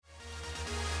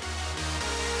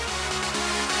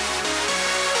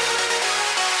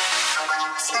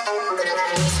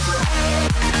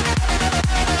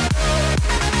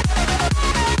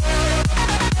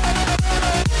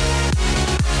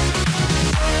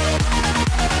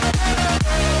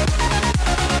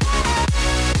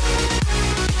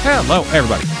Hello,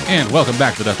 everybody, and welcome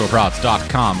back to the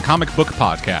DeathRowProds.com comic book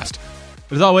podcast.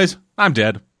 But as always, I'm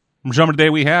Dead. From Showman today,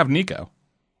 we have Nico.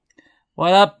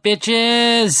 What up,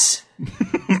 bitches?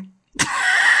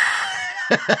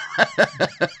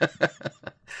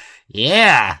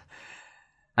 Yeah.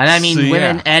 And I mean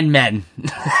women and men.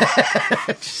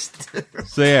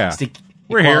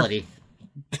 We're equality.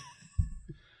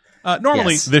 Here.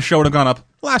 Normally, this show would have gone up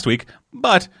last week,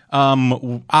 but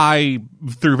I,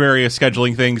 through various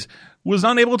scheduling things, was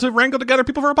unable to wrangle together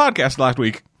people for a podcast last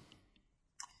week.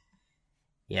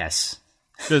 Yes.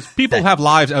 Because people have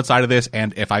lives outside of this,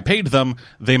 and if I paid them,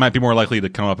 they might be more likely to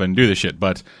come up and do this shit.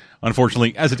 But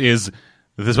unfortunately, as it is,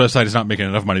 this website is not making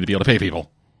enough money to be able to pay people.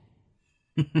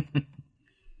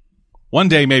 One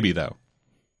day, maybe, though.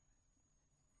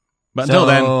 But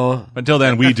until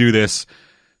then, we do this.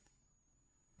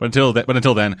 But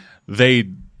until then, the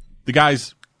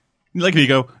guys like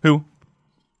Nico, who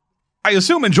I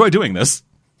assume enjoy doing this.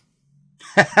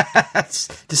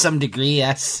 To some degree,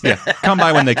 yes. Yeah, come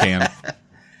by when they can.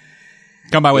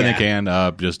 They can,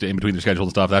 just in between their schedules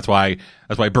and stuff. That's why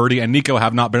Birdie and Nico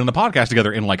have not been on the podcast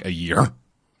together in like a year.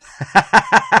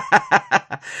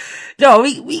 No,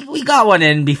 we got one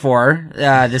in before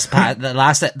the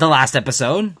last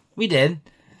episode. We did.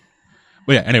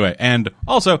 Well, yeah, anyway, and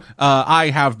also, I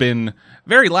have been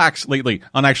very lax lately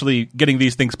on actually getting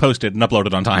these things posted and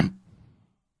uploaded on time.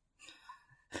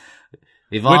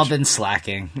 We've all been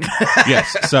slacking.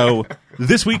 Yes, so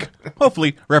this week,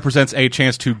 hopefully, represents a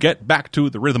chance to get back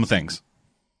to the rhythm of things.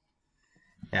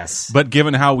 Yes. But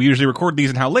given how we usually record these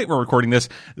and how late we're recording this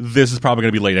is probably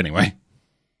going to be late anyway.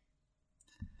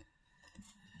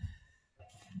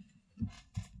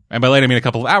 And by late, I mean a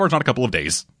couple of hours, not a couple of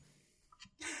days.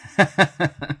 So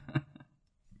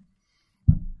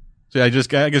yeah, I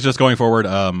guess just going forward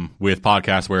with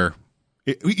podcasts where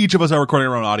each of us are recording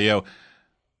our own audio.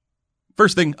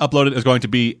 First thing uploaded is going to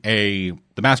be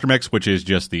the master mix, which is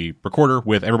just the recorder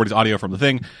with everybody's audio from the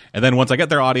thing. And then once I get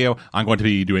their audio, I'm going to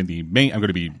be doing I'm going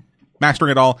to be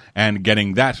mastering it all and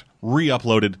getting that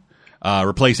re-uploaded,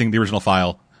 replacing the original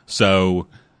file. So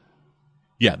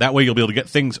yeah, that way you'll be able to get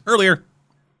things earlier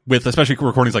with especially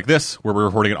recordings like this, where we're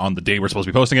recording it on the day we're supposed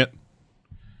to be posting it.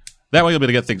 That way you'll be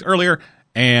able to get things earlier,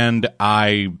 and then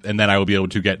I will be able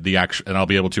to get and I'll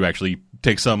be able to actually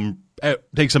take some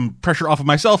pressure off of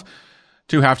myself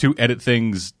to have to edit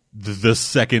things the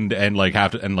second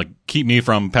and keep me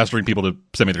from pestering people to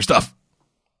send me their stuff.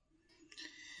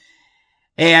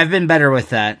 Hey, I've been better with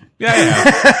that.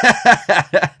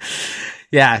 Yeah.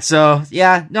 Yeah, so,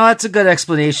 yeah, no, that's a good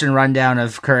explanation, rundown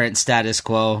of current status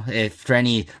quo. For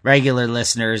any regular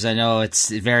listeners, I know it's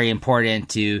very important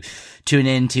to tune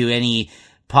into any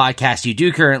podcast you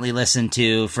do currently listen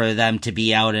to for them to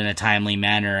be out in a timely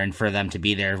manner and for them to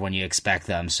be there when you expect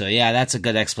them. So, yeah, that's a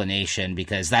good explanation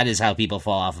because that is how people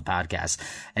fall off a podcast.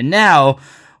 And now,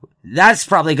 that's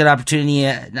probably a good opportunity.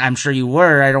 I'm sure you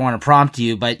were. I don't want to prompt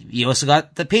you, but you also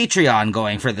got the Patreon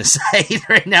going for the site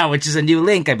right now, which is a new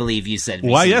link, I believe you said.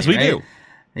 Why, yes, we do.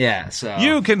 Yeah, so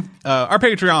you can. Our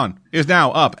Patreon is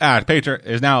now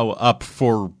up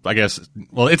for, I guess.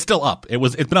 Well, it's still up.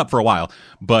 It's been up for a while,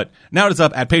 but now it's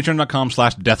up at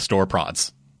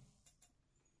patreon.com/DeathStoreProds.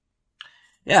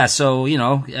 Yeah, so,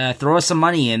 throw us some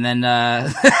money and then, the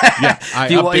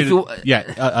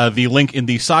link in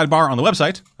the sidebar on the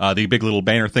website, the big little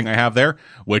banner thing I have there,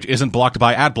 which isn't blocked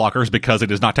by ad blockers because it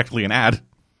is not technically an ad.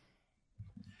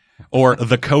 Or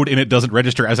the code in it doesn't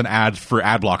register as an ad for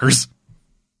ad blockers.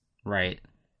 Right.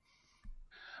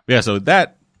 Yeah, so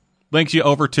that links you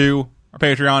over to our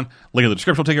Patreon. Link in the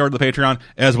description will take you over to the Patreon,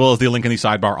 as well as the link in the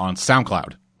sidebar on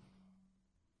SoundCloud.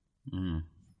 Mm.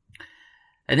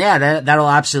 And yeah, that'll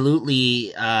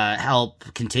absolutely help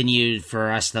continue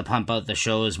for us to pump out the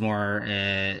shows more in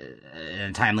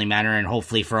a timely manner, and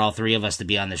hopefully for all three of us to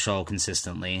be on the show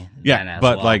consistently. Yeah,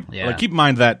 but keep in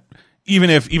mind that even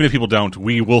if people don't,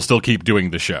 we will still keep doing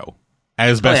the show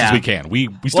as best as we can. We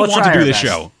still want to do this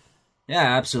show.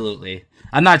 Yeah, absolutely.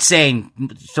 I'm not saying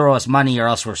throw us money or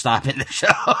else we're stopping the show.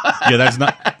 Yeah, that's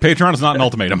not Patreon is not an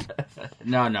ultimatum.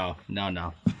 No.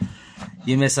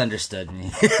 You misunderstood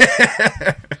me.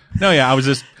 No, yeah, I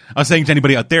was saying to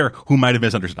anybody out there who might have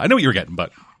misunderstood. I know what you were getting,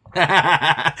 but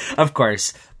of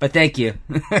course. But thank you.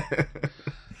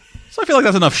 So I feel like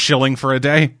that's enough shilling for a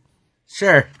day.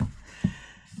 Sure.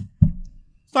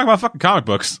 Let's talk about fucking comic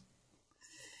books.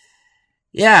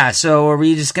 Yeah, so are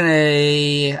we just gonna...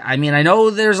 I mean, I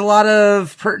know there's a lot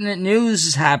of pertinent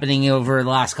news happening over the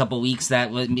last couple of weeks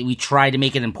that we tried to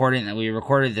make it important that we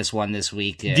recorded this one this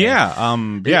week. Yeah, so...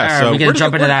 Are we gonna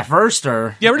jump into that first,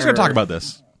 or... Yeah, we're just gonna talk about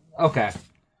this. Okay.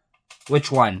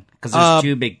 Which one? Because there's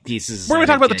two big pieces. We're going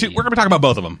to talk about the two. We're going to talk about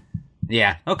both of them.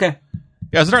 Yeah. Okay.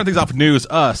 Yeah, so starting things off with news.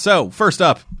 So first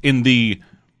up in the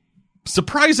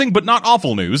surprising but not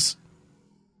awful news,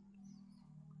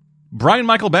 Brian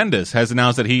Michael Bendis has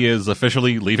announced that he is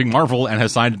officially leaving Marvel and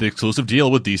has signed an exclusive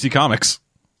deal with DC Comics.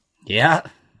 Yeah.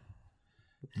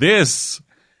 This,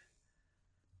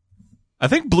 I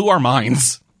think, blew our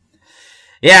minds.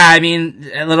 Yeah, I mean,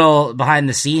 a little behind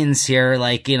the scenes here,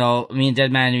 like, you know, me and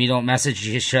Deadman, we don't message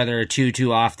each other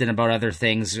too often about other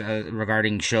things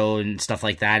regarding show and stuff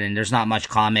like that, and there's not much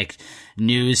comic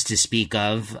news to speak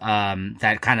of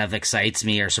that kind of excites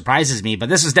me or surprises me, but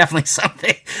this was definitely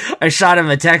something. I shot him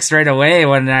a text right away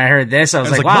when I heard this. I was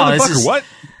like, wow, this is... what?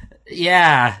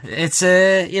 Yeah, it's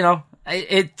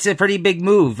it's a pretty big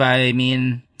move. I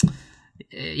mean...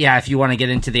 Yeah, if you want to get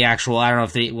into the actual, I don't know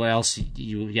if what else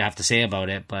you have to say about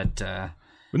it, but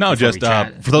no, just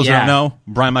for those who don't know,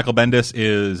 Brian Michael Bendis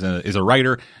is a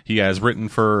writer. He has written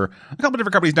for a couple of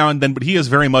different companies now and then, but he has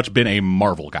very much been a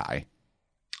Marvel guy.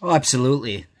 Oh,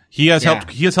 absolutely. He has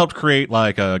helped create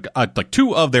like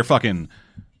two of their fucking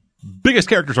biggest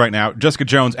characters right now, Jessica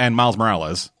Jones and Miles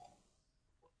Morales,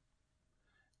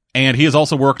 and he has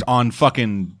also worked on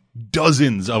fucking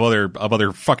dozens of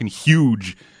other fucking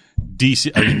huge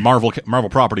Marvel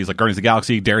properties like Guardians of the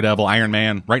Galaxy, Daredevil, Iron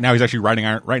Man. Right now he's actually writing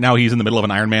right now he's in the middle of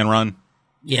an Iron Man run.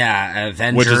 Yeah,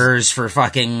 Avengers for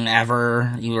fucking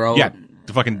ever. He wrote. Yeah,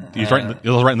 he's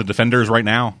writing the Defenders right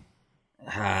now.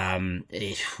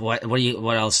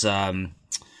 What else?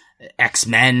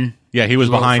 X-Men. Yeah, he was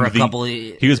behind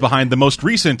he was behind the most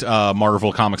recent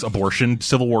Marvel Comics abortion,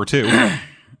 Civil War 2.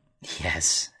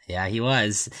 Yes. Yeah, he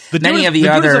was. The dude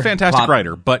is a fantastic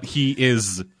writer, but he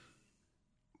is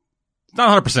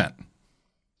not 100%.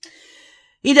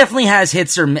 He definitely has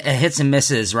hits and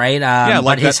misses, right?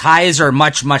 But his highs are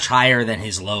much higher than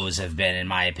his lows have been, in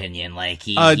my opinion. Like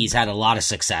he's had a lot of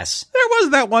success. There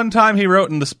was that one time he wrote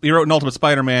in Ultimate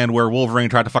Spider-Man where Wolverine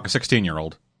tried to fuck a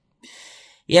 16-year-old.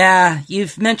 Yeah,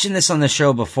 you've mentioned this on the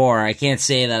show before. I can't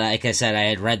say that, like I said, I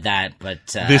had read that, but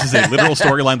this is a literal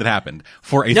storyline that happened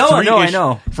for a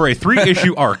for a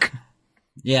 3-issue arc.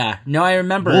 Yeah, no, I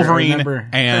remember. Wolverine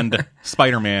and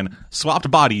Spider-Man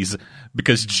swapped bodies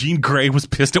because Jean Grey was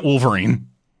pissed at Wolverine.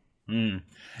 Mm.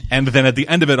 And then at the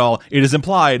end of it all, it is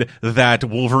implied that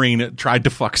Wolverine tried to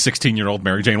fuck 16-year-old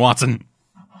Mary Jane Watson.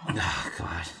 Oh,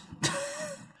 God.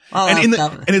 Well,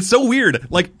 and it's so weird.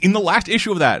 Like, in the last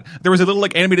issue of that, there was a little,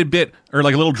 like, animated bit, or,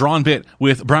 like, a little drawn bit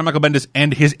with Brian Michael Bendis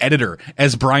and his editor,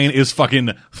 as Brian is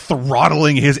fucking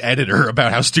throttling his editor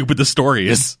about how stupid the story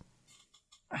is.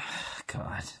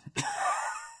 God.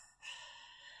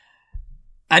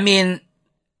 I mean,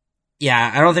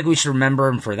 yeah, I don't think we should remember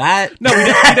him for that. No, we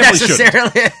definitely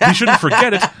shouldn't. We shouldn't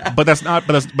forget it, but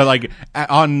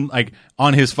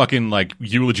on his fucking, like,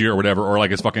 eulogy or whatever, or,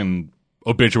 like, his fucking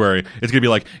obituary, it's gonna be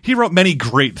like, he wrote many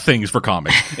great things for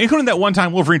comics, including that one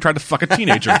time Wolverine tried to fuck a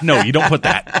teenager. No, you don't put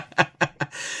that.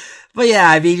 But yeah,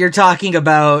 I mean, you're talking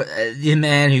about the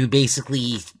man who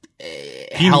basically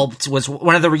was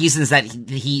one of the reasons that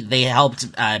they helped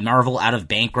Marvel out of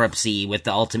bankruptcy with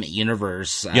the Ultimate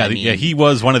Universe. He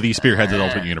was one of the spearheads of the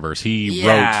Ultimate Universe. He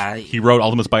wrote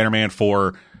Ultimate Spider-Man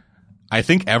for, I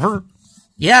think, ever.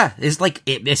 Yeah, it's like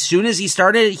as soon as he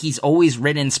started, he's always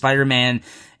written Spider-Man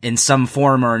in some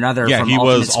form or another. Yeah, from he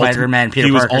Ultimate was Spider-Man. Peter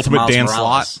he was Parker, Ultimate Miles Dan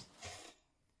Morales. Slott.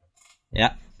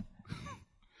 Yeah,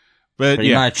 but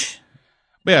pretty much.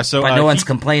 But yeah, so but no one's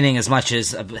complaining as much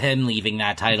as him leaving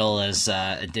that title as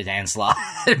Dan Slott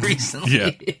recently.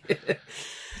 Yeah.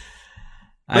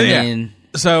 I mean,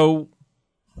 so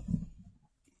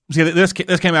see, this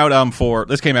came out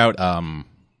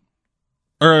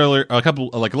earlier, a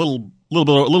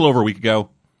little over a week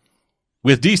ago,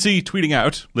 with DC tweeting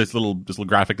out this little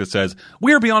graphic that says,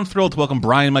 "We are beyond thrilled to welcome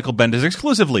Brian Michael Bendis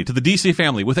exclusively to the DC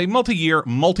family with a multi-year,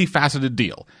 multifaceted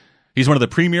deal. He's one of the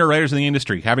premier writers in the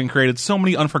industry, having created so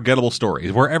many unforgettable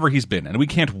stories wherever he's been, and we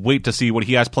can't wait to see what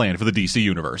he has planned for the DC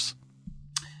universe."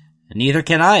 Neither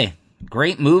can I.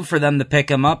 Great move for them to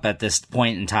pick him up at this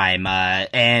point in time,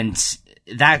 and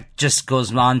that just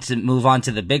goes on to move on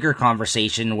to the bigger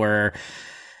conversation where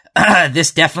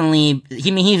this definitely,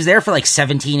 he was there for like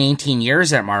 17, 18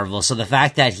 years at Marvel, so the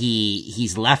fact that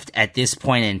he's left at this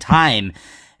point in time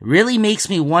really makes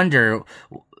me wonder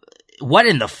what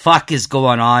in the fuck is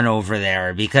going on over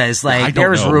there, because like there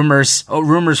was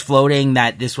rumors floating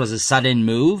that this was a sudden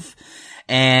move,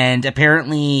 And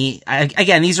apparently,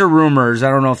 again, these are rumors. I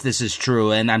don't know if this is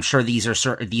true, and I'm sure these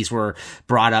were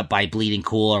brought up by Bleeding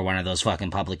Cool or one of those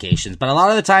fucking publications. But a lot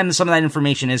of the time, some of that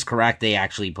information is correct. They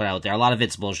actually put out there. A lot of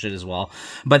it's bullshit as well.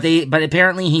 But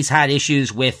apparently he's had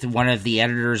issues with one of the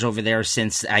editors over there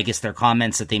since, I guess, their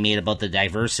comments that they made about the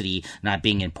diversity not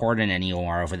being important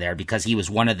anymore over there, because he was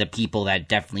one of the people that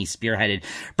definitely spearheaded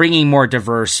bringing more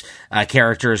diverse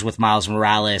characters with Miles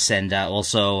Morales and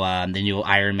also the new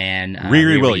Iron Man,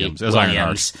 Riri Williams as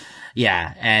Ironheart.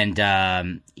 Yeah,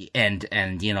 and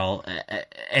you know,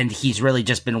 and he's really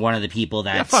just been one of the people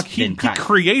that's he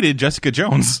created Jessica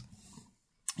Jones.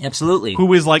 Absolutely.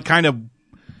 Who is like kind of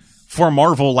for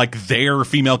Marvel like their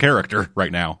female character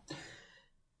right now.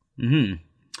 Mm-hmm.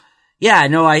 Yeah,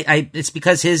 no, I it's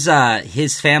because his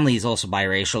family is also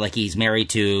biracial. Like he's married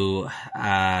to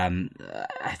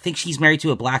I think she's married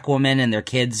to a black woman, and their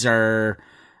kids are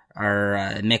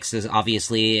mixed,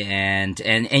 obviously, and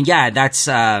yeah, that's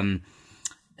why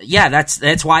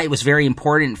it was very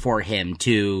important for him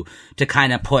to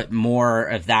kind of put more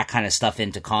of that kind of stuff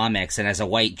into comics. And as a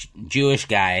white Jewish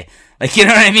guy, like, you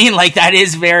know what I mean? Like, that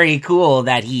is very cool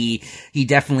that he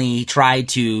definitely tried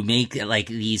to make like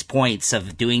these points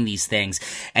of doing these things.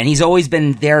 And he's always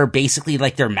been there, basically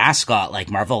like their mascot, like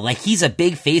Marvel. Like, he's a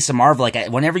big face of Marvel. Like,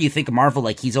 whenever you think of Marvel,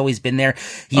 like, he's always been there.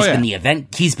 He's been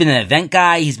he's been an event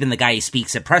guy. He's been the guy who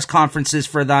speaks at press conferences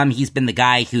for them. He's been the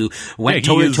guy who went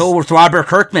toe to toe with Robert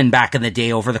Kirkman back in the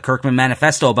day over the Kirkman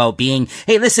Manifesto about being,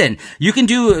 hey, listen, you can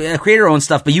do creator-owned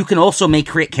stuff, but you can also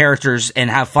make characters and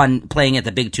have fun playing at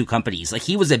the big two companies. Like,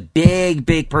 he was a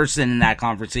big person in that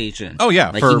conversation. Oh yeah,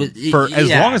 like, for as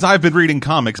long as I've been reading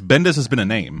comics, Bendis has been a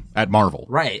name at Marvel,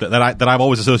 right? That I've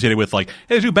always associated with, like, hey,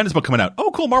 there's a new Bendis book coming out.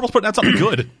 Oh, cool, Marvel's putting out something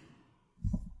good.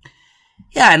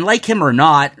 Yeah, and like him or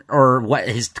not, or what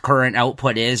his current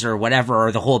output is, or whatever,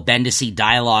 or the whole Bendis-y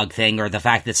dialogue thing, or the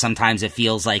fact that sometimes it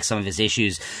feels like some of his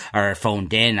issues are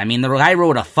phoned in. I mean, the guy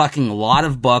wrote a fucking lot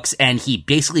of books, and he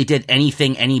basically did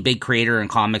anything any big creator in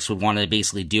comics would want to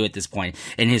basically do at this point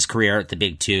in his career at the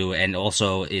big two, and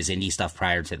also his indie stuff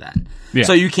prior to that. Yeah.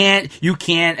 So you can't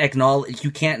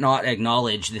not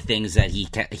acknowledge the things that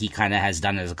he kind of has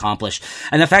done and has accomplished,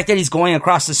 and the fact that he's going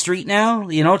across the street now,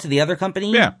 you know, to the other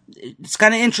company. Yeah. It's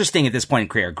kind of interesting at this point in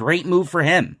career. Great move for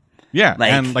him. Yeah,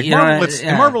 like, and like Marvel,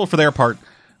 and Marvel for their part,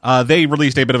 they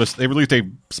released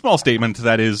a small statement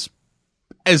that is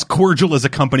as cordial as a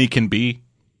company can be,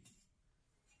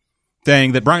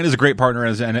 saying that Brian is a great partner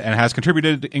and has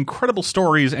contributed incredible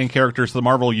stories and characters to the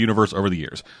Marvel universe over the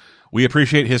years. We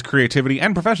appreciate his creativity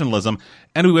and professionalism,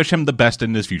 and we wish him the best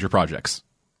in his future projects.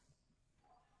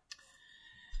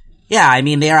 Yeah, I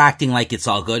mean, they're acting like it's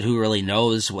all good. Who really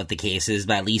knows what the case is?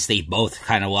 But at least they both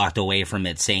kind of walked away from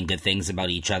it saying good things about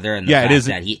each other. And the fact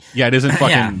that it isn't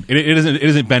fucking. Yeah. It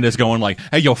isn't Bendis going like,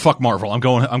 "Hey, yo, fuck Marvel. I'm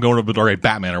going to Bedore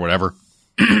Batman or whatever."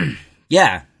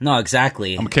 Yeah, no,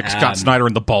 exactly. I'm gonna kick Scott Snyder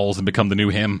in the balls and become the new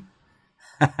him.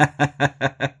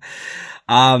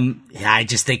 Yeah, I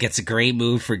just think it's a great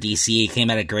move for DC. It came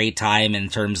at a great time in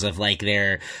terms of like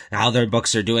how their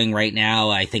books are doing right now.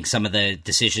 I think some of the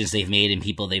decisions they've made and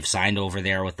people they've signed over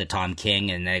there with the Tom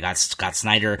King, and they got Scott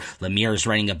Snyder. Lemire's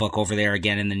writing a book over there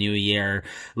again in the new year.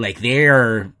 Like,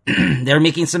 they're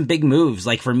making some big moves.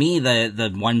 Like, for me,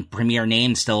 the one premier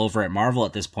name still over at Marvel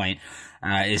at this point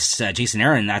is Jason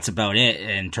Aaron. That's about it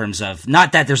in terms of,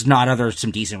 not that there's not some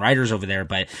decent writers over there,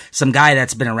 but some guy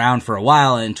that's been around for a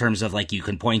while in terms of like you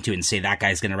can point to and say that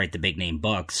guy's going to write the big name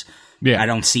books. Yeah, I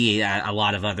don't see a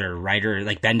lot of other writers.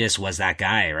 Like, Bendis was that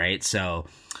guy, right? So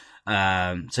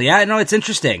yeah, no, it's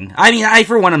interesting. I mean, I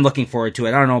for one, I'm looking forward to it.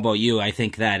 I don't know about you. I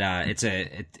think that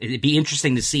it'd be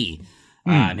interesting to see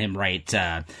him write.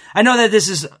 I know that this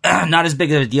is not as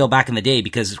big of a deal back in the day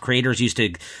because creators used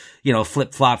to, you know,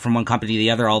 flip-flop from one company to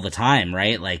the other all the time,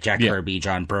 right? Like Jack Kirby,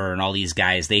 John Byrne, and all these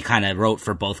guys, they kind of wrote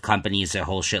for both companies a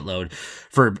whole shitload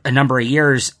for a number of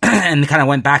years and kind of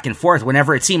went back and forth.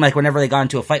 Whenever it seemed like whenever they got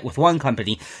into a fight with one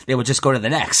company, they would just go to the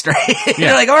next, right?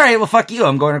 You're like, all right, well, fuck you.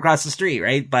 I'm going across the street,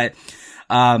 right? But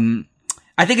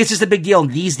I think it's just a big deal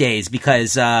these days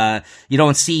because you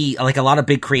don't see, like, a lot of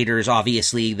big creators,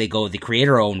 obviously, they go the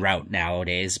creator-owned route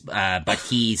nowadays, but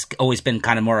he's always been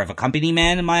kind of more of a company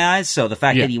man in my eyes, so the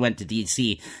fact that he went to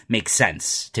DC makes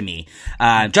sense to me.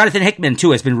 Jonathan Hickman,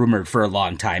 too, has been rumored for a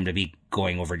long time to be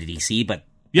going over to DC, but...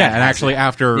 Yeah, and actually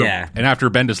after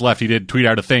Bendis left, he did tweet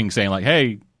out a thing saying, like,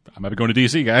 hey, I might be going to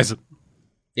DC, guys.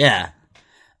 Yeah.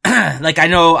 Like, I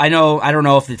don't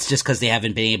know if it's just because they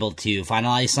haven't been able to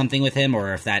finalize something with him,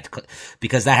 or if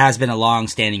because that has been a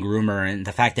long-standing rumor, and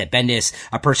the fact that Bendis,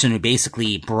 a person who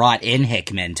basically brought in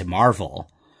Hickman to Marvel,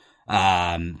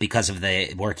 because of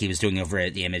the work he was doing over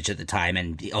at the Image at the time,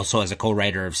 and also as a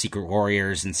co-writer of Secret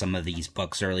Warriors and some of these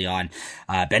books early on.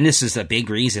 Bendis is a big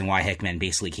reason why Hickman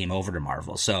basically came over to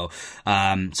Marvel. So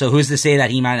who's to say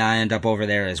that he might not end up over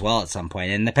there as well at some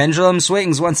point? And the pendulum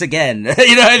swings once again.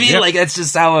 You know what I mean? Yep. Like, that's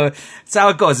just how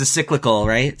it goes. It's cyclical,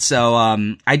 right? So,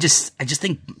 I just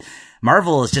think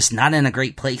Marvel is just not in a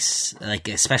great place, like,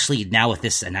 especially now with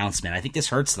this announcement. I think this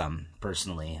hurts them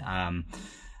personally. I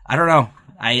don't know.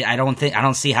 I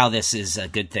don't see how this is a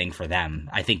good thing for them.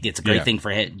 I think it's a great thing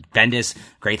for Bendis,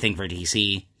 great thing for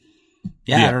DC.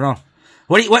 Yeah, I don't know.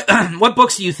 What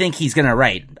books do you think he's gonna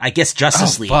write? I guess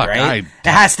Justice League, right? It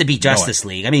has to be Justice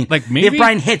League. I mean, like, maybe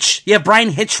you have Brian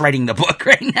Hitch writing the book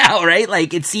right now, right?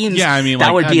 Like, it seems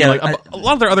that would be a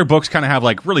lot of their other books kind of have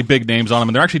like really big names on them,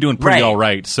 and they're actually doing pretty all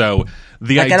right. So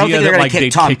the idea I don't think they're that gonna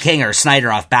kick Tom King or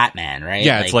Snyder off Batman, right?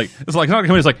 Yeah, it's like not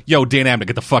company's like, yo, Dan Abnett,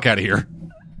 get the fuck out of here.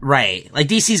 Right. Like,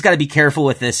 DC's got to be careful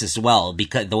with this as well,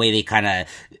 because the way they kind of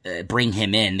bring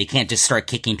him in, they can't just start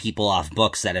kicking people off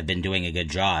books that have been doing a good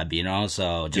job, you know?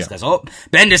 So just because,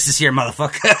 Bendis is here,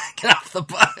 motherfucker, get off the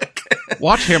book.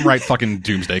 Watch him write fucking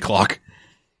Doomsday Clock.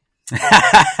 Yeah,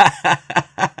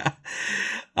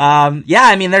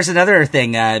 I mean, there's another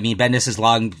thing. I mean, Bendis has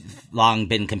long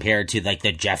been compared to like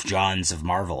the Jeff Johns of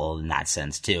Marvel in that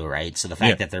sense too, right? So the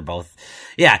fact that they're both,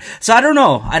 so I don't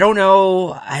know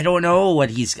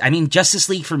what I mean, Justice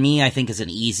League for me, I think is an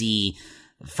easy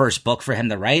first book for him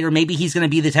to write, or maybe he's going to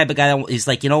be the type of guy that is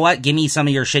like, you know what, give me some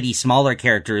of your shitty smaller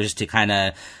characters to kind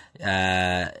of,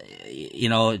 to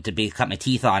cut my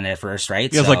teeth on it first,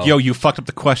 right? Yeah, so, it's like, yo, you fucked up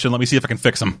the question. Let me see if I can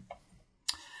fix them.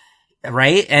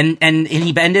 Right. And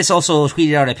Bendis also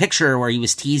tweeted out a picture where he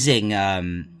was teasing,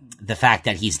 the fact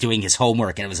that he's doing his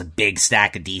homework, and it was a big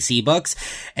stack of DC books.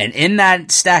 And in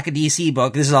that stack of DC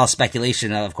book, this is all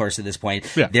speculation, of course, at this point,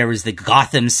 there was the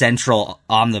Gotham Central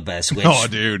omnibus,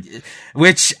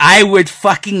 which I would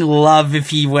fucking love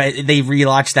if they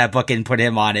relaunched that book and put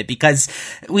him on it, because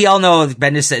we all know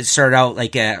Bendis started out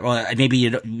like maybe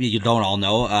you don't all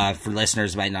know, for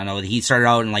listeners who might not know, he started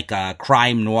out in like a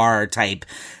crime noir type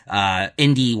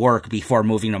indie work before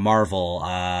moving to Marvel.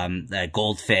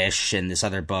 Goldfish and this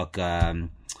other book,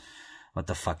 what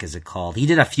the fuck is it called? He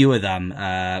did a few of them.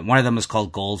 One of them was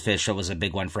called Goldfish. That was a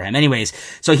big one for him. Anyways,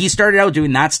 so he started out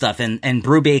doing that stuff, and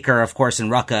Brubaker, of course, and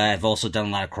Rucka have also done a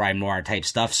lot of crime noir type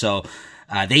stuff. So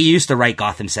they used to write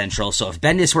Gotham Central. So if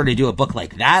Bendis were to do a book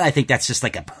like that, I think that's just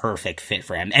like a perfect fit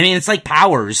for him. I mean, it's like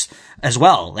Powers as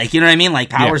well. Like, you know what I mean? Like,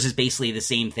 Powers is basically the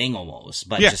same thing almost,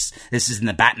 but just this is in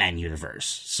the Batman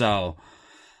universe. So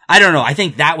I don't know. I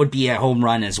think that would be a home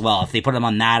run as well if they put him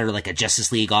on that, or like a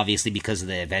Justice League, obviously because of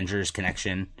the Avengers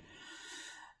connection.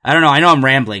 I don't know. I know I'm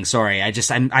rambling. Sorry. I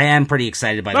am pretty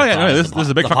excited by this is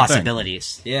a big the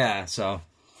possibilities. Thing. Yeah. So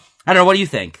I don't know. What do you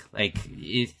think? Like,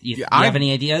 you have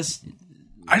any ideas?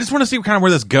 I just want to see kind of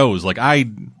where this goes. Like, I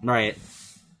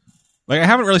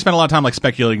haven't really spent a lot of time like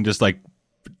speculating, just like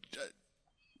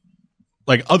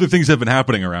other things have been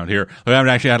happening around here. I haven't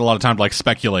actually had a lot of time to like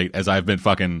speculate as I've been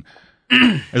fucking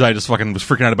as I just fucking was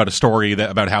freaking out about a story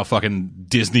about how fucking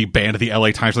Disney banned the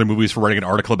LA Times for their movies for writing an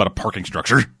article about a parking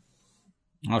structure.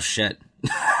 Oh shit.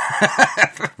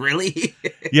 Really?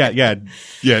 Yeah.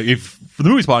 If for the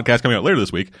movies podcast coming out later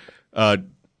this week,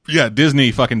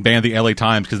 Disney fucking banned the LA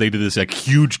Times because they did this like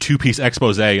huge 2-piece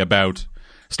expose about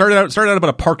started out about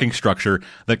a parking structure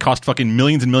that cost fucking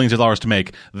millions and millions of dollars to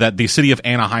make, that the city of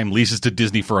Anaheim leases to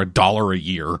Disney for $1 a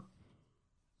year.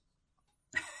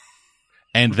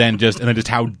 And then just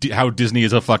how Disney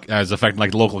is has affected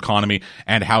like the local economy,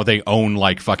 and how they own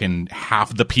like fucking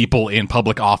half the people in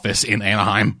public office in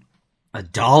Anaheim.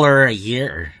 $1 a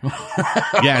year.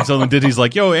 Yeah, and so then Disney's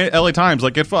like, yo, LA Times,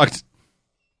 like, get fucked.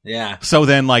 Yeah. So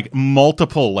then, like,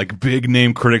 multiple, like, big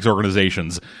name critics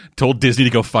organizations told Disney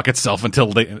to go fuck itself and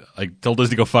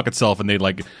they'd,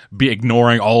 like, be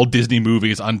ignoring all Disney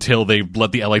movies until they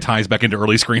let the LA Times back into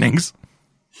early screenings.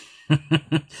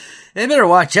 They better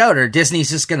watch out, or Disney's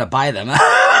just gonna buy them. No,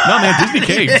 man, Disney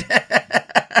caved.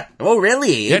 Oh,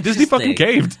 really? Yeah, Disney fucking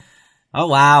caved. Oh,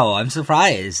 wow. I'm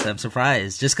surprised.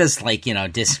 Just because, like, you know,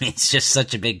 Disney's just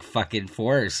such a big fucking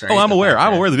force, right? Oh, I'm aware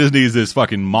that Disney is this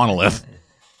fucking monolith.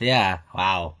 Yeah.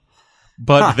 Wow.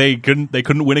 But they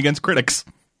couldn't win against critics.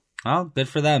 Oh, good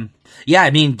for them. Yeah,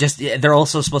 I mean, they're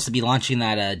also supposed to be launching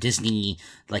that Disney,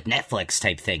 like, Netflix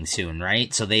type thing soon,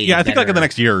 right? So they I think like in the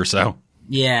next year or so.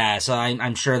 Yeah, so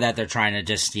I'm sure that they're trying to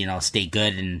just, you know, stay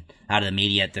good and out of the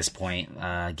media at this point,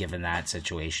 given that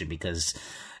situation, because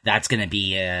that's going to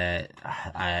be,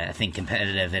 I think,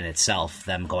 competitive in itself,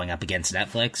 them going up against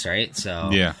Netflix, right? So,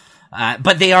 yeah.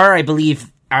 But they are, I believe,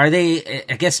 Are they?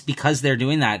 I guess because they're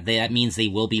doing that, that means they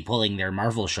will be pulling their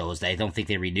Marvel shows. I don't think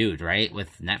they renewed, right, with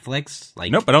Netflix.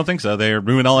 Like, nope, I don't think so. They're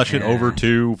moving all that shit over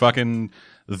to fucking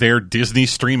their Disney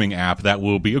streaming app that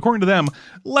will be, according to them,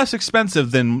 less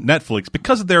expensive than Netflix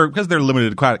because of their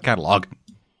limited catalog.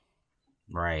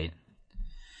 Right.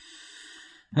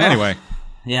 Anyway,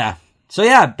 yeah. So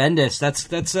yeah, Bendis.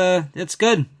 That's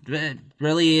good.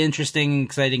 Really interesting,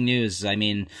 exciting news. I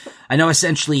mean, I know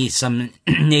essentially some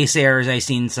naysayers. I've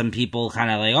seen some people kind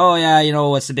of like, oh yeah, you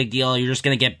know, what's the big deal? You're just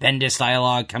gonna get Bendis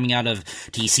dialogue coming out of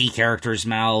DC characters'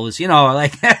 mouths, you know,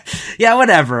 like, yeah,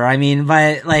 whatever. I mean,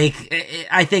 but like,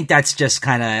 I think that's just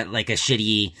kind of like a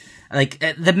shitty. Like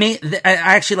I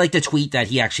actually like the tweet that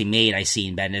he actually made. I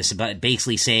seen Bendis, but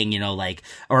basically saying, you know, like,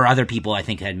 or other people I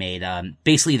think had made,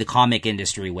 basically the comic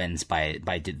industry wins by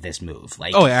this move.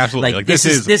 Like, oh, absolutely. Like this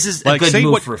is like, a good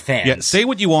move what, for fans. Yeah, say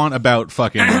what you want about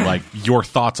fucking like your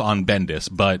thoughts on Bendis,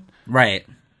 but right.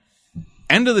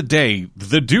 End of the day,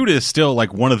 the dude is still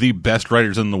like one of the best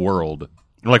writers in the world.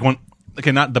 Like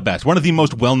not the best, one of the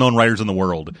most well-known writers in the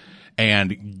world,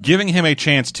 and giving him a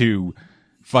chance to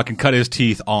fucking cut his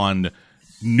teeth on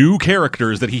new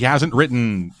characters that he hasn't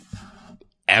written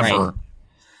ever. Right.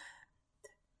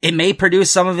 It may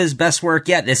produce some of his best work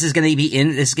yet. This is going to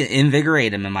this is going to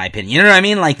invigorate him, in my opinion. You know what I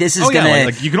mean? Like, this is going to...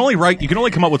 Like, you can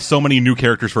only come up with so many new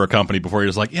characters for a company before you're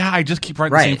just like, yeah, I just keep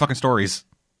writing the same fucking stories.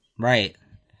 Right.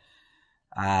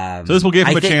 So this will give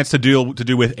him a chance to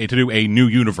do a new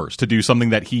universe, to do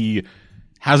something that he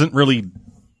hasn't really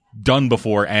done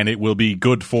before, and it will be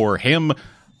good for him,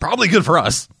 probably good for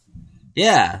us.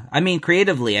 Yeah, I mean,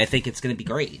 creatively, I think it's going to be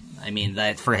great. I mean,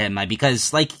 that for him,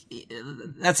 because like,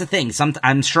 that's the thing.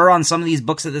 I'm sure on some of these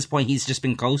books at this point, he's just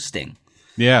been coasting.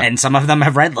 Yeah, and some of them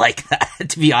I've read like that.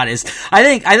 To be honest,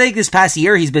 I think this past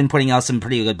year he's been putting out some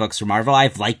pretty good books for Marvel.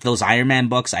 I've liked those Iron Man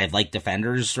books. I've liked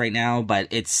Defenders right now, but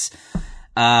it's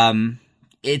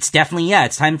definitely,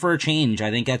 it's time for a change.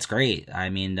 I think that's great. I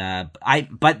mean,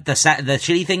 but the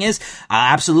shitty thing is,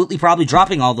 absolutely probably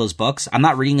dropping all those books. I'm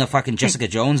not reading a fucking Jessica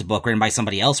Jones book written by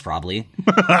somebody else, probably.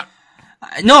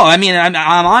 No, I mean, I'm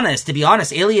honest. To be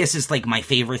honest, Alias is like my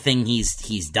favorite thing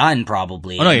he's done,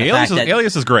 probably. Oh no,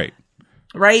 Alias is great,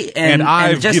 right? And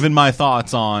I've given my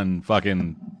thoughts on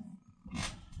fucking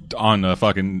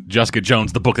Jessica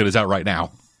Jones, the book that is out right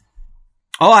now.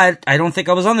 Oh, I don't think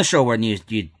I was on the show when you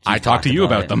I talked to you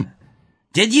about them.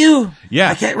 Did you? Yeah.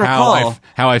 I can't recall.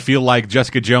 How I feel like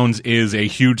Jessica Jones is a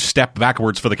huge step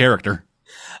backwards for the character.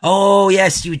 Oh,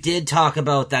 yes, you did talk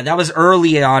about that. That was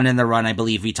early on in the run, I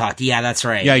believe we talked. Yeah, that's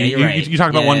right. Yeah, you talked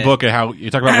about one book and how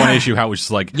you talked about one issue, how it was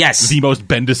just like the most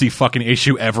Bendis-y fucking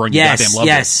issue ever, and you goddamn loved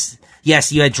it.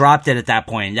 Yes, you had dropped it at that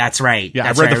point. That's right. Yeah,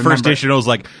 I read the first issue and I was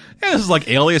like, yeah, this is like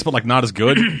Alias, but like not as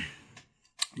good.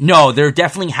 No, there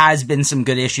definitely has been some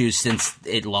good issues since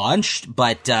it launched,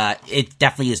 but it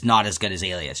definitely is not as good as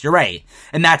Alias. You're right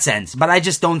in that sense, but I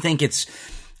just don't think it's.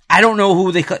 I don't know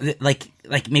who they like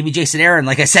maybe Jason Aaron.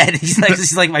 Like I said,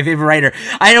 he's like my favorite writer.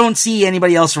 I don't see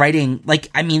anybody else writing. Like,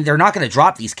 I mean, they're not going to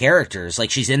drop these characters. Like,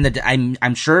 she's in the.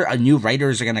 I'm sure new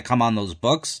writers are going to come on those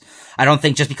books. I don't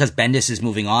think just because Bendis is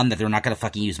moving on that they're not going to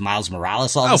fucking use Miles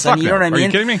Morales all of a sudden. You know what I mean? Are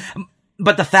you kidding me?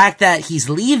 But the fact that he's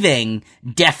leaving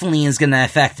definitely is going to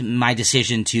affect my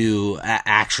decision to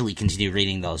actually continue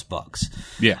reading those books.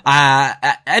 Yeah.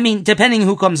 I mean, depending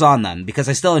who comes on them, because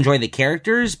I still enjoy the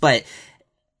characters, but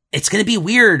it's going to be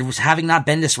weird having not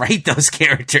Bendis write those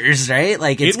characters, right?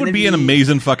 Like, it would be an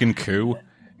amazing fucking coup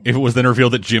if it was then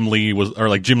revealed that Jim Lee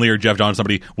or Jeff Johns,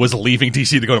 somebody was leaving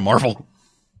DC to go to Marvel.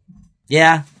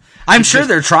 Yeah. I'm sure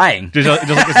they're trying.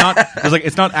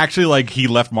 It's not actually like he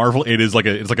left Marvel. It's like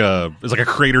a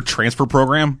creator transfer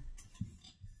program.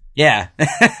 Yeah.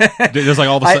 Just like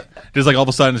all of a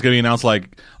sudden it's going to be announced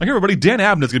like everybody, Dan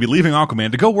Abnett's going to be leaving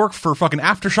Aquaman to go work for fucking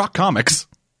Aftershock Comics.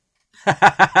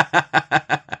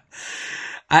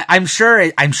 I'm sure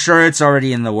it's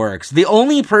already in the works. The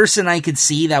only person I could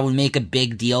see that would make a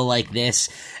big deal like this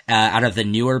out of the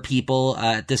newer people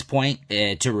at this point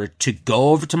to go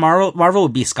over to Marvel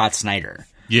would be Scott Snyder.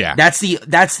 Yeah,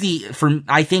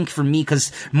 I think for me,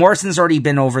 because Morrison's already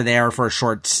been over there for a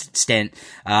short stint.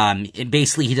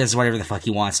 Basically he does whatever the fuck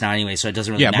he wants now anyway, so it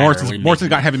doesn't really matter. Morrison's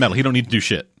got Heavy Metal. He don't need to do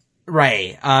shit.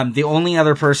 Right. The only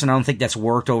other person I don't think that's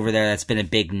worked over there that's been a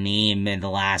big name in the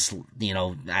last, I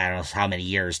don't know how many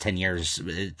years, 10 years,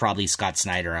 probably Scott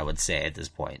Snyder, I would say at this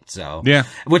point. So, yeah.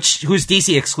 Who's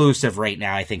DC exclusive right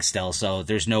now, I think still. So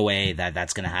there's no way that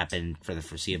that's going to happen for the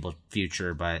foreseeable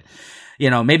future. But,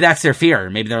 maybe that's their fear.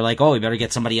 Maybe they're like, oh, we better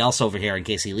get somebody else over here in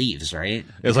case he leaves, right?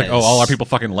 It's like, all our people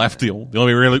fucking left. The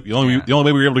only way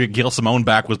we were able to get Gail Simone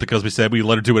back was because we said we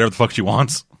let her do whatever the fuck she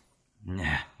wants.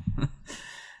 Yeah.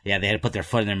 yeah, they had to put their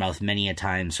foot in their mouth many a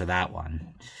times for that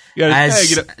one. Yeah,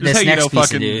 This next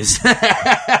piece of news.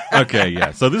 Okay,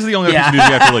 yeah. So this is the only other piece of news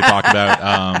we have to really talk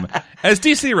about. As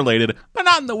DC related, but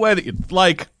not in the way that you'd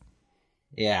like.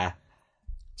 Yeah.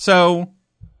 So,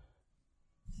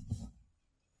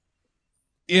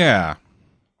 yeah.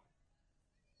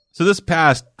 So this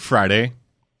past Friday,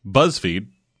 BuzzFeed,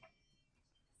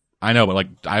 I know, but like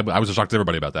I was just talking to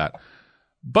everybody about that.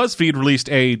 BuzzFeed released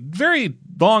a very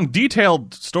long,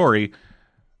 detailed story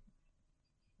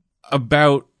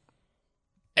about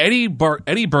Eddie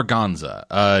Berganza,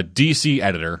 a DC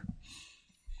editor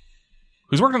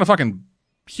who's worked on a fucking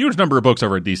huge number of books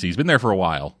over at DC. He's been there for a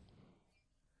while.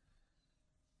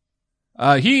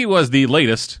 He was the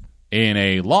latest in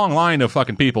a long line of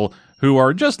fucking people who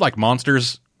are just like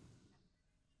monsters.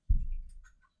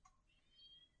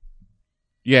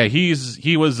 Yeah, he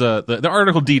was the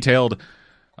article detailed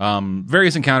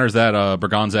various encounters that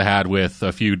Berganza had with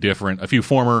a few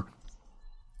former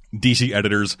DC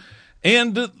editors,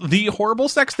 and the horrible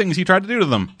sex things he tried to do to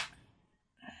them.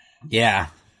 Yeah.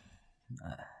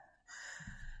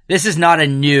 This is not a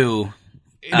new.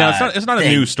 No, it's not a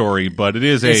new story, but it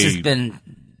is this has been.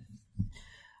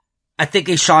 I think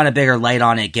they shone a bigger light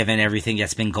on it, given everything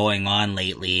that's been going on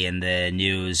lately in the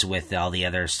news with all the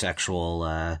other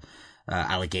sexual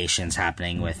allegations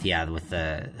happening with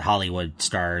the Hollywood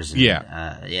stars.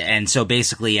 And so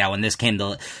basically, when this came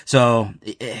to,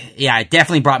 it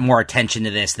definitely brought more attention to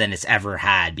this than it's ever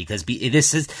had, because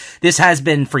this has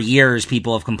been for years.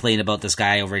 People have complained about this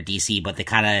guy over at DC, but they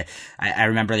I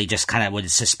remember they just kind of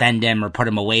would suspend him or put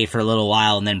him away for a little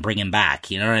while and then bring him back.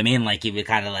 You know what I mean? Like he would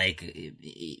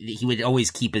he would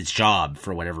always keep his job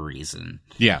for whatever reason.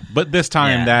 Yeah, but this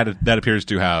time that appears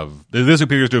to have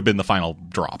been the final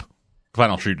drop.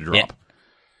 Final shoe to drop.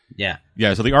 Yeah.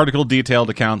 So the article detailed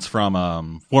accounts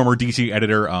from former DC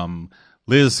editor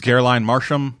Liz Caroline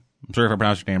Marsham. I'm sorry if I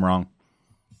pronounced your name wrong.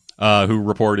 Who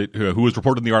was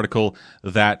reported in the article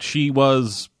that she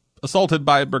was assaulted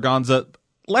by Berganza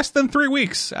less than 3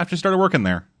 weeks after she started working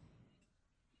there.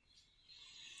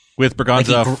 With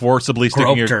Berganza forcibly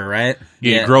sticking her, right?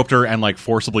 Yeah, he groped her and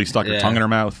forcibly stuck her tongue in her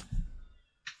mouth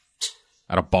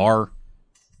at a bar.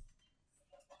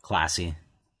 Classy.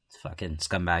 Fucking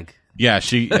scumbag. Yeah,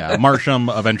 Marsham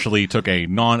eventually took a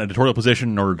non-editorial position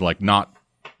in order to not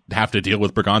have to deal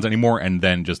with Berganza anymore, and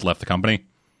then just left the company.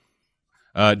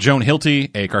 Joan Hilty,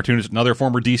 a cartoonist, another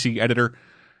former DC editor,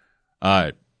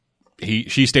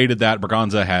 she stated that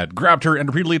Berganza had grabbed her and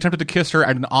repeatedly attempted to kiss her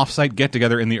at an off-site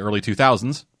get-together in the early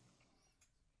 2000s.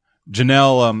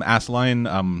 Janelle Asseline,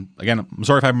 again, I'm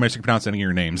sorry if I mispronounced any of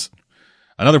your names.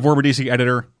 Another former DC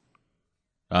editor,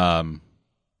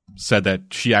 said that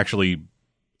she actually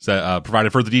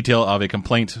provided further detail of a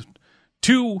complaint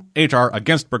to HR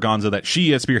against Berganza that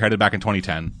she had spearheaded back in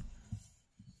 2010,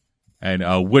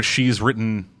 and which she's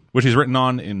written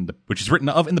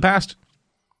of in the past,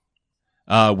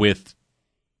 with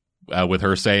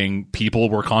her saying people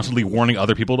were constantly warning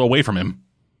other people away from him.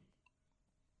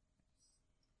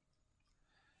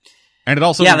 And it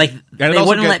also, they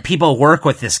wouldn't let people work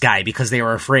with this guy because they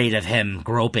were afraid of him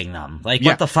groping them.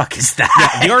 What the fuck is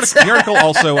that? Yeah, the article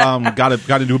also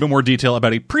got into a bit more detail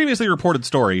about a previously reported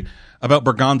story about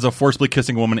Berganza forcibly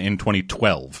kissing a woman in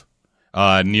 2012,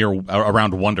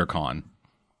 around WonderCon.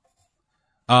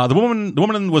 The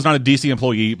woman was not a DC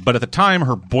employee, but at the time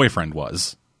her boyfriend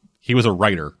was. He was a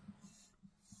writer.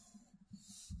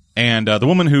 And the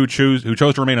woman who chose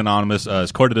to remain anonymous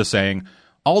is quoted as saying,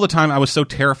 "All the time I was so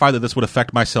terrified that this would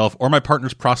affect myself or my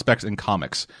partner's prospects in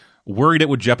comics. Worried it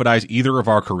would jeopardize either of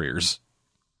our careers."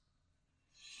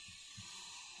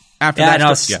 After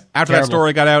that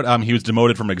story got out, he was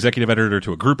demoted from executive editor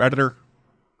to a group editor.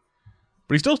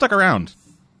 But he still stuck around.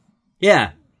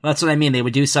 Yeah, that's what I mean. They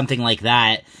would do something like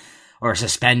that, or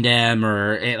suspend him,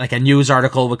 or a news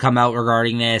article would come out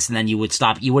regarding this, and then you would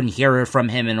stop. You wouldn't hear from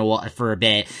him for a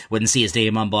bit, wouldn't see his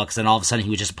name on books, and all of a sudden he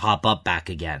would just pop up back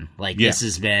again. This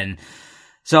has been.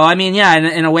 So I mean,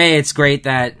 in a way, it's great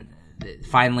that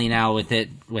finally now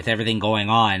with everything going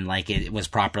on, it was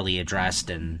properly addressed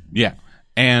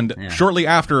and shortly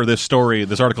after this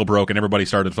article broke, and everybody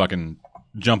started fucking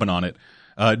jumping on it.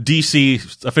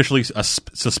 DC officially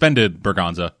suspended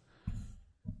Berganza.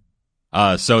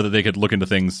 So that they could look into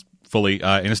things fully.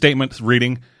 In a statement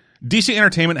reading, DC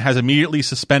Entertainment has immediately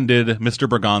suspended Mr.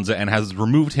 Berganza and has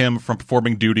removed him from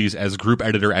performing duties as group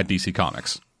editor at DC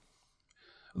Comics.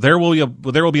 There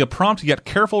will be a prompt yet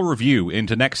careful review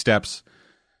into next steps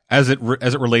as it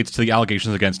relates to the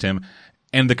allegations against him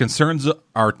and the concerns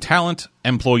our talent,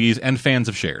 employees, and fans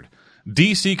have shared.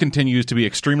 DC continues to be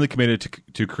extremely committed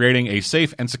to creating a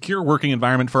safe and secure working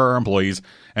environment for our employees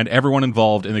and everyone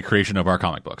involved in the creation of our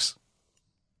comic books.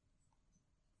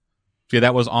 So yeah,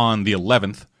 that was on the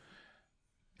 11th.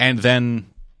 And then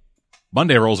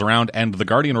Monday rolls around and The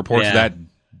Guardian reports that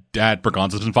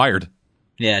Berganza's been fired.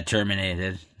 Yeah,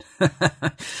 terminated.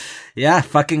 Yeah,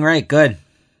 fucking right. Good.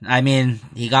 I mean,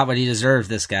 he got what he deserved,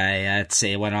 this guy. I'd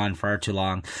say it went on far too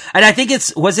long. And I think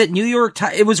was it New York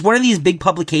Times? It was one of these big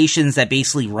publications that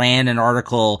basically ran an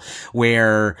article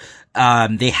where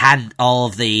they had all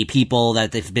of the people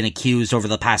that they've been accused over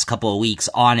the past couple of weeks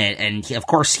on it. And of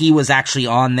course, he was actually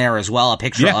on there as well, a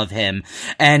picture of him.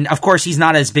 And of course, he's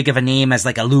not as big of a name as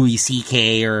like a Louis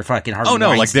C.K. or fucking Harvey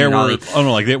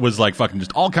Weinstein. It was like fucking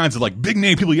just all kinds of like big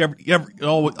name people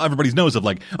everybody knows of,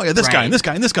 like, oh yeah, this guy and this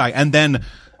guy and this guy. And then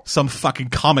some fucking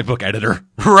comic book editor.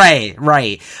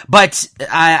 Right. But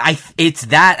I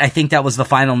think that was the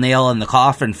final nail in the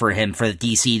coffin for him, for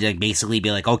DC to basically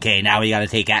be like, okay, now we got to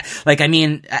take like, I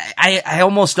mean, I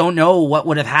almost don't know what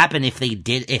would have happened if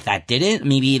that didn't.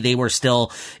 Maybe they were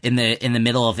still in the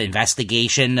middle of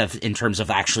investigation in terms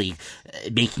of actually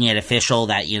making it official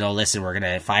that, listen, we're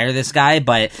going to fire this guy.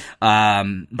 But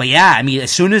yeah, I mean,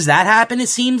 as soon as that happened, it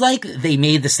seemed like they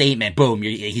made the statement, boom,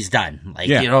 he's done. Like,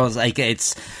 it's like,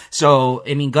 so,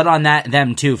 I mean, good on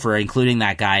them too for including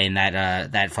that guy in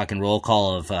that fucking roll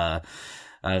call of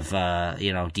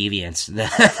deviants.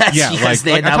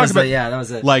 That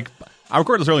was it. Like, I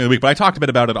recorded this earlier in the week, but I talked a bit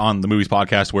about it on the Movies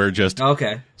podcast, where just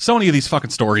so many of these fucking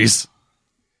stories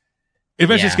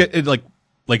eventually get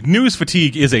like news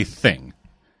fatigue is a thing.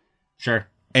 Sure.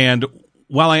 And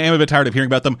while I am a bit tired of hearing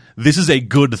about them, this is a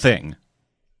good thing.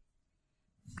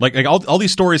 Like all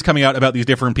these stories coming out about these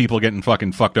different people getting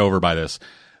fucking fucked over by this.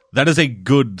 That is a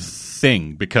good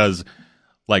thing, because,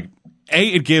 like,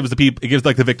 it gives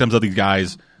like the victims of these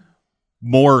guys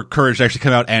more courage to actually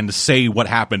come out and say what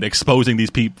happened, exposing these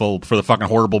people for the fucking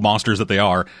horrible monsters that they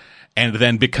are. And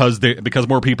then because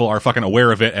more people are fucking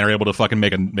aware of it and are able to fucking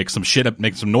make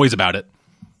some noise about it,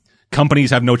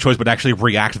 companies have no choice but actually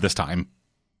react this time.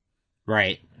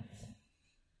 Right.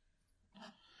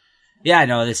 Yeah,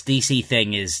 no, this DC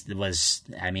thing was.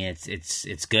 I mean,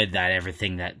 it's good that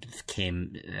everything that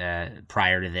came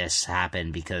prior to this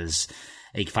happened, because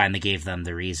it finally gave them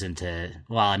the reason to.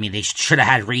 Well, I mean, they should have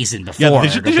had reason before. Yeah, they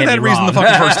should have had reason the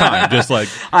fucking first time. Just like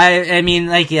I mean,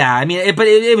 like, yeah, I mean, but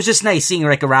it was just nice seeing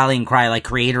like a rallying cry. Like,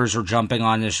 creators were jumping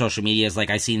on the social medias. Like,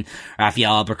 I seen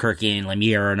Raphael Albuquerque and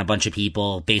Lemire and a bunch of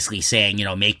people basically saying,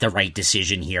 make the right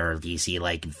decision here, DC.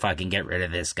 Like, fucking get rid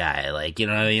of this guy. Like, you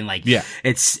know what I mean? Like, yeah,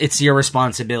 it's your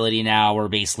responsibility now. We're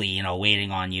basically,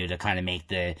 waiting on you to kind of make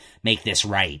this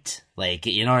right. Like,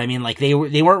 you know what I mean? Like, they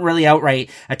weren't really outright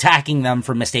attacking them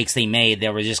for mistakes they made. They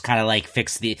were just kind of like,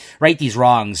 right these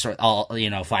wrongs, all,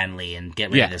 finally, and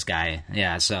get rid of this guy.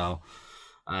 Yeah. So,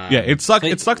 it sucked.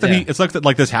 It sucked that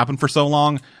like this happened for so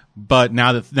long, but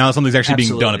now something's actually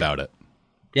being done about it.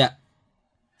 Yeah.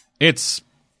 It's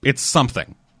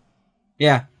something.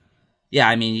 Yeah. Yeah.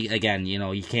 I mean, again,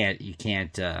 you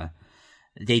can't,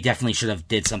 they definitely should have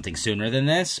did something sooner than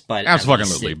this, but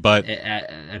absolutely. But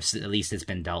at least it's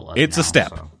been dealt with. It's a step.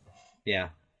 So, yeah,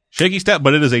 shaky step,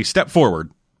 but it is a step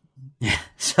forward.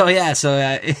 So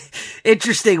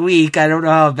interesting week. I don't know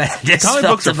how Bendis comic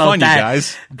books are fun, you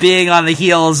guys. Being on the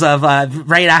heels of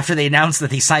right after they announced that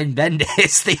they signed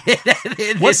Bendis.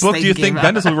 What book do you think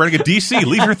Bendis will be writing at DC?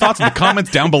 Leave your thoughts in the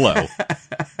comments down below.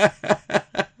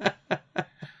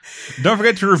 Don't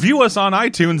forget to review us on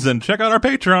iTunes and check out our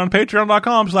Patreon,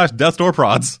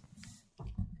 patreon.com/DeathDoorProds.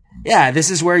 Yeah,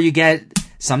 this is where you get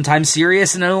sometimes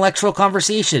serious and intellectual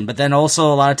conversation, but then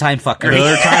also a lot of time fuckery.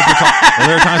 There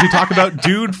are times we talk about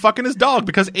dude fucking his dog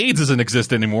because AIDS doesn't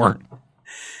exist anymore.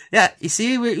 Yeah, you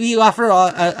see, we offer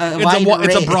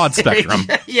it's a broad spectrum.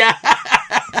 Yeah.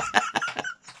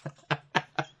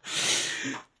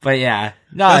 But yeah,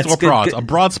 no, that's what prods. A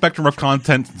broad spectrum of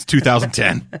content since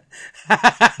 2010.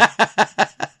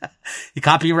 You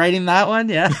copywriting that one?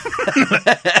 Yeah.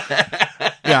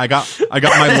 Yeah, I got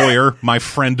my lawyer, my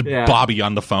friend Bobby,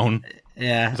 on the phone.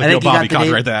 Yeah, I think Bobby,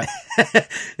 copyright that.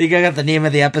 You got the name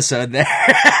of the episode there.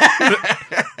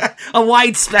 A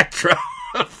wide spectrum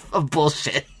of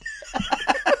bullshit.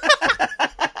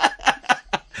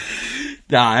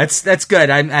 No, that's good.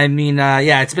 I mean,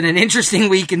 it's been an interesting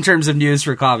week in terms of news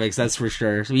for comics, that's for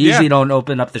sure. So we usually don't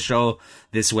open up the show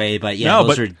this way, but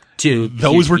those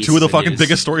were two of the fucking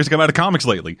biggest stories to come out of comics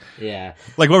lately. Yeah.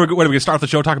 Like, what are we going to start the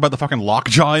show talking about the fucking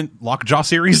Lockjaw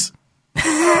series?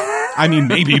 I mean,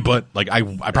 maybe, but like,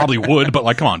 I probably would, but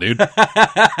like, come on, dude.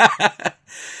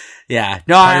 Yeah.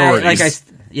 No,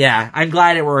 I'm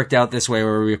glad it worked out this way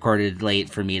where we recorded late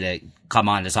for me to come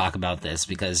on to talk about this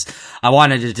because I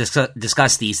wanted to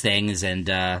discuss these things and,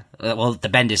 the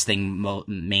Bendis thing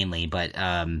mainly, but,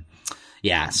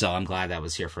 yeah, so I'm glad I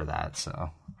was here for that, so.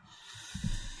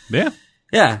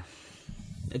 Yeah.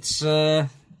 It's, so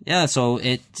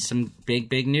it's some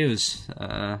big news.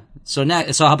 So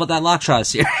how about that Lockjaw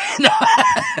series?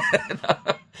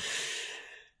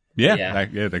 Yeah.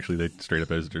 Actually, they straight up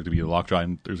there's going to be a Lockjaw,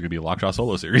 and there's going to be a Lockjaw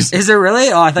solo series. Is it really?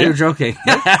 Oh, I thought you were joking.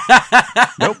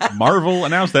 Nope. Marvel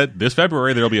announced that this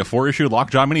February there will be a 4-issue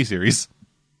Lockjaw miniseries.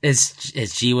 Is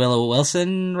G. Willow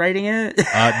Wilson writing it?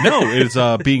 No,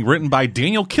 it's being written by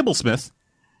Daniel Kibblesmith.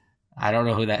 I don't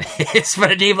know who that is,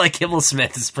 but a name like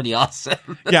Kibblesmith is pretty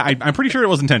awesome. Yeah, I'm pretty sure it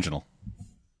was intentional.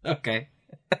 Okay.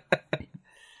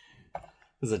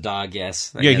 There's a dog,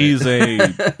 yes. Yeah, he's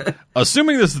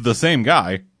assuming this is the same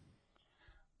guy.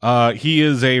 He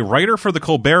is a writer for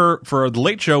the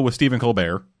Late Show with Stephen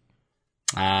Colbert.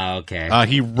 Okay.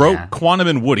 He wrote Quantum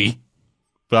and Woody.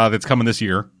 That's coming this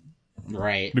year.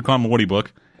 Right. New Quantum and Woody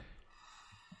book.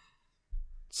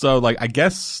 So, like, I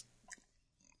guess,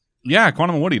 yeah,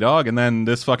 Quantum and Woody, dog, and then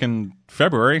this fucking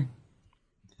February.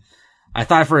 I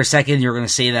thought for a second you were going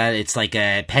to say that it's like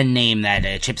a pen name that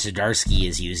Chip Zdarsky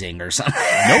is using or something.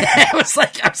 Nope. I was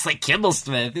like,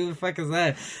 Kibblesmith. Who the fuck is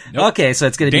that? Nope. Okay, so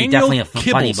it's going to be definitely a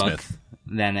funny book.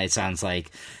 Then it sounds like,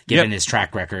 given his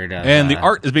track record. And the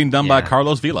art is being done by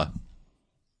Carlos Vila.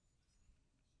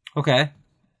 Okay.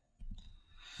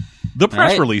 The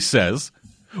press release says,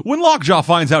 when Lockjaw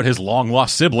finds out his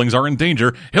long-lost siblings are in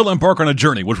danger, he'll embark on a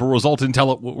journey which will result in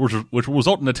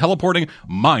a teleporting,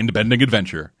 mind-bending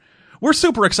adventure. We're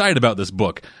super excited about this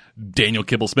book. Daniel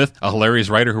Kibblesmith, a hilarious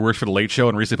writer who works for The Late Show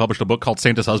and recently published a book called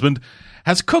Santa's Husband,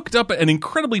 has cooked up an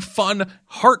incredibly fun,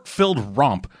 heart-filled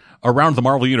romp around the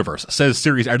Marvel Universe, says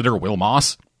series editor Will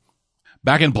Moss.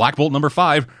 Back in Black Bolt number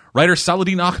 5, writer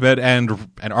Saladin Ahmed and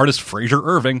artist Fraser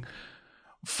Irving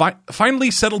finally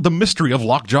settled the mystery of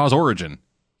Lockjaw's origin.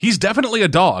 He's definitely a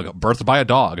dog, birthed by a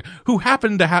dog, who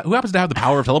happens to have the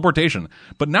power of teleportation.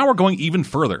 But now we're going even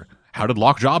further. How did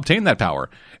Lockjaw obtain that power?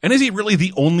 And is he really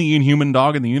the only inhuman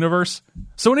dog in the universe?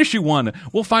 So in issue 1,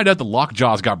 we'll find out that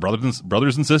Lockjaw's got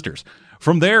brothers and sisters.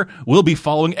 From there, we'll be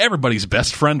following everybody's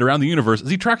best friend around the universe as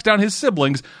he tracks down his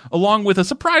siblings, along with a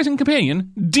surprising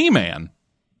companion, D-Man.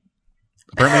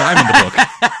 Apparently I'm in the book.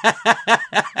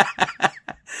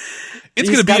 It's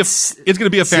gonna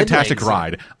be a fantastic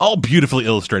ride, all beautifully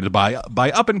illustrated by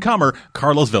up-and-comer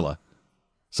Carlos Vila.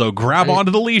 So grab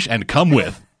onto the leash and come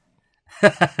with.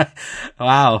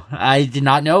 Wow, I did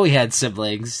not know he had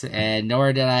siblings, and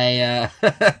nor did I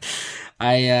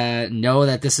know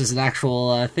that this is an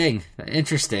actual thing.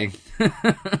 Interesting.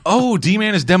 Oh,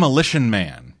 D-Man is Demolition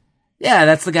Man. Yeah,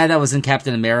 that's the guy that was in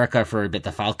Captain America for a bit,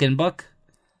 the Falcon book.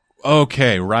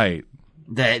 Okay, right.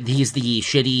 He's the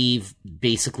shitty,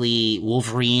 basically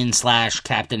Wolverine /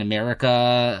 Captain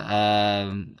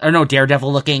America, or no,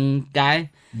 Daredevil looking guy.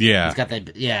 Yeah. He's got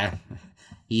the,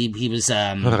 He was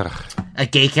a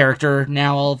gay character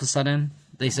now all of a sudden,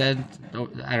 they said.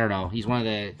 I don't know. He's one of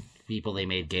the people they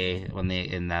made gay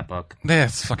in that book. Yeah,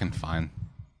 it's fucking fine.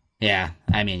 Yeah,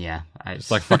 I mean, yeah.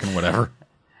 It's like fucking whatever.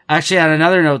 Actually, on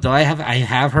another note, though, I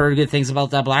have heard good things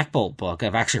about that Black Bolt book.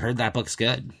 I've actually heard that book's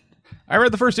good. I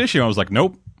read the first issue and I was like,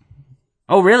 nope.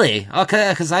 Oh, really? Okay,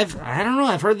 because I don't know.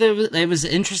 I've heard that it was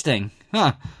interesting.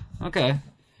 Huh. Okay.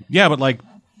 Yeah, but like,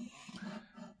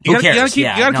 you gotta keep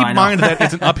in mind that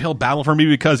it's an uphill battle for me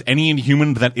because any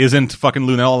Inhuman that isn't fucking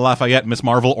Lunella Lafayette, Miss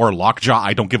Marvel, or Lockjaw,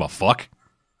 I don't give a fuck.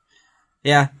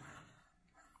 Yeah.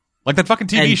 Like that fucking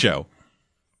TV show.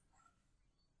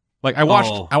 Like I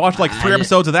watched like 3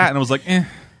 episodes of that and I was like, eh.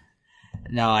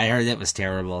 No, I heard it was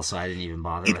terrible, so I didn't even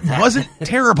bother with that. It wasn't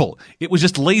terrible. It was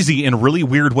just lazy in really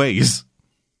weird ways.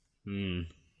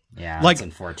 Yeah, that's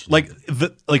unfortunate.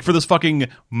 Like for this fucking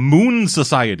moon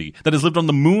society that has lived on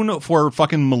the moon for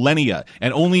fucking millennia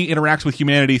and only interacts with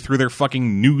humanity through their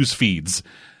fucking news feeds.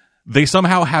 They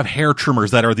somehow have hair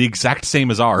trimmers that are the exact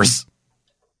same as ours.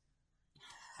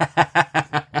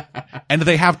 And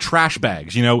they have trash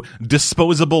bags,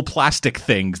 disposable plastic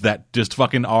things that just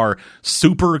fucking are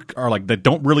like that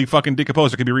don't really fucking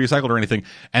decompose or can be recycled or anything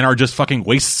and are just fucking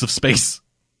wastes of space.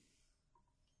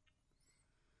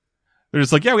 They're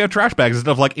just like, yeah, we have trash bags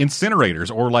instead of like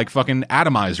incinerators or like fucking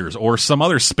atomizers or some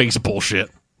other space bullshit.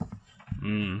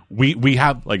 We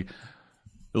have like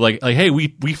hey, we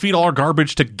feed all our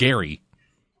garbage to Gary.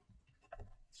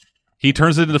 He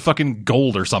turns it into fucking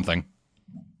gold or something.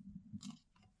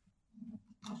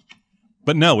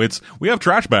 But no, we have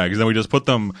trash bags and we just put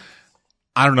them,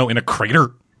 I don't know, in a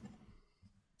crater.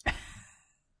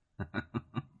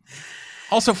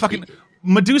 Also fucking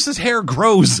Medusa's hair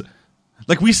grows.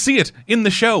 Like, we see it in the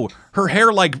show. Her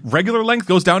hair, like, regular length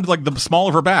goes down to, like, the small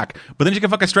of her back. But then she can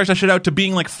fucking stretch that shit out to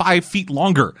being, like, 5 feet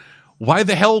longer. Why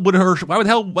the hell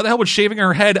would shaving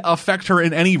her head affect her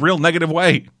in any real negative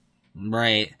way?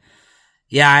 Right.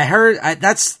 Yeah, I heard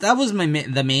that was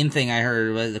the main thing I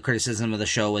heard with the criticism of the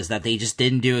show was that they just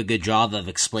didn't do a good job of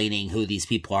explaining who these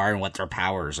people are and what their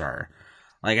powers are.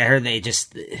 Like, I heard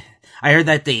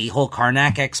that the whole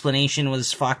Karnak explanation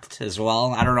was fucked as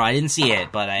well. I don't know. I didn't see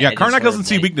it, but Karnak doesn't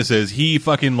see weaknesses. He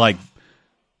fucking, like,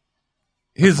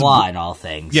 his flaw in all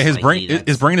things. Yeah, his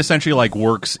brain essentially, like,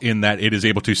 works in that it is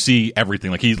able to see everything.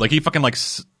 Like, he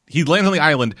lands on the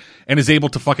island and is able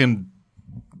to fucking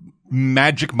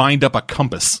magic mind up a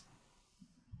compass.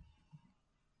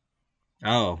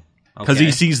 Oh, okay. Because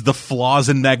he sees the flaws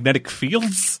in magnetic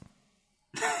fields.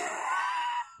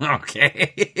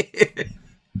 Okay.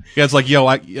 Yeah, it's like,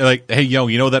 hey,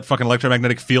 you know that fucking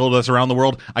electromagnetic field that's around the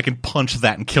world? I can punch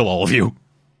that and kill all of you.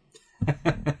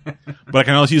 But I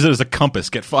can also use it as a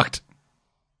compass. Get fucked.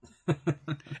 And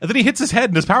then he hits his head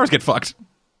and his powers get fucked.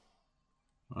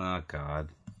 Oh, God.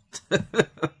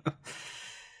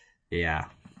 Yeah,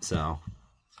 so.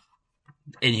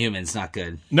 Inhumans, not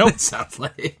good. Nope. Sounds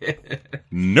like.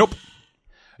 Nope.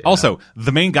 Yeah. Also,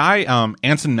 the main guy,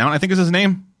 Anson Mount, I think is his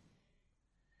name.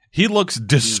 He looks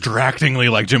distractingly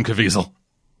like Jim Caviezel.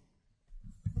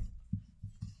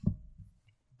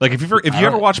 Like, if you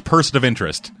ever watch Person of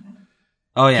Interest,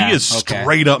 oh yeah, he is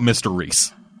straight up Mr.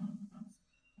 Reese.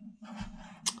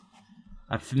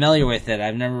 I'm familiar with it.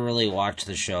 I've never really watched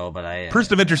the show, but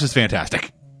Person of Interest is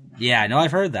fantastic. Yeah, no,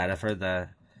 I've heard that.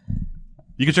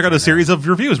 You can check out a series of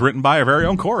reviews written by our very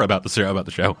own Cora about the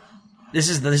show. This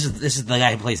is the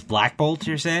guy who plays Black Bolt,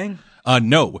 you're saying?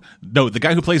 No. The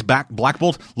guy who plays Black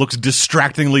Bolt looks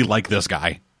distractingly like this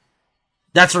guy.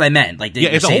 That's what I meant. Like,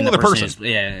 it's a whole other person.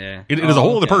 It is a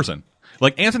whole other person.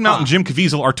 Like, Anson Mount and Jim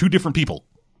Caviezel are two different people.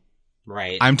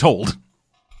 Right. I'm told.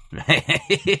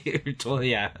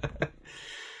 Yeah.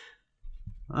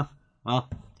 Well,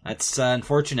 that's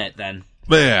unfortunate then.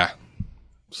 But yeah.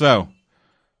 So,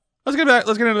 let's get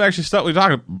into actually stuff to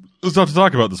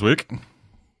talk about this week.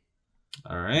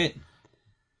 All right.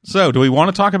 So, do we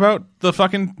want to talk about the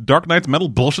fucking Dark Knight's Metal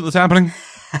bullshit that's happening?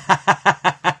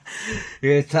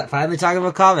 We're finally talking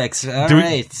about comics. All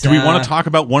right. Do we want to talk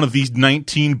about one of these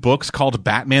 19 books called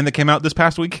Batman that came out this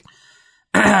past week?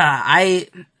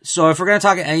 So if we're going to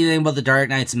talk anything about the Dark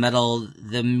Knight's Metal,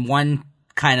 the one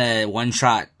kind of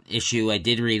one-shot issue I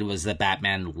did read was the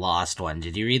Batman Lost one.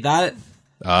 Did you read that?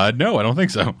 No, I don't think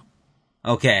so.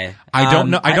 Okay. I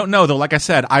don't know, though. Like I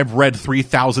said, I've read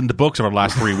 3,000 books over the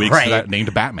last 3 weeks that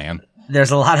named Batman.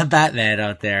 There's a lot of Batman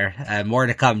out there. More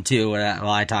to come, too, while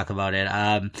I talk about it.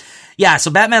 Yeah,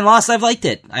 so Batman Lost, I've liked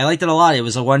it. I liked it a lot. It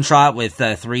was a one-shot with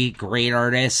 3 great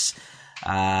artists.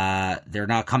 They're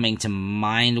not coming to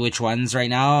mind which ones right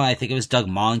now. I think it was Doug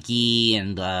Mahnke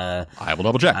and I will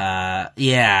double check.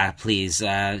 Yeah, please.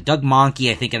 Doug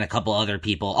Mahnke, I think, and a couple other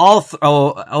people.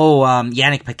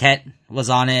 Yannick Paquette was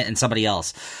on it and somebody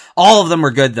else. All of them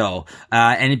were good though.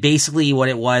 And basically what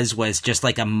it was just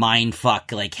like a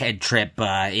mindfuck, like head trip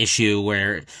issue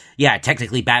where, yeah,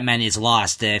 technically Batman is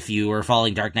lost if you were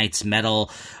following Dark Knight's Metal,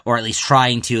 or at least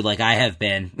trying to, like I have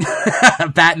been.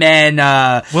 Batman,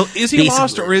 well, is he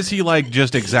lost, or is he like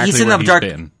just exactly where he's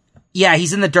been? Yeah,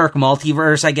 he's in the dark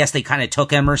multiverse. I guess they kind of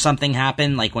took him or something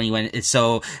happened, like when he went,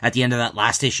 so at the end of that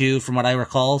last issue, from what I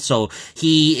recall. So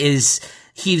he's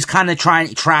kind of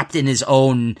trapped in his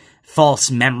own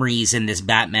false memories in this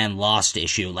Batman Lost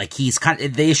issue. Like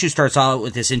the issue starts out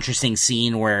with this interesting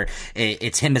scene where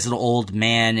it's him as an old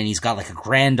man and he's got like a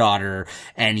granddaughter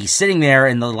and he's sitting there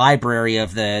in the library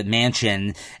of the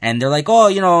mansion and they're like, oh,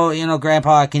 you know,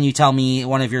 Grandpa, can you tell me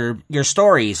one of your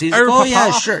stories? He's like, oh,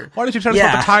 yeah, sure. Why don't you tell us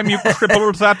about the time you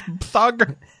crippled that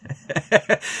thug?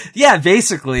 Yeah,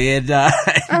 basically.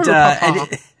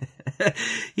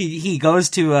 He goes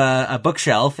to a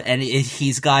bookshelf and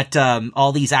he's got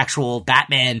all these actual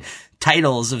Batman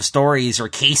titles of stories or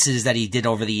cases that he did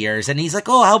over the years, and he's like,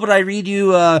 oh, how about I read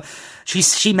you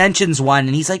she mentions one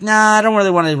and he's like, nah, I don't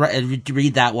really want to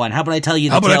read that one. How about I tell you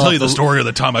the story of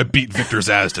the time I beat Victor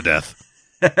Zsasz to death?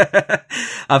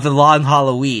 Of the Long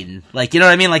Halloween, like, you know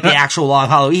what I mean, like the actual Long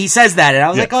Halloween. He says that, and I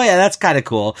was like, oh yeah, that's kind of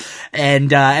cool.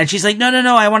 And she's like, no,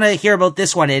 I want to hear about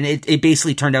this one. And it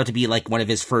basically turned out to be like one of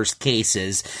his first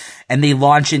cases. and they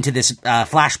launch into this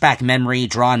flashback memory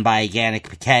drawn by Yannick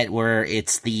Paquette, where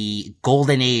it's the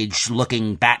golden age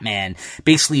looking Batman,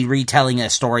 basically retelling a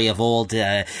story of old,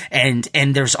 and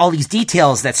there's all these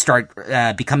details that start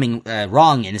becoming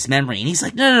wrong in his memory, and he's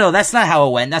like, no, that's not how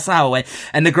it went. That's not how it went.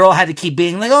 And the girl had to keep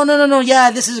being like, oh, no,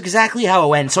 yeah, this is exactly how it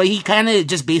went. So he kind of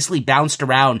just basically bounced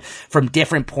around from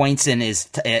different points in his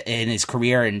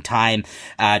career and time,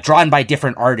 drawn by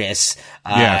different artists.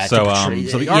 So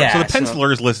the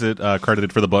pencilers listed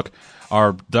credited for the book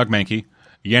are Doug Mahnke,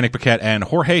 Yannick Paquette, and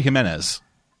Jorge Jimenez.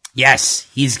 Yes,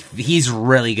 he's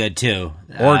really good too.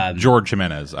 Or George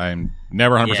Jimenez. I'm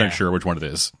never 100% sure which one it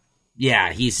is.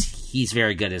 Yeah, he's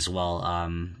very good as well.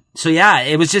 So yeah,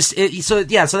 it was just so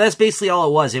that's basically all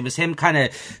it was. It was him kind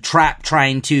of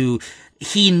trying to.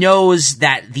 He knows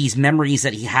that these memories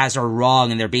that he has are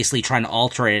wrong, and they're basically trying to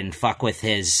alter it and fuck with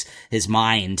his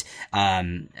mind.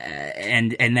 And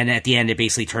then at the end, it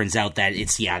basically turns out that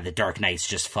it's the Dark Knight's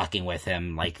just fucking with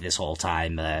him like this whole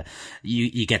time.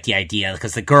 You get the idea,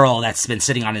 because the girl that's been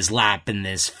sitting on his lap in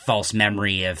this false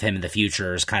memory of him in the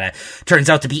future is kind of turns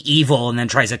out to be evil, and then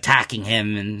tries attacking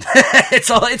him, and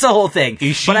it's a whole thing.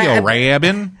 Is she a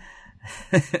Robin?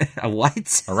 A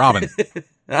what? A Robin.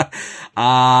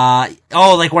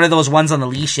 Like one of those ones on the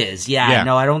leashes. Yeah.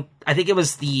 No, I think it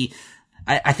was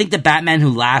I think the Batman who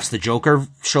laughs, the Joker,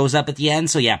 shows up at the end.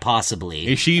 So yeah, possibly.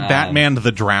 Is she Batman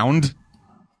the Drowned?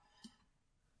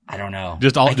 I don't know.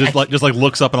 Just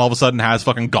looks up and all of a sudden has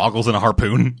fucking goggles and a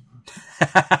harpoon.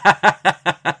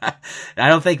 I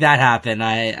don't think that happened.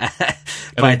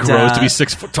 Then grows to be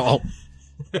 6 foot tall.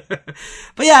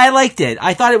 But yeah, I liked it.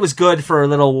 I thought it was good for a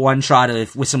little one shot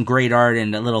with some great art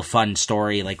and a little fun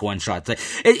story, like one shot.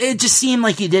 It just seemed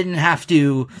like you didn't have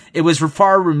to. It was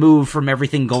far removed from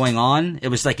everything going on. It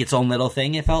was like its own little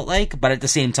thing. It felt like, but at the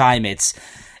same time, it's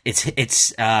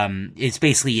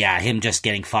basically him just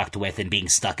getting fucked with and being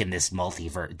stuck in this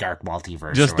dark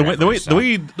multiverse. Just the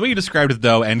way you described it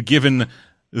though, and given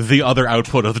the other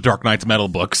output of the Dark Knight's Metal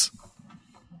books.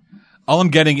 All I'm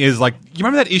getting is, like, you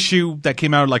remember that issue that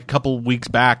came out like a couple weeks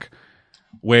back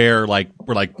where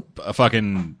a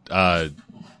fucking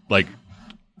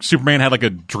Superman had like a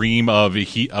dream of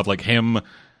him,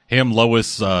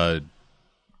 Lois,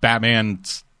 Batman,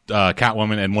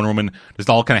 Catwoman, and Wonder Woman just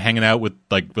all kind of hanging out with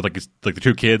the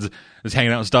two kids just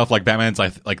hanging out and stuff. Like Batman's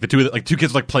like the two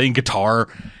kids like playing guitar,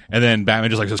 and then Batman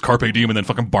just like says Carpe Diem, and then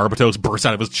fucking Barbatos bursts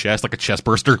out of his chest like a chest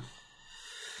burster.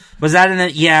 Was that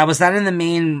in the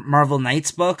main Marvel Knights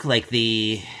book? Like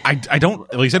the I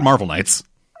don't. Well, you said Marvel Knights.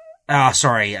 Oh,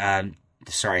 sorry. Dark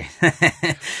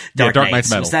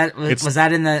Knight's Metal. Was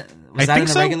that in the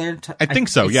regular? I think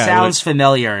so. It sounds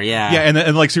familiar. Yeah. Yeah,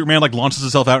 and like Superman like launches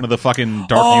himself out into the fucking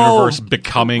dark universe,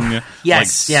 becoming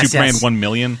Superman 1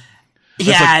 million.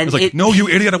 Yeah, it's like, no, you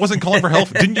idiot! I wasn't calling for help.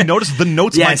 Didn't you notice the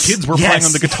notes my kids were playing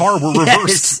on the guitar were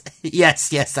reversed?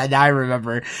 Yes, I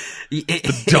remember.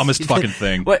 The dumbest fucking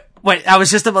thing. What I was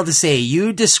just about to say,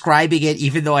 you describing it,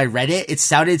 even though I read it, it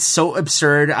sounded so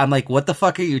absurd. I'm like, what the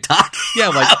fuck are you talking? Yeah,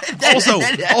 like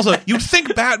also, you'd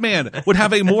think Batman would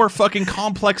have a more fucking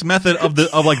complex method of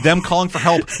them calling for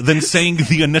help than saying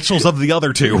the initials of the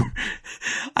other two.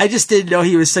 I just didn't know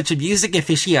he was such a music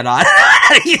aficionado.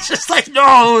 He's just like,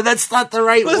 no, that's not the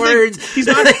right words. He's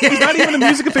not even a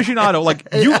music aficionado. Like,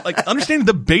 you understanding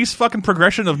the base fucking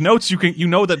progression of notes, you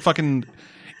know that fucking.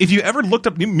 If you ever looked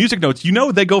up music notes, you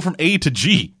know they go from A to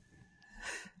G.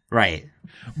 Right.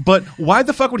 But why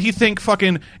the fuck would he think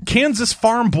fucking Kansas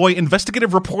farm boy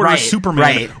investigative reporter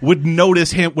Superman would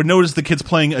notice the kids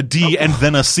playing a D and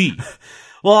then a C?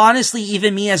 Well, honestly,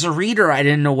 even me as a reader, I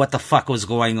didn't know what the fuck was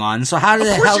going on. So how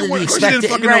the hell did we expect it? You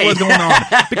didn't fucking know what was going on.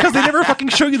 Because they never fucking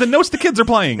show you the notes the kids are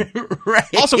playing.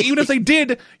 Right. Also, even if they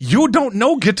did, you don't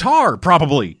know guitar,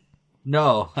 probably.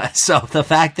 No. So the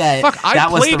fact that I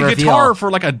played guitar for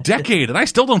like a decade and I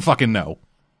still don't fucking know.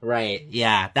 Right.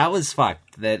 Yeah. That was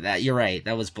fucked. That you're right.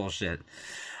 That was bullshit.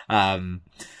 Yeah.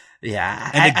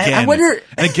 I wonder.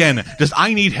 And again, just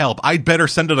I need help. I'd better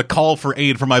send it a call for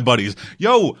aid from my buddies.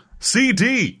 Yo,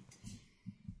 CD.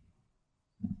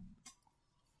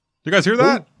 You guys hear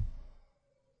that? Ooh.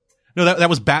 No, that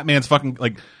was Batman's fucking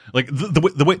like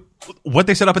the way what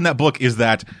they set up in that book is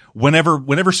that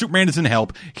whenever Superman is in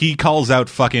help, he calls out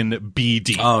fucking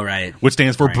BD. Oh, right. Which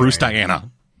stands for Bruce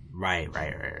Diana. Right.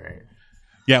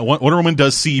 Yeah, Wonder Woman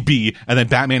does CB, and then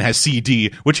Batman has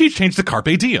CD, which he changed to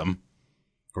Carpe Diem.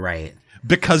 Right.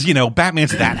 Because,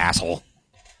 Batman's that asshole.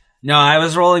 No, I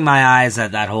was rolling my eyes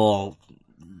at that whole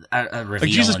reveal. Like,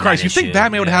 Jesus Christ, you think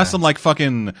Batman would have some, like,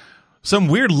 fucking... some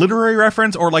weird literary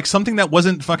reference or like something that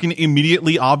wasn't fucking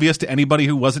immediately obvious to anybody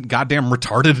who wasn't goddamn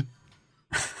retarded?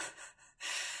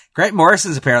 Grant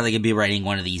Morrison's apparently going to be writing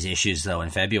one of these issues, though, in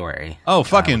February. Oh,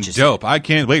 fucking dope. I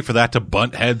can't wait for that to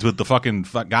bunt heads with the fucking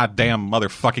goddamn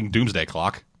motherfucking Doomsday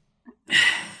Clock.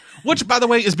 Which, by the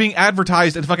way, is being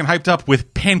advertised and fucking hyped up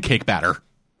with pancake batter.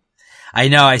 I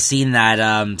know, I've seen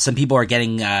that. Some people are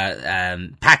getting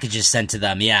packages sent to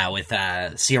them, with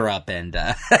syrup and...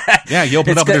 yeah, you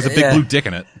open it up and there's a big blue dick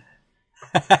in it.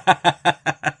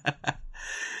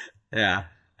 Yeah.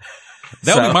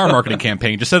 That would be my marketing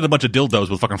campaign. Just send a bunch of dildos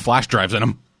with fucking flash drives in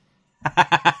them.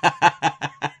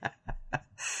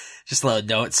 Just a little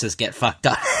note that says get fucked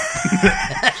up.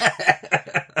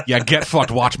 Yeah, get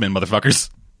fucked Watchmen, motherfuckers.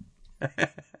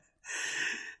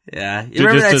 Yeah. You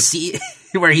remember that scene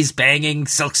where he's banging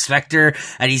Silk Spectre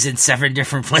and he's in 7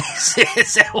 different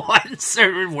places at once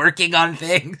or working on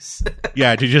things?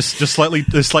 Yeah, to just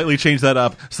slightly change that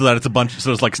up so that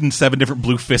it's like 7 different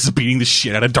blue fists beating the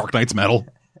shit out of Dark Knight's metal.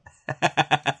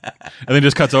 And then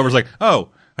just cuts over. It's like, oh,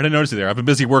 I didn't notice you there. I've been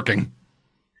busy working.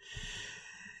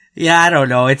 Yeah, I don't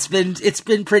know. It's been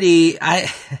pretty.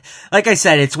 Like I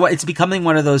said, it's becoming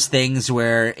one of those things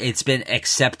where it's been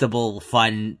acceptable,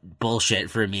 fun bullshit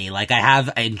for me. Like I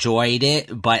have enjoyed it,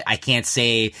 but I can't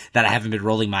say that I haven't been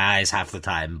rolling my eyes half the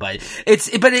time. But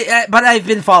but I've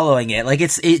been following it. Like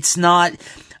it's not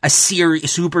a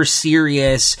super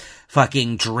serious,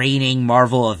 fucking draining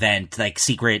Marvel event like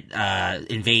Secret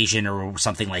Invasion or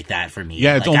something like that for me.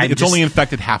 Yeah, it's like, only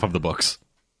infected half of the books.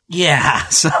 Yeah,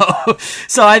 so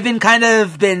I've been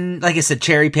like I said,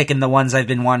 cherry picking the ones I've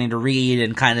been wanting to read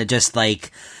and kind of just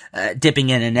like dipping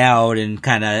in and out and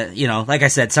kind of, like I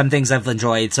said, some things I've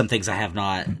enjoyed, some things I have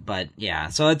not. But yeah,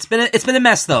 so it's been a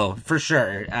mess though, for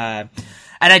sure. And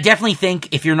I definitely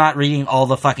think if you're not reading all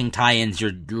the fucking tie-ins,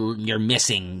 you're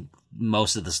missing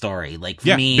most of the story. Like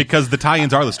for me, because the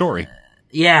tie-ins are the story.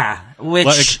 Yeah,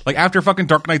 which like after fucking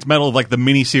Dark Knight's Metal, like the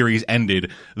miniseries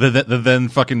ended, the then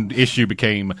fucking issue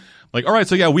became like, all right,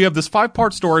 so yeah, we have this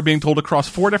 5-part story being told across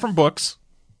 4 different books.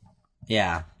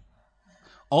 Yeah,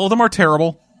 all of them are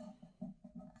terrible.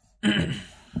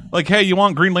 Like, hey, you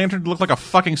want Green Lantern to look like a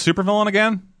fucking supervillain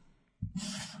again?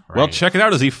 Right. Well, check it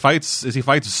out as he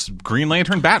fights Green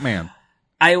Lantern Batman.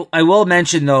 I will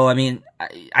mention though, I mean,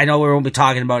 I know we won't be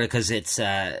talking about it because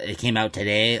it came out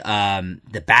today.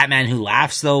 The Batman Who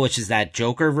Laughs though, which is that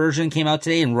Joker version, came out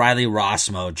today, and Riley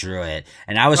Rossmo drew it.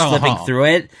 And I was flipping through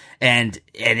it, and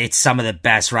it's some of the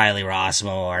best Riley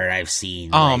Rossmo art I've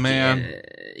seen. Oh, like, man.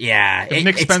 Yeah. If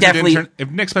Nick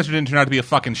Spencer didn't turn out to be a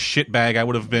fucking shitbag, that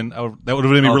would have been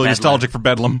really Bedlam. Nostalgic for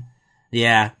Bedlam.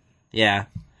 Yeah. Yeah.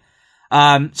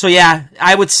 So yeah,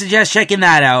 I would suggest checking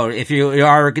that out. If you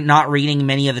are not reading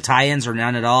many of the tie-ins or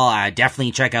none at all,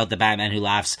 definitely check out the Batman Who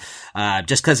Laughs.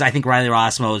 Just cause I think Riley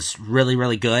Rossmo is really,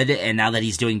 really good. And now that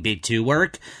he's doing Big 2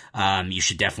 work, you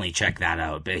should definitely check that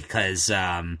out because,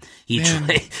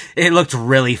 it looked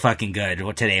really fucking good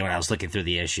today when I was looking through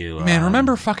the issue. Man,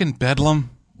 remember fucking Bedlam?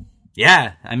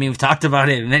 Yeah. I mean, we've talked about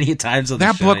it many times on the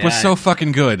show. That book was so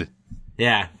fucking good.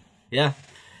 Yeah. Yeah.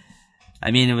 I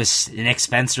mean, it was Nick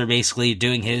Spencer basically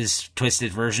doing his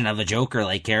twisted version of a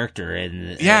Joker-like character.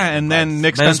 And then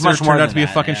Nick Spencer turned out to be a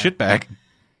fucking shitbag.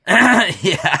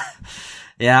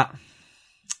 Yeah.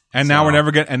 And now we're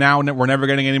never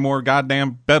getting any more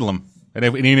goddamn Bedlam. And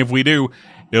even if we do,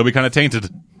 it'll be kind of tainted.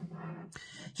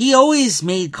 He always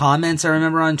made comments, I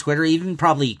remember, on Twitter, even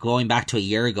probably going back to a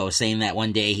year ago, saying that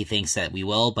one day he thinks that we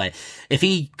will. But if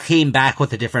he came back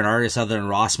with a different artist other than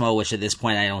Rossmo, which at this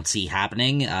point I don't see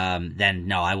happening, then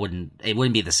no, I wouldn't. It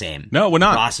wouldn't be the same. No, it would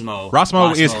not.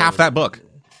 Rossmo is half that book.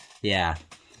 Yeah.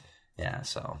 Yeah,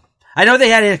 so. I know they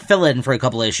had to fill in for a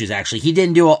couple of issues, actually. He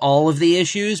didn't do all of the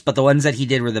issues, but the ones that he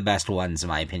did were the best ones, in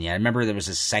my opinion. I remember there was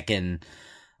a second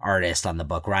artist on the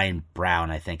book, Ryan Brown,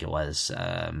 I think it was,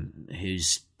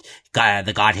 who's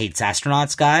the God Hates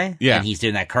Astronauts guy. Yeah. And he's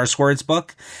doing that curse words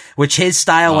book, which his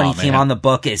style when he came on the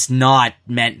book is not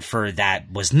meant for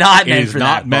that, was not meant for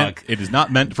that book. It is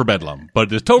not meant for Bedlam,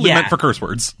 but it is totally meant for curse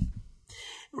words.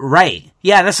 Right.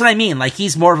 Yeah, that's what I mean. Like,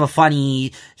 he's more of a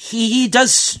funny, he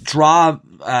does draw,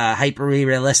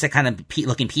 hyper-realistic kind of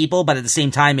looking people, but at the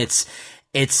same time, it's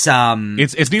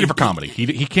needed for comedy.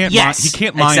 He can't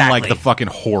mind like the fucking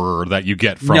horror that you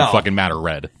get from fucking Matter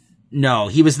Red. No,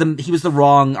 he was the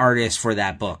wrong artist for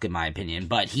that book, in my opinion.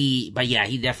 But yeah,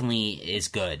 he definitely is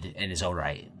good in his own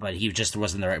right. But he just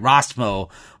wasn't the right. Rossmo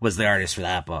was the artist for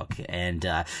that book, and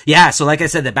yeah. So, like I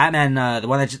said, the Batman,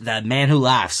 the Man Who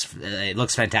Laughs, it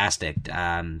looks fantastic.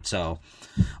 So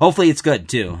hopefully it's good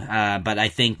too. But I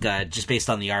think just based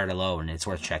on the art alone, it's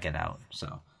worth checking out.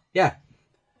 So yeah.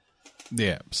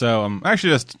 Yeah. So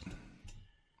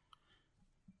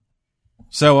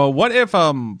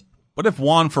what if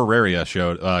Juan Ferreira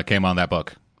came on that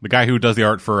book? The guy who does the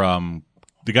art for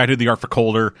the guy who did the art for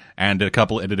Colder and did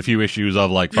a few issues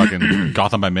of like fucking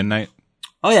Gotham by Midnight.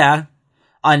 Oh yeah.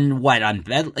 On what? On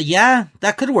Bed? Yeah,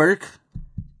 that could work.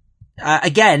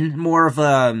 Again, more of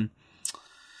a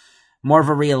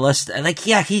realist. Like,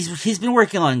 yeah, he's been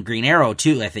working on Green Arrow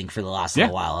too, I think, for the last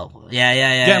little while. Yeah.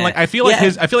 Yeah, and like I feel like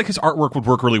his artwork would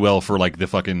work really well for like the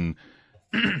fucking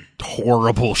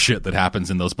horrible shit that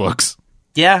happens in those books.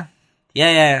 Yeah.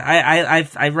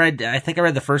 I read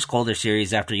the first Colder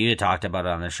series after you had talked about it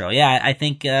on the show. Yeah, I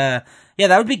think that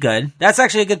would be good. That's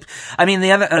actually a good. I mean,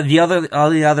 the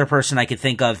other person I could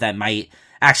think of that might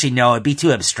actually it'd be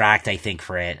too abstract. I think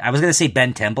for it, I was gonna say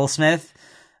Ben Templesmith.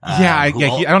 I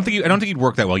don't think he'd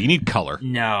work that well. You need color.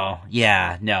 No,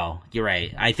 you're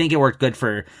right. I think it worked good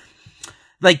for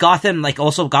like Gotham, like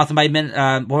also Gotham by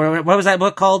Midnight. What was that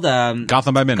book called?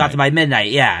 Gotham by Midnight. Gotham by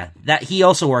Midnight. Yeah, that he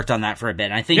also worked on that for a bit.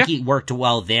 And I think he worked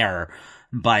well there,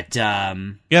 but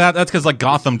that's because like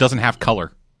Gotham doesn't have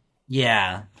color.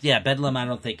 Yeah, Bedlam. I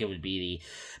don't think it would be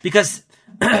because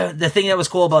the thing that was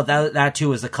cool about that too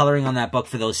was the coloring on that book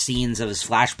for those scenes of his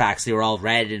flashbacks. They were all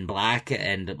red and black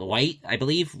and white, I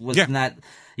believe. Wasn't that?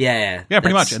 Yeah,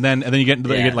 pretty much. And then you get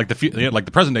into you get like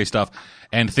the present day stuff,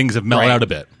 and things have mellowed out a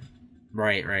bit.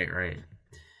 Right.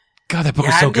 God, that book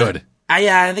is so good.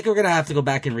 I think we're gonna have to go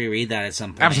back and reread that at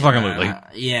some point. Absolutely.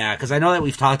 Yeah, because I know that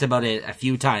we've talked about it a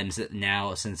few times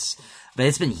now but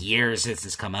it's been years since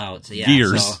it's come out. So yeah,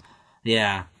 years.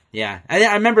 Yeah.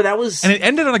 I remember that was, and it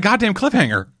ended on a goddamn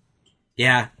cliffhanger.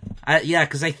 Yeah,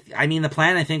 because I mean, the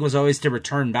plan I think was always to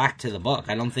return back to the book.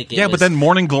 I don't think it. Yeah, but then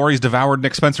Morning Glories devoured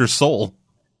Nick Spencer's soul.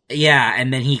 Yeah,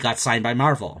 and then he got signed by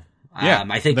Marvel. Yeah,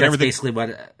 I think that's basically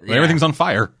what. Everything's on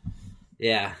fire.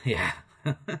 Yeah. Yeah.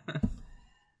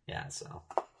 So.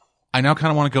 I now kind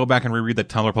of want to go back and reread that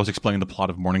Tumblr post explaining the plot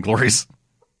of Morning Glories.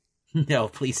 No,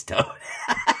 please don't.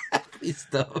 Please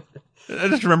don't. I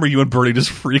just remember you and Bertie just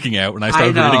freaking out when I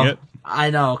started reading it. I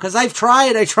know, because I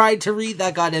tried to read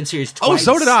that goddamn series twice. Oh,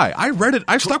 so did I. I read it.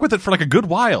 I stuck with it for like a good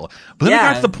while. But then it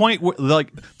got to the point where,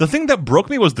 like, the thing that broke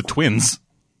me was the twins.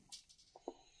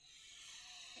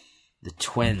 The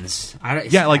twins.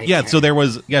 So there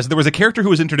was a character who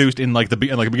was introduced in like the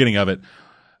beginning of it.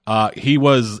 He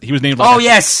was named. Like,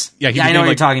 yes. Yeah, I know what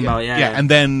you're talking about. Yeah. And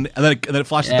then it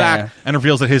flashes back and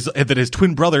reveals that his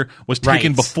twin brother was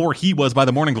taken before he was by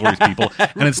the Morning Glories people,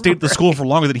 and had stayed at the school for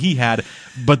longer than he had.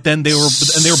 But then they were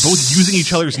both using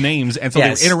each other's names, and so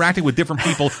they were interacting with different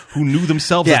people who knew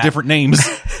themselves as different names.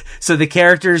 So the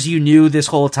characters you knew this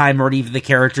whole time weren't even the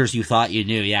characters you thought you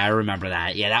knew. Yeah, I remember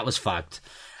that. Yeah, that was fucked.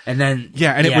 And then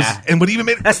it was, and what even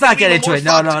made it, let's not get into it.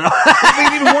 No. What made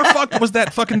it even more fucked was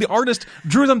that fucking the artist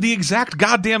drew them the exact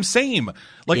goddamn same.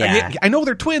 Like I know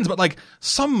they're twins, but like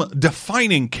some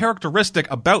defining characteristic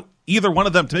about either one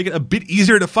of them to make it a bit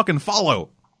easier to fucking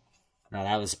follow. No,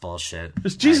 that was bullshit.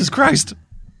 Just Jesus Christ.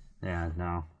 Yeah,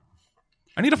 no.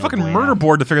 I need a fucking murder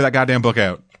board to figure that goddamn book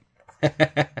out.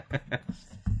 And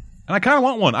I kind of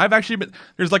want one. I've actually been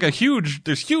there's a huge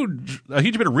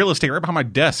bit of real estate right behind my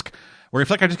desk. Where I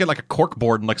feel like I just get like a cork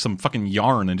board and like some fucking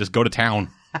yarn and just go to town.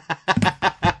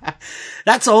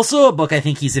 That's also a book I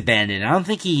think he's abandoned. I don't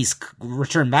think he's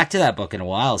returned back to that book in a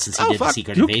while since he did the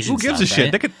Secret Invasion stuff. Who gives a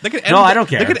shit? Right? They could end I don't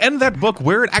care. They could end that book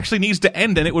where it actually needs to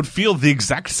end, and it would feel the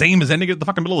exact same as ending it at the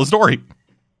fucking middle of the story.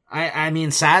 I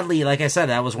mean, sadly, like I said,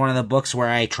 that was one of the books where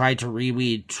I tried to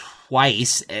reread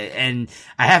twice, and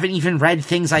I haven't even read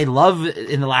things I love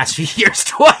in the last few years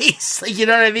twice. Like, you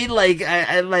know what I mean? Like,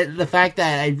 I the fact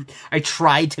that I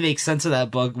tried to make sense of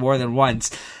that book more than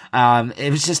once,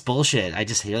 it was just bullshit. I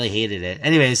just really hated it.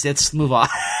 Anyways, let's move on.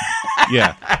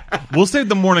 Yeah. We'll save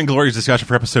the Morning Glories discussion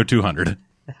for episode 200.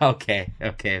 Okay.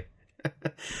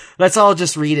 Let's all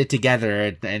just read it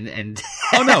together and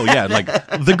Oh no, yeah, like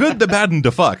The Good, the Bad, and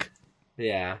the Fuck.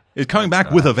 Yeah. Is coming back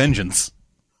with a vengeance.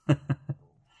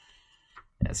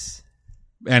 Yes.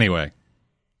 Anyway.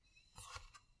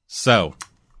 So,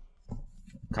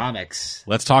 comics.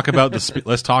 Let's talk about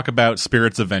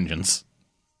Spirits of Vengeance.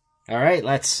 All right,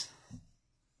 let's.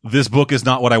 This book is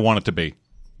not what I want it to be.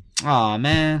 Aw,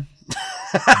 man.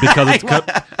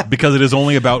 because it is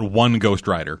only about one Ghost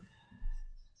Rider.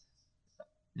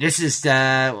 This is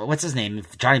what's his name?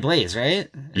 Johnny Blaze, right?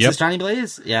 Is this Johnny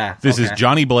Blaze? Yeah. This is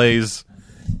Johnny Blaze,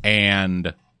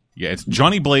 and it's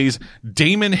Johnny Blaze,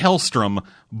 Damon Hellstrom,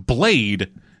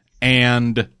 Blade,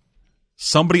 and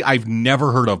somebody I've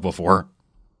never heard of before.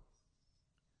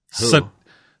 Who?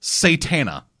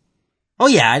 Satana. Oh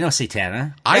yeah, I know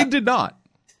Satana. I did not.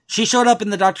 She showed up in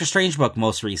the Doctor Strange book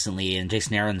most recently in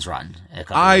Jason Aaron's run.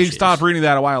 I stopped reading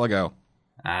that a while ago.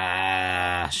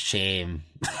 Shame.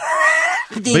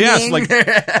 Ding, But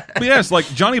yes, ding. like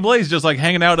Johnny Blaze just like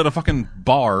hanging out at a fucking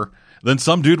bar. Then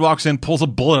some dude walks in, pulls a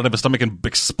bullet out of his stomach, and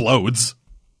explodes.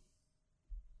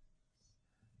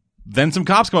 Then some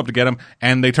cops come up to get him,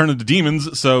 and they turn into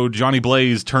demons. So Johnny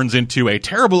Blaze turns into a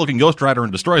terrible-looking Ghost Rider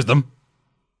and destroys them.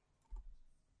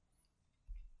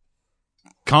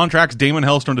 Contracts Damon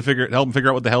Hellstrom to help him figure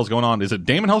out what the hell's going on. Is it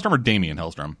Damon Hellstrom or Damian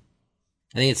Hellstrom?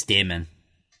 I think it's Damon.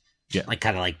 Yeah, like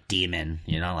kind of like demon,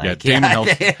 you know. Like, yeah, Damon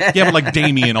Hellstrom. Yeah, but like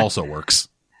Damian also works.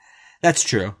 That's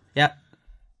true. Yeah.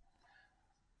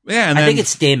 Yeah, and then, I think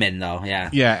it's Damon though. Yeah.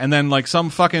 Yeah, and then like some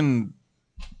fucking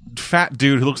fat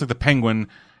dude who looks like the Penguin,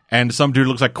 and some dude who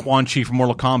looks like Quan Chi from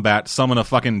Mortal Kombat summon a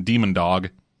fucking demon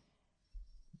dog.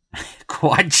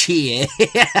 Quan Chi.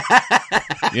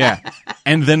 Yeah,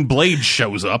 and then Blade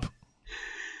shows up.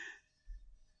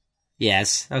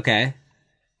 Yes. Okay.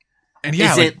 And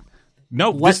yeah, is like, it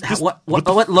no? what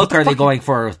look are they going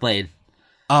for with Blade?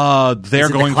 They're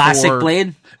going the classic for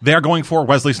Blade. They're going for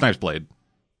Wesley Snipes Blade.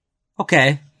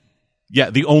 Okay. Yeah,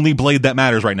 the only Blade that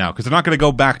matters right now, because they're not going to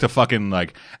go back to fucking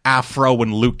like Afro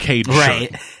and Luke Cage.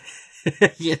 Right.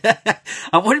 Yeah,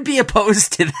 I wouldn't be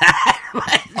opposed to that.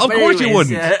 Of course you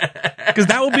wouldn't, because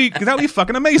that would be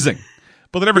fucking amazing.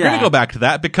 But they're never going to go back to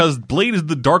that because Blade is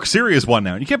the dark, serious one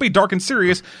now. You can't be dark and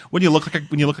serious when you look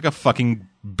like a fucking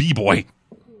b-boy,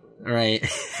 right?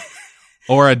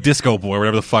 Or a disco boy,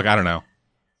 whatever the fuck. I don't know.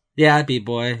 Yeah,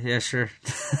 b-boy. Yeah, sure.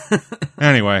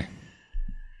 Anyway,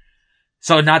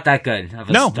 so not that good.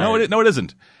 No, it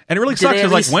isn't. And it really sucks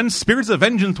because like when Spirits of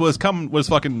Vengeance was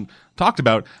fucking talked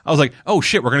about, I was like, oh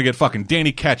shit, we're gonna get fucking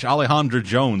Danny Ketch, Alejandra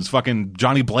Jones, fucking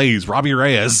Johnny Blaze, Robbie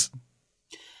Reyes.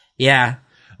 Yeah.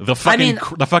 The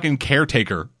fucking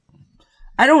caretaker.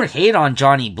 I don't hate on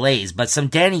Johnny Blaze, but some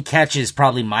Danny Ketch is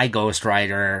probably my Ghost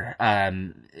Rider,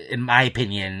 in my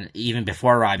opinion, even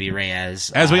before Robbie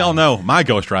Reyes. As we all know, my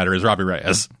Ghost Rider is Robbie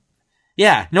Reyes.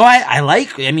 Yeah, no, I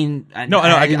get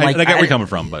where you're coming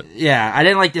from, but yeah, I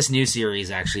didn't like this new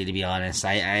series actually. To be honest,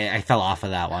 I fell off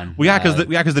of that one. Well,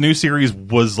 because the new series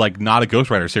was like not a Ghost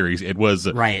Rider series. It was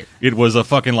It was a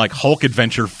fucking like Hulk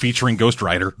adventure featuring Ghost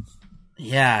Rider.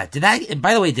 Yeah,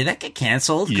 by the way, did that get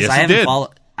canceled? Yes, it did.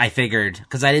 I figured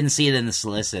because I didn't see it in the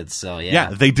solicits. So yeah, yeah,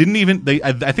 they didn't even.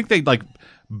 I think they like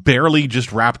barely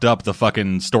just wrapped up the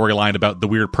fucking storyline about the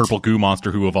weird purple goo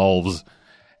monster who evolves,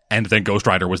 and then Ghost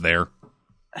Rider was there.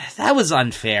 That was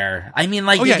unfair. I mean,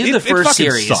 like, they did the first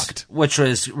series, sucked. Which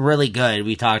was really good.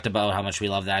 We talked about how much we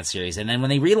love that series. And then when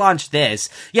they relaunched this,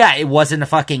 yeah, it wasn't a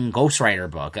fucking Ghost Rider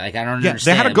book. Like, I don't understand.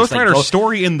 They had a Ghost Rider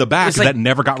story in the back that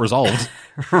never got resolved.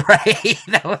 Right.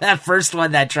 That first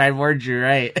one that tried warned you,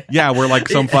 right? Yeah, where, like,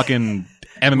 some fucking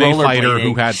MMA fighter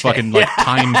who had fucking, like,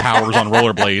 time powers on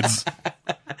rollerblades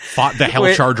fought the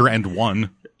Hell Charger and won.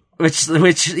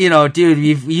 Which you know, dude,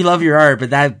 you love your art, but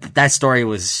that story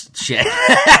was shit.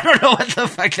 I don't know what the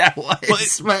fuck that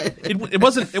was. Well, it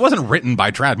wasn't written by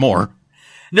Tradd Moore.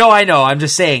 No, I know. I'm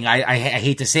just saying. I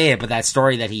hate to say it, but that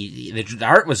story that the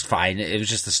art was fine. It was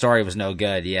just the story was no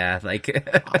good. Yeah, like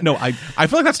no, I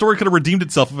feel like that story could have redeemed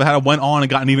itself if it had went on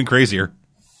and gotten even crazier.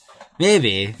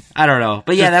 Maybe. I don't know.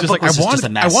 But yeah, that book was just a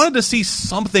mess. I wanted to see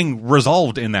something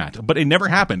resolved in that, but it never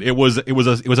happened. It was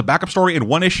a backup story in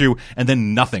one issue and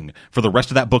then nothing for the rest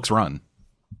of that book's run.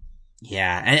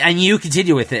 Yeah, and you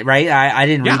continue with it, right? I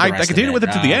didn't read the rest I continued with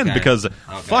it to the end because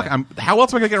fuck, how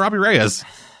else am I going to get Robbie Reyes?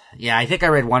 Yeah, I think I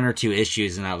read 1 or 2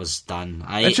 issues and that was done.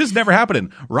 It's just never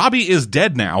happening. Robbie is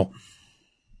dead now.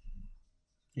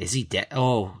 Is he dead?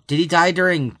 Oh, did he die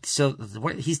during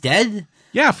what? He's dead?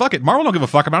 Yeah, fuck it. Marvel don't give a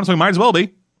fuck about him, so he might as well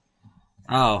be.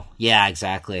 Oh, yeah,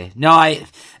 exactly. No,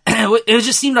 it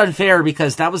just seemed unfair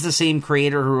because that was the same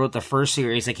creator who wrote the first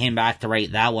series that came back to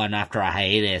write that one after a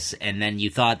hiatus, and then you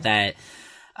thought that,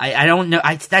 I don't know,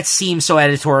 that seems so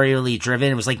editorially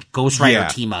driven. It was like Ghost Rider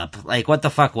team up. Like, what the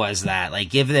fuck was that?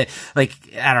 Like,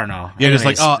 I don't know. Yeah, it's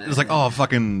like,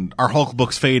 fucking, our Hulk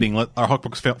book's fading, our Hulk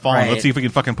book's falling, right. Let's see if we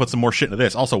can fucking put some more shit into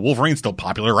this. Also, Wolverine's still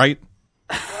popular, right?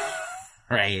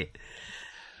 Right.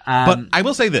 But I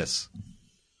will say this.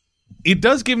 It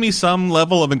does give me some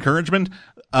level of encouragement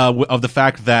of the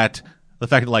fact that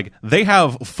like they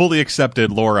have fully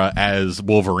accepted Laura as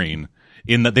Wolverine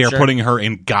in that they are putting her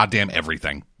in goddamn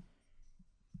everything.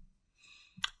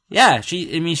 Yeah,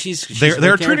 she's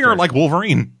they're treating her like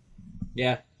Wolverine.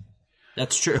 Yeah.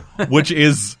 That's true. Which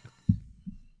is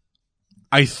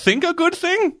I think a good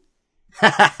thing.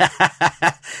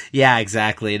 Yeah,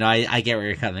 exactly. No, I get where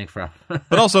you're coming from.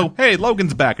 But also, hey,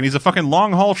 Logan's back, and he's a fucking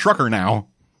long haul trucker now.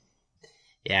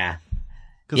 Yeah.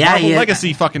 Because Marvel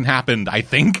Legacy fucking happened, I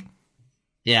think.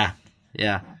 Yeah.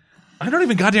 I don't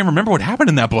even goddamn remember what happened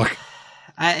in that book.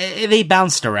 They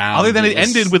bounced around. Other than it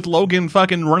ended with Logan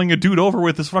fucking running a dude over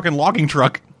with his fucking logging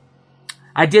truck.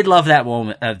 I did love that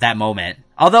moment.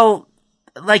 Although,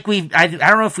 like I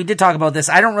don't know if we did talk about this.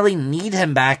 I don't really need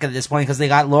him back at this point because they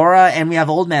got Laura and we have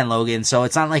Old Man Logan, so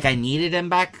it's not like I needed him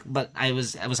back. But I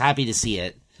was happy to see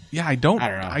it. Yeah, I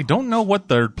don't know what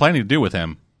they're planning to do with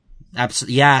him.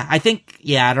 Absolutely. Yeah, I think.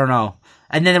 Yeah, I don't know.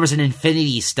 And then there was an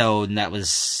Infinity Stone that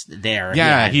was there.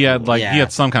 Yeah, he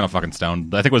had some kind of fucking stone.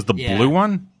 I think it was the blue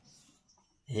one.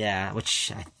 Yeah,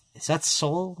 which is that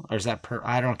Soul or is that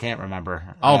can't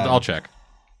remember. I'll check.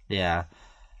 Yeah.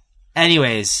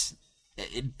 Anyways,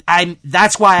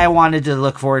 that's why I wanted to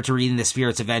look forward to reading the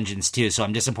Spirits of Vengeance too. So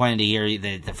I'm disappointed to hear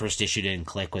the first issue didn't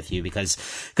click with you because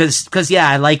yeah,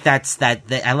 I like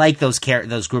I like those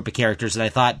group of characters, and I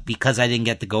thought because I didn't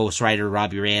get the Ghost Rider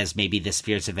Robbie Reyes, maybe the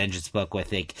Spirits of Vengeance book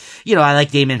with I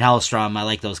like Damon Hellstrom, I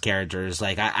like those characters.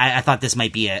 Like I thought this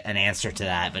might be an answer to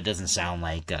that, but it doesn't sound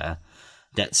like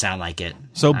it.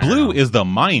 So blue is the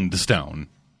Mind Stone.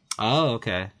 Oh,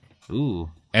 okay.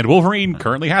 Ooh. And Wolverine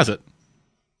currently has it.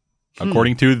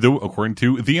 According to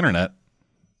the internet.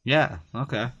 Yeah.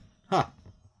 Okay. Huh.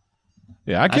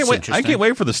 Yeah, I can't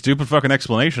wait for the stupid fucking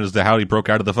explanation as to how he broke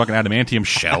out of the fucking adamantium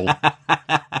shell.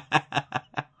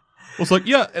 It's like,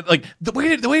 yeah, like the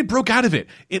way it broke out of it,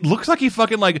 it looks like he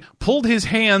fucking like pulled his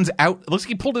hands out. It looks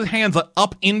like he pulled his hands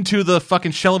up into the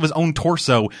fucking shell of his own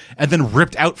torso and then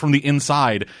ripped out from the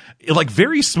inside, like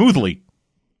very smoothly.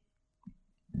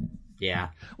 Yeah.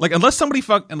 Like, unless somebody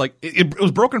it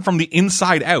was broken from the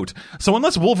inside out. So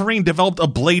unless Wolverine developed a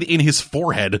blade in his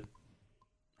forehead.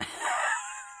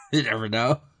 You never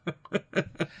know.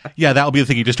 Yeah, that'll be the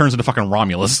thing. He just turns into fucking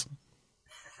Romulus.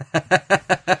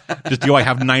 Just, I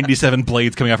have 97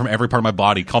 blades coming out from every part of my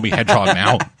body. Call me Hedgehog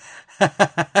now.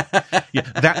 Yeah,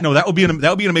 that would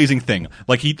be an amazing thing.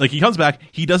 Like he comes back.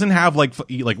 He doesn't have like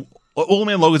Old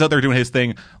Man Logan's out there doing his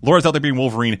thing. Laura's out there being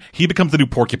Wolverine. He becomes the new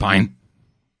Porcupine.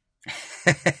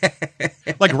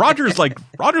 Like Roger's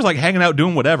hanging out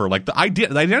doing whatever. Like the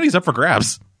identity's up for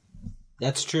grabs.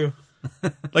 That's true.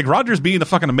 Like Roger's being a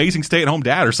fucking amazing stay-at-home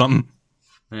dad or something.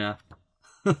 Yeah.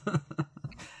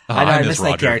 I miss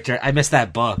that character. I miss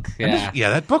that book. Yeah.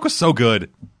 That book was so good.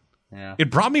 Yeah.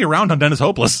 It brought me around on Dennis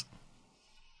Hopeless.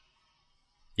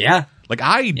 Yeah. Like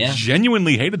I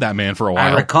genuinely hated that man for a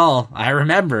while. I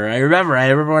remember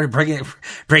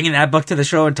bringing that book to the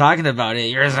show and talking about it.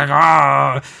 You're just like,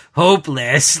 oh,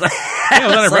 Hopeless. Yeah,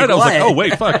 then I read it. I was like, oh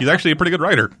wait, fuck, he's actually a pretty good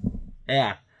writer.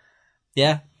 Yeah.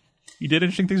 Yeah. He did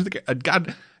interesting things with the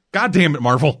God damn it,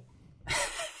 Marvel.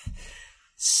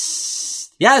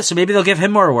 Yeah, so maybe they'll give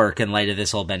him more work in light of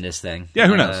this whole Bendis thing. Yeah,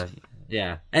 who knows?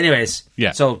 Yeah. Anyways.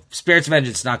 Yeah. So Spirits of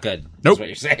Vengeance, not good. Nope. That's what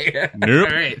you're saying. Nope.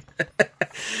 All right.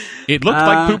 It looked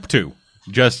like poop too.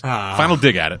 Just final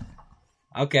dig at it.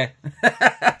 Okay.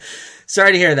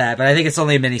 Sorry to hear that, but I think it's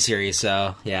only a miniseries,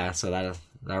 so yeah, so that'll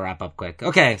wrap up quick.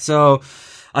 Okay, so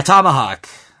A Tomahawk.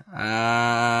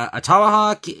 A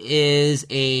Tomahawk is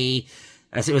it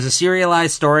was a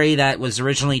serialized story that was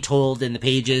originally told in the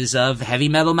pages of Heavy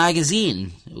Metal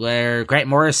Magazine, where Grant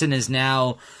Morrison is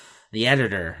now the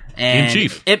editor. And in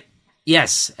chief.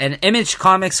 Yes, and Image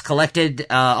Comics collected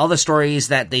all the stories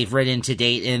that they've written to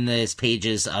date in the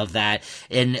pages of that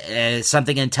in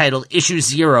something entitled Issue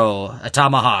 0, A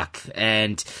Tomahawk,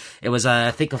 and it was I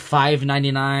think a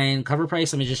 $5.99 cover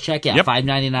price. Let me just check. Yeah, yep.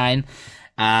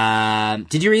 $5.99.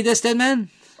 Did you read this, Deadman?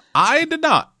 I did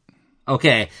not.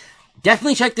 Okay.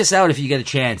 Definitely check this out if you get a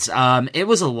chance. It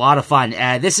was a lot of fun.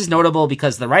 This is notable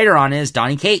because the writer on it is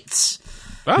Donny Cates.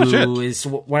 Who is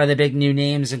one of the big new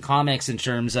names in comics in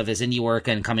terms of his indie work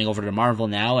and coming over to Marvel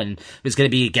now, and who's going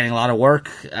to be getting a lot of work.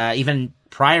 Even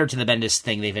prior to the Bendis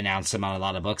thing, they've announced him on a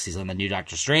lot of books. He's on the new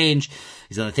Doctor Strange.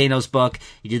 He's on the Thanos book.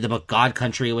 He did the book God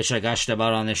Country, which I gushed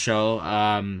about on this show.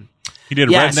 He did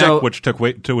Redneck, which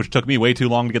took me way too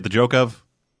long to get the joke of.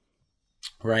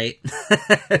 Right.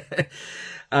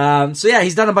 So yeah,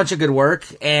 he's done a bunch of good work,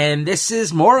 and this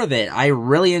is more of it. I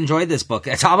really enjoyed this book.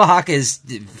 Tomahawk is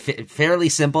fairly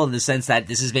simple in the sense that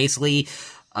this is basically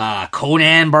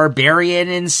Conan Barbarian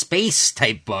in space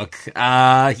type book.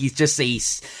 He's just a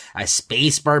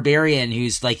space barbarian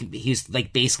who's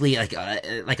basically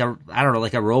like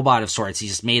a robot of sorts.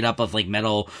 He's just made up of like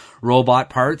metal robot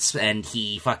parts, and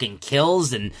he fucking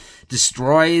kills and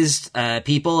destroys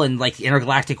people in like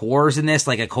intergalactic wars in this,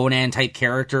 like a Conan type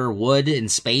character would in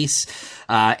space.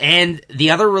 And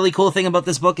the other really cool thing about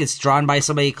this book is drawn by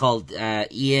somebody called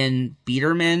Ian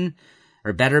Betterman.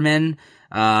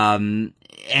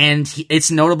 And it's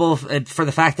notable for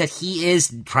the fact that he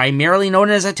is primarily known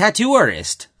as a tattoo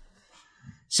artist.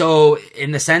 So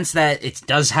in the sense that it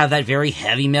does have that very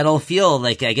heavy metal feel,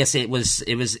 like I guess it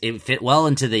fit well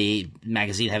into the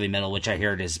magazine heavy metal, which I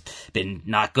heard has been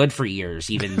not good for years,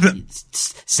 even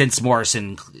since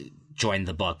Morrison joined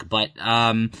the book. But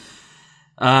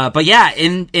yeah,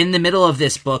 in the middle of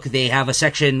this book, they have a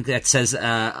section that says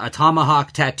a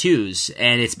tomahawk tattoos,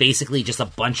 and it's basically just a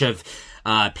bunch of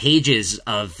pages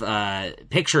of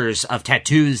pictures of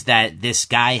tattoos that this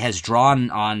guy has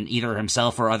drawn on either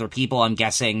himself or other people, I'm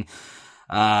guessing,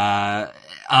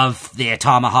 of the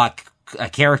tomahawk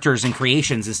characters and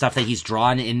creations and stuff that he's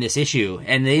drawn in this issue.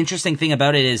 And the interesting thing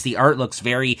about it is the art looks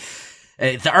very...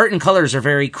 the art and colors are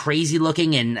very crazy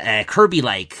looking and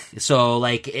Kirby-like. So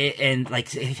it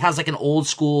has like an old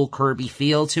school Kirby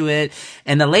feel to it.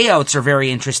 And the layouts are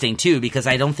very interesting too, because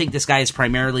I don't think this guy is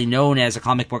primarily known as a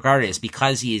comic book artist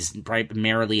because he's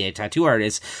primarily a tattoo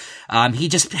artist. He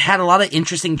just had a lot of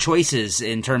interesting choices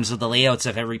in terms of the layouts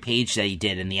of every page that he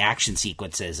did and the action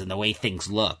sequences and the way things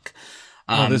look.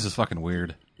 This is fucking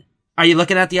weird. Are you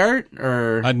looking at the art,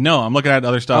 or no? I'm looking at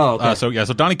other stuff. Oh, okay.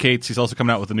 So Donny Cates, he's also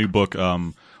coming out with a new book. A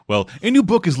new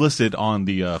book is listed on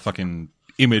the fucking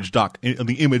image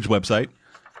website,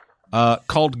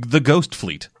 called The Ghost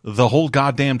Fleet, the whole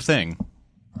goddamn thing.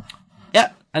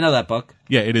 Yeah, I know that book.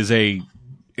 Yeah, it is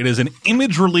an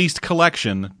image released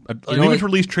collection, an image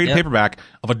released trade paperback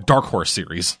of a Dark Horse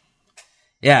series.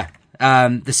 Yeah.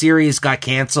 The series got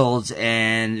canceled,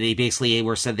 and they basically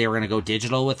said they were going to go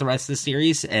digital with the rest of the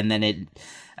series, and then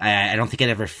I don't think it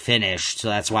ever finished, so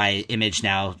that's why Image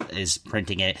now is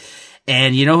printing it.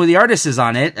 And you know who the artist is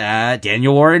on it?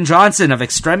 Daniel Warren Johnson of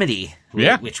Extremity.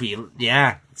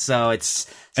 Yeah. So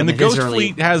it's... And the Ghost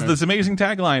Fleet has this amazing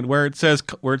tagline where it says,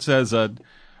 for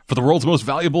the world's most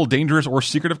valuable, dangerous, or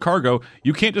secretive cargo,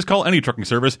 you can't just call any trucking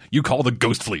service, you call the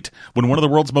Ghost Fleet. When one of the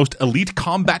world's most elite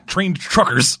combat-trained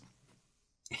truckers...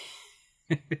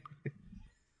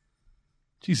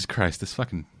 Jesus Christ, this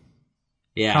fucking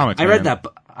comics, I read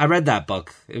that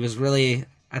book. It was really,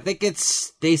 I think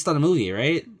it's based on a movie,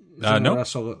 right? Nope,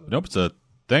 it's a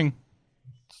thing.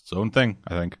 It's its own thing,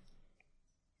 I think.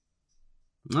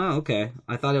 Oh, okay.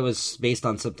 I thought it was based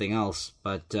on something else,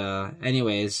 but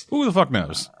anyways. Who the fuck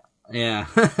knows? Yeah.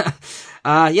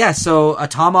 So a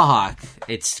tomahawk.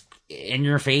 It's in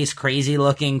your face, crazy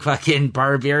looking fucking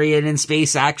barbarian in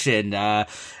space action. A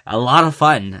lot of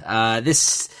fun.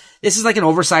 This is like an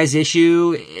oversized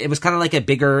issue. It was kind of like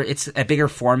it's a bigger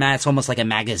format. It's almost like a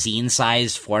magazine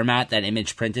sized format that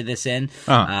Image printed this in.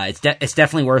 Uh-huh. It's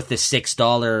definitely worth the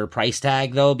 $6 price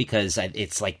tag though, because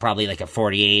it's like probably like a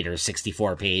 48 or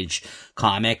 64 page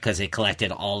comic, because it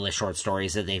collected all the short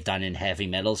stories that they've done in heavy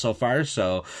metal so far.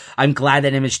 So I'm glad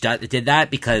that Image did that,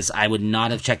 because I would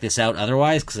not have checked this out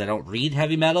otherwise, because I don't read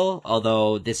heavy metal,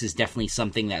 although this is definitely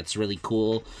something that's really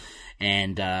cool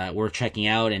and worth checking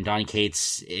out. And Donny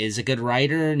Cates is a good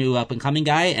writer, new up and coming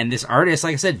guy, and this artist,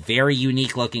 like I said, very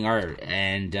unique looking art.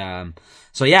 And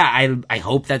so yeah, I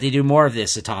hope that they do more of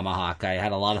this at Tomahawk. I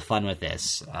had a lot of fun with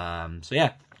this. So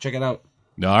yeah, check it out.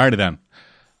 Alrighty then.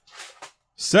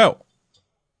 So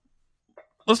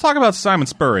let's talk about Simon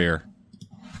Spurrier.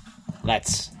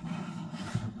 Let's.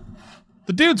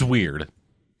 The dude's weird.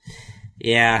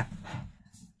 Yeah.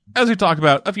 As we talked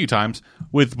about a few times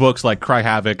with books like Cry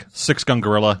Havoc, Six Gun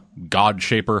Gorilla, God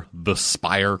Shaper, The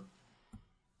Spire.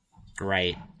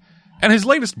 Right. And his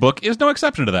latest book is no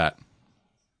exception to that.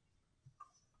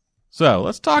 So,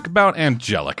 let's talk about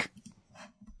Angelic.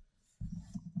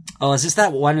 Oh, is this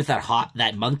that one with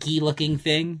that monkey-looking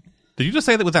thing? Did you just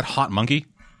say that with that hot monkey?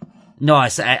 No,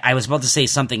 I was about to say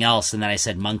something else, and then I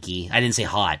said monkey. I didn't say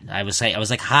hot. I was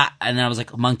like hot, and then I was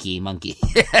like monkey.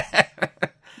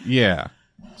 Yeah.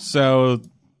 So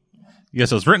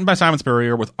it's written by Simon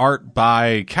Spurrier with art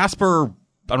by Casper.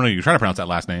 I don't know. You try to pronounce that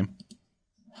last name.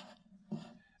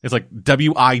 It's like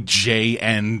Wijngaard.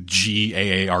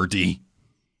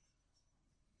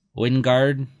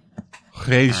 Wingard.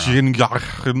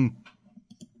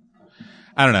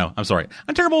 I don't know. I'm sorry.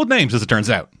 I'm terrible with names, as it turns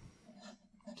out.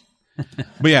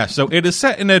 But yeah, so it is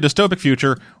set in a dystopic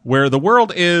future where the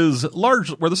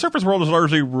surface world is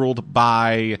largely ruled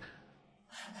by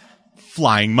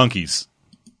flying monkeys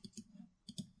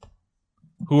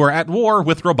who are at war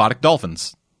with robotic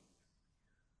dolphins.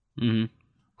 Mm-hmm.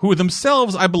 Who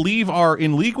themselves, I believe, are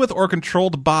in league with or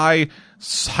controlled by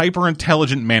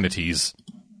hyper-intelligent manatees.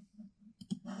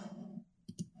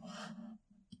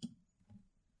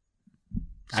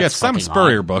 Yeah, it's Simon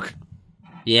Spurrier book.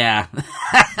 Yeah.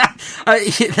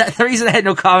 The reason I had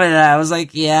no comment on that, I was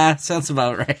like, yeah, sounds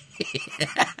about right.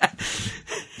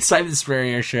 Simon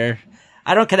Spurrier, sure.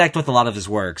 I don't connect with a lot of his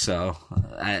work, so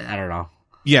I don't know.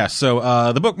 Yeah,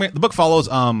 so the book follows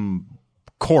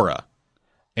Cora,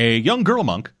 a young girl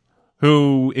monk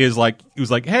who was like,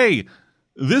 hey,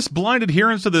 this blind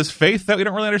adherence to this faith that we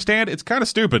don't really understand, it's kind of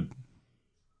stupid.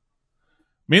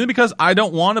 Mainly because I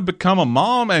don't want to become a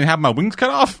mom and have my wings cut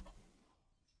off.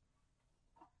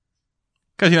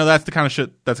 Because, that's the kind of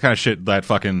shit that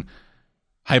fucking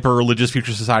hyper-religious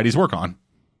future societies work on.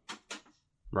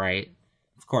 Right.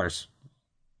 Of course.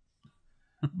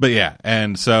 But yeah,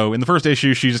 and so in the first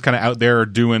issue, she's just kind of out there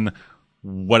doing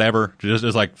whatever, just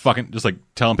like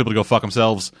telling people to go fuck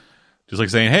themselves, just like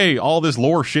saying, hey, all this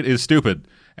lore shit is stupid,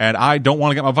 and I don't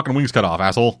want to get my fucking wings cut off,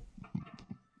 asshole.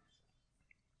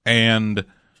 And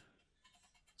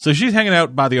so she's hanging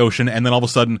out by the ocean, and then all of a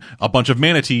sudden, a bunch of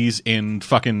manatees in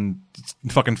fucking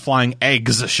flying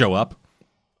eggs show up,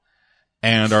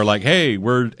 and are like, hey,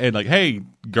 hey,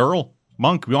 girl,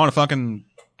 monk, we want to fucking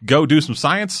go do some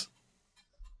science.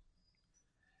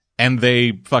 And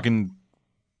they fucking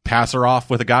pass her off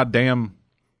with a goddamn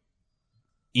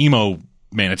emo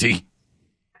manatee.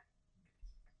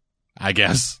 I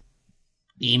guess.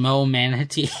 Emo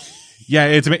manatee? Yeah,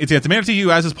 it's a manatee who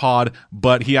has his pod,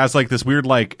 but he has like this weird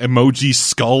like emoji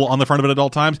skull on the front of it at all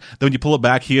times. Then when you pull it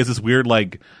back, he has this weird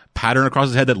like pattern across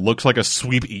his head that looks like a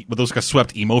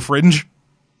swept emo fringe.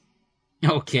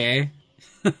 Okay.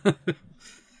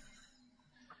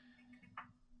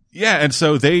 Yeah, and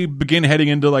so they begin heading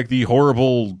into like the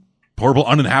horrible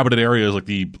uninhabited areas, like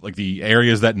the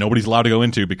areas that nobody's allowed to go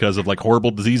into because of like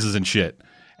horrible diseases and shit.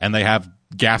 And they have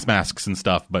gas masks and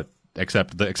stuff, but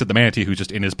except the manatee who's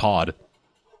just in his pod.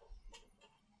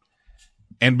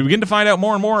 And we begin to find out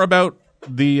more and more about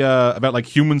about like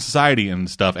human society and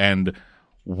stuff, and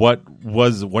what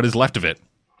is left of it.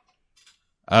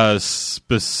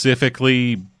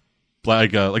 Specifically,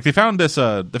 like they found this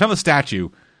statue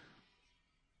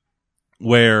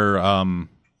where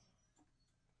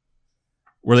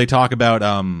they talk about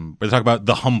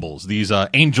the humbles, these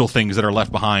angel things that are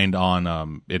left behind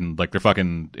on in like their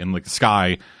fucking in like the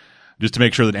sky, just to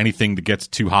make sure that anything that gets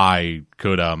too high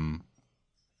could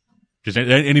just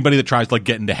anybody that tries to like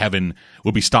get into heaven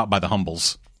will be stopped by the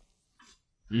humbles.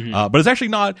 Mm-hmm. But it's actually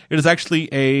not. It is actually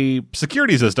a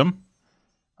security system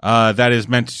that is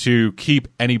meant to keep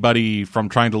anybody from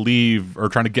trying to leave or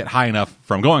trying to get high enough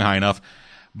from going high enough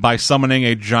by summoning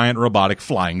a giant robotic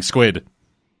flying squid.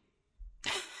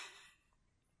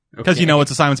 Because,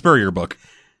 it's a Simon Spurrier book.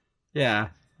 Yeah.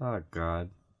 Oh, God.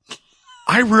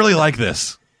 I really like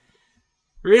this.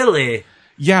 Really?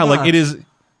 Yeah, like it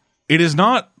is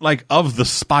not like of the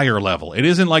Spire level. It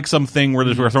isn't like something where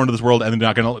we're thrown into this world and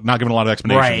they're not given a lot of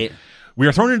explanation. Right. We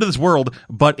are thrown into this world,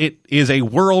 but it is a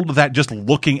world that just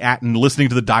looking at and listening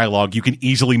to the dialogue, you can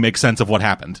easily make sense of what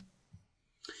happened.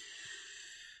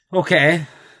 Okay.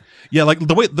 Yeah, like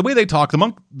the way they talk,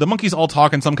 the monkeys all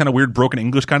talk in some kind of weird broken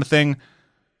English kind of thing.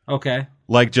 Okay.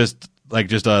 I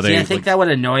think that would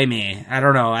annoy me. I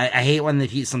don't know. I hate when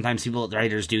sometimes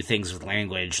writers do things with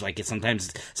language. Like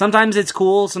sometimes it's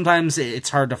cool. Sometimes it's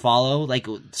hard to follow. Like,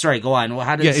 sorry, go on.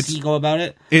 How does he go about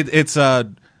it? It's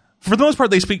for the most part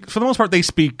they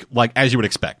speak like as you would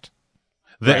expect.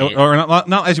 Right. Or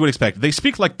not as you would expect. They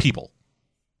speak like people.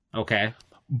 Okay.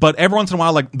 But every once in a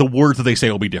while, like the words that they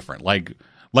say will be different. Like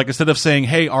instead of saying,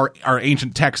 "Hey, our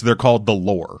ancient texts," they're called the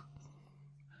lore.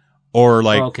 Or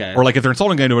like if they're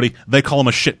insulting anybody, they call them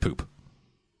a shit poop.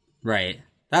 Right.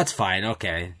 That's fine.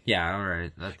 Okay. Yeah. All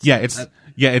right.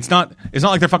 It's not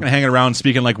like they're fucking hanging around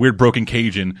speaking like weird broken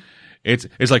Cajun. It's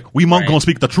like we monk gonna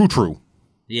speak the true.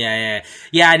 Yeah.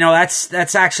 I know that's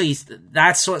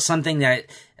something that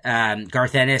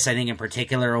Garth Ennis, I think in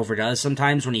particular, overdoes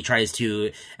sometimes when he tries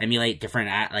to emulate different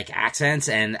accents,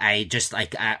 and I just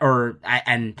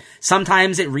and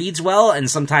sometimes it reads well, and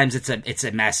sometimes it's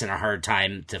a mess and a hard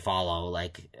time to follow.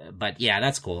 But yeah,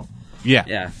 that's cool.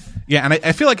 Yeah, and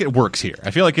I feel like it works here.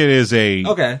 I feel like it is a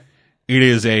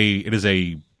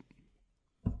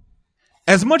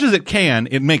as much as it can,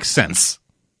 it makes sense,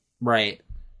 right?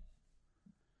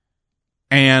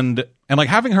 And like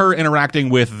having her interacting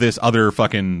with this other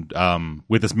fucking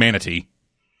with this manatee,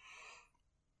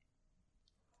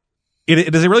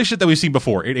 it is a relationship that we've seen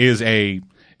before. It is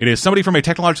somebody from a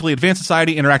technologically advanced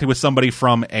society interacting with somebody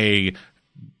from a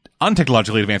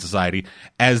untechnologically advanced society,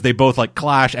 as they both like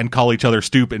clash and call each other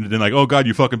stupid, and then like, oh god,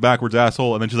 you fucking backwards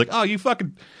asshole, and then she's like, oh, you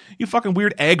fucking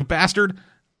weird egg bastard.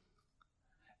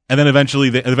 And then eventually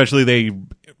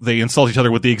they insult each other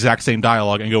with the exact same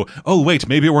dialogue and go, oh, wait,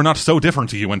 maybe we're not so different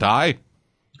to you and I.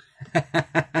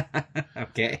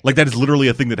 Okay. Like, that is literally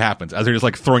a thing that happens, as they're just,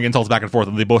 like, throwing insults back and forth,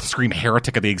 and they both scream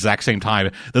heretic at the exact same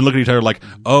time, then look at each other like,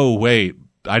 oh, wait,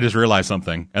 I just realized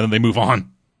something, and then they move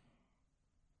on.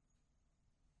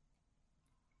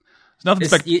 It's nothing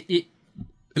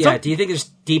Do you think there's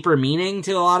deeper meaning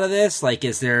to a lot of this? Like,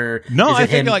 is there? No, is it I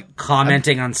think him like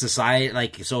commenting on society,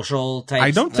 like social types.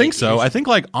 I don't think so. I think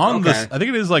like on this, I think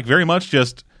it is like very much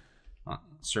just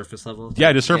surface level.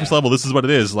 Yeah, just surface level. This is what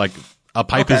it is. Like a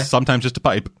pipe is sometimes just a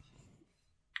pipe.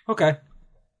 Okay.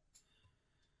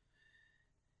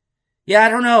 Yeah, I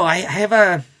don't know. I have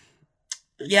a.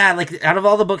 Yeah, like, out of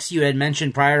all the books you had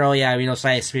mentioned prior,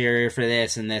 Sai Superior for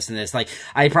this and this and this, like,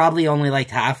 I probably only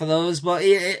liked half of those, but,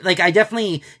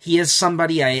 he is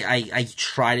somebody I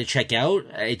try to check out.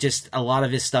 It just, a lot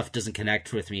of his stuff doesn't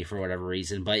connect with me for whatever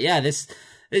reason, but yeah,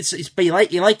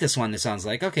 but you like this one, it sounds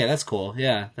like. Okay, that's cool.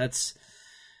 Yeah, it's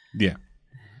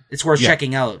worth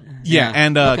checking out. Yeah,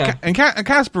 and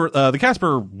Casper, the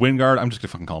Casper Wingard, I'm just gonna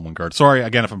fucking call him Wingard. Sorry,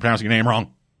 again, if I'm pronouncing your name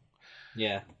wrong.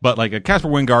 Yeah. But, like, Casper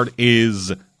Wingard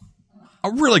is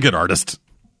a really good artist.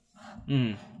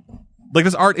 Like,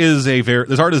 this art is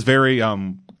very cartoony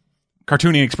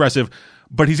and expressive,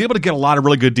 but he's able to get a lot of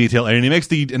really good detail, and it makes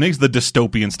the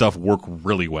dystopian stuff work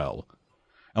really well.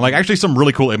 And, like, actually some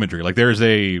really cool imagery. Like, there's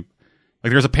a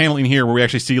panel in here where we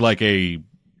actually see,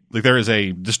 there is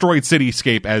a destroyed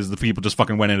cityscape as the people just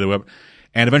fucking went into it,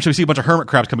 and eventually we see a bunch of hermit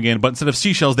crabs coming in, but instead of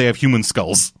seashells, they have human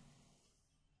skulls.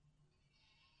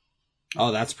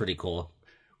 Oh, that's pretty cool.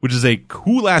 Which is a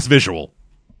cool-ass visual.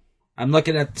 I'm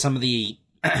looking at some of the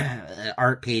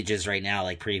art pages right now,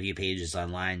 like preview pages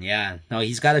online. Yeah. No,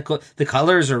 he's got the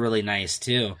colors are really nice,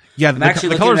 too. Yeah,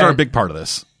 the colors are a big part of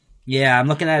this. Yeah, I'm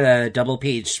looking at a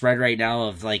double-page spread right now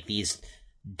of, like, these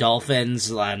dolphins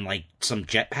on, like, some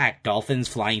jetpack dolphins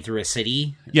flying through a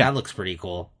city. Yeah. That looks pretty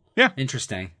cool. Yeah.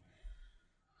 Interesting.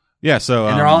 Yeah, so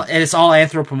and it's all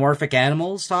anthropomorphic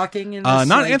animals talking in this,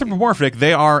 not anthropomorphic,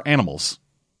 they are animals.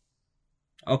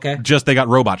 Okay. Just they got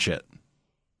robot shit.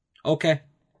 Okay.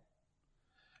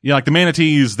 Yeah, like the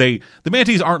manatees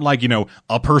aren't like,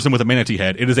 a person with a manatee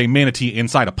head. It is a manatee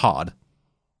inside a pod.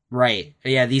 Right.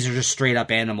 Yeah, these are just straight up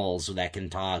animals that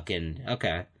can talk and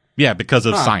okay. Yeah, because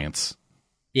of science.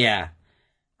 Yeah.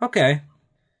 Okay.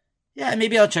 Yeah,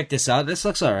 maybe I'll check this out. This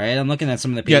looks all right. I'm looking at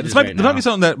some of the pages right now. This might be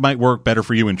something that might work better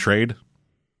for you in trade.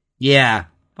 Yeah.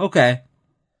 Okay.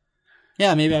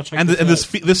 Yeah, maybe I'll check this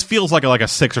out. This feels like a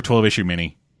 6 or 12 issue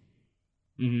mini.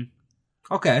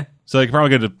 Mm-hmm. Okay. So you can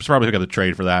probably pick up the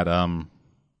trade for that.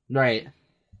 Right.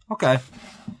 Okay.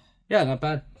 Yeah, not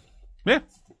bad. Yeah.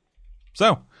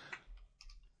 So.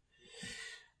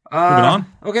 Moving on.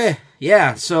 Okay.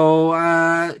 Yeah. So,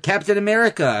 Captain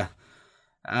America.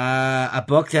 A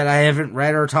book that I haven't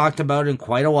read or talked about in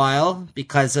quite a while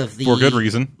because of for good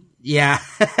reason. Yeah,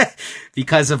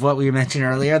 because of what we mentioned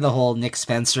earlier, the whole Nick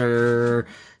Spencer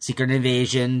Secret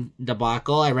Invasion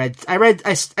debacle. I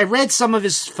read some of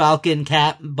his Falcon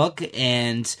Cap book,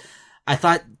 and I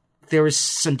thought there was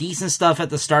some decent stuff at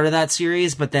the start of that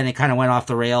series, but then it kind of went off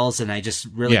the rails, and I just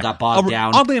really got bogged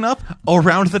down. Oddly enough,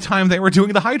 around the time they were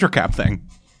doing the Hydra Cap thing.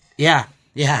 Yeah,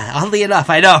 oddly enough,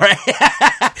 I know, right?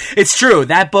 It's true.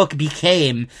 That book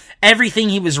became everything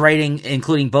he was writing,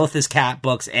 including both his Cap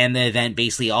books and the event,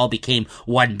 basically all became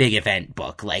one big event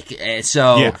book. I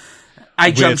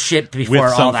jumped ship before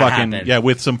all that happened. Yeah,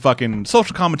 with some fucking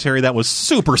social commentary that was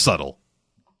super subtle.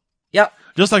 Yep.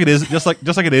 Just like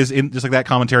that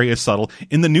commentary is subtle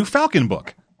in the new Falcon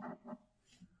book.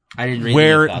 I didn't read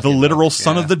where the literal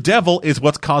son of the devil is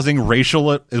what's causing racial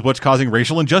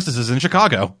injustices in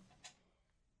Chicago.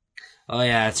 Oh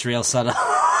yeah, it's real subtle.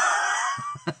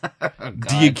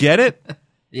 Do you get it?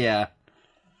 Yeah.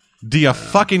 Do you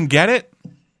fucking get it?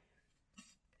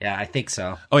 Yeah, I think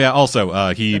so. Oh yeah.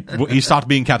 Also, he stopped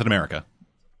being Captain America.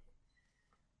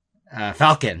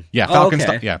 Falcon. Yeah, Falcon.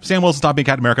 Sam Wilson stopped being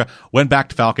Captain America. Went back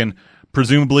to Falcon.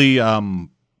 Presumably,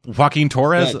 Joaquin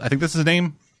Torres. I think this is his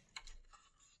name.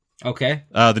 Okay.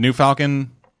 The new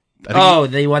Falcon.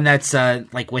 The one that's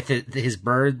with his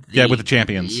bird. With the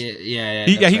champions. Yeah.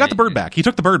 He got the bird back. He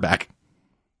took the bird back.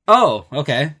 Oh,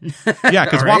 okay. Yeah,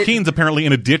 because Joaquin's apparently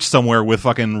in a ditch somewhere with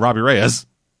fucking Robbie Reyes.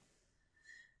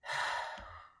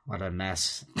 What a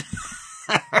mess.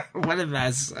 What a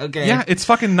mess. Okay. Yeah, it's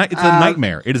fucking it's a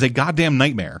nightmare. It is a goddamn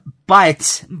nightmare. But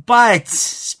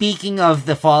speaking of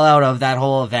the fallout of that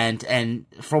whole event, and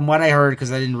from what I heard,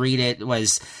 because I didn't read it,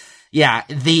 was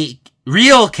the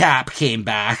real Cap came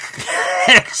back.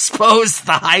 Exposed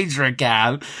the Hydra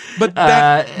Cap. But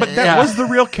that was the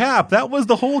real Cap. That was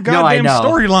the whole goddamn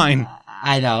storyline.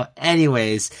 I know.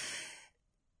 Anyways,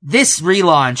 this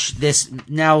relaunch,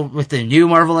 now with the new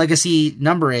Marvel Legacy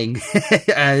numbering,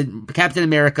 Captain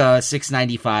America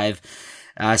 695,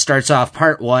 starts off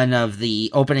part 1 of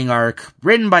the opening arc,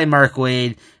 written by Mark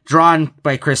Waid, drawn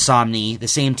by Chris Samnee, the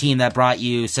same team that brought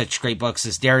you such great books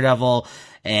as Daredevil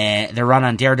And they're run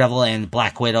on Daredevil and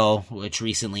Black Widow, which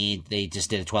recently they just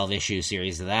did a 12-issue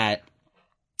series of that.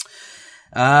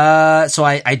 So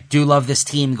I do love this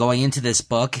team going into this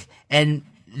book. And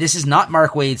this is not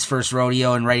Mark Waid's first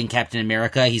rodeo in writing Captain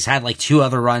America. He's had like 2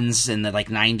 other runs in the like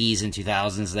 90s and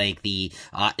 2000s, like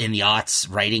in the aughts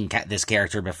writing this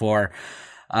character before.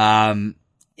 I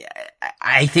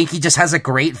think he just has a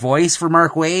great voice for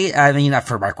Mark Waid. I mean, not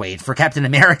for Mark Waid, for Captain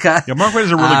America. Yeah, Mark Waid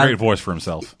has a really great voice for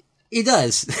himself. He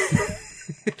does.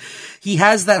 He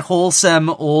has that wholesome,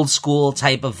 old school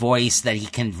type of voice that he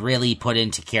can really put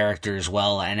into characters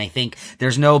well. And I think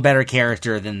there's no better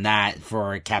character than that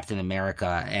for Captain America,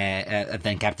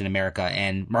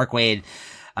 And Mark Waid,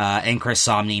 and Chris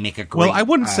Samnee make a great... Well, I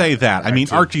wouldn't say that. I mean,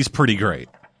 Archie's pretty great.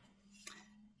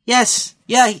 Yes.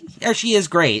 Yeah, Archie is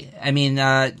great. I mean,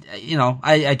 I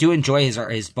do enjoy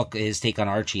his book, his take on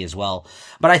Archie as well.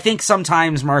 But I think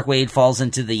sometimes Mark Waid falls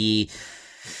into the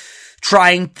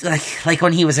trying, like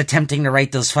when he was attempting to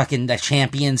write those fucking the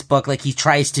Champions book, like he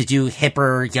tries to do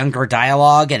hipper, younger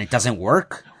dialogue and it doesn't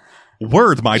work.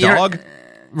 Word, my dog.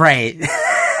 Right.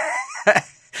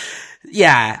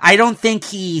 Yeah, I don't think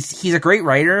he's a great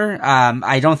writer.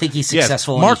 I don't think he's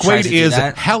successful. Yes, Mark Waid is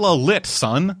hella lit,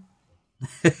 son.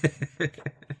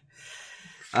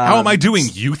 How am I doing,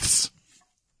 youths?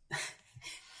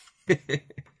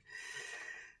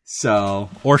 So,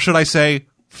 or should I say,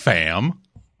 fam?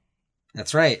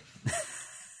 That's right.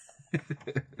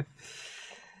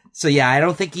 So yeah, I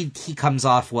don't think he comes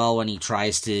off well when he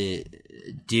tries to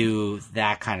do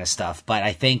that kind of stuff. But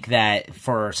I think that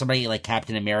for somebody like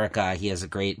Captain America, he has a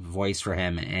great voice for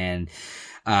him. And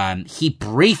he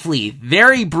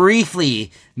very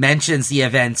briefly mentions the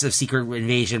events of Secret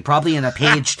Invasion, probably in a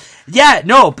page. Yeah,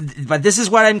 no, but this is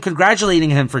what I'm congratulating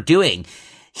him for doing.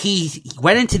 He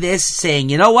went into this saying,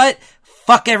 you know what?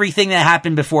 Fuck everything that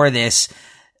happened before this.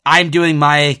 I'm doing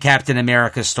my Captain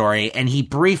America story. And he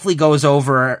briefly goes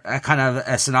over a kind of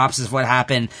a synopsis of what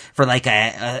happened for like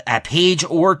a page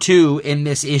or 2 in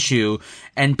this issue.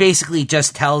 And basically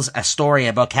just tells a story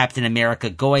about Captain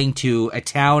America going to a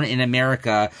town in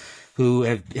America who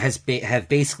have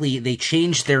basically, they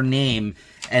changed their name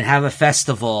and have a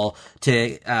festival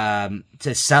to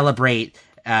celebrate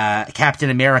Captain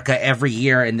America every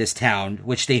year in this town,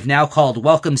 which they've now called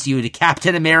Welcomes You to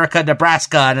Captain America,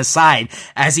 Nebraska on a sign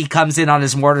as he comes in on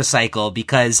his motorcycle,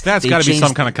 because that's got to be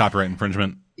some kind of copyright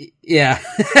infringement. Yeah.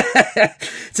 It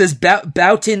says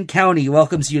Boughton County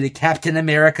welcomes you to Captain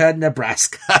America,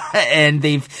 Nebraska. And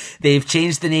they've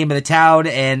changed the name of the town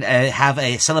and have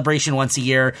a celebration once a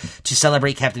year to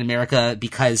celebrate Captain America,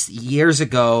 because 10 years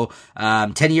ago,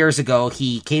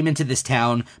 he came into this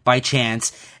town by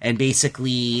chance and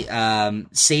basically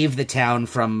saved the town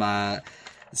from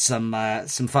some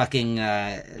fucking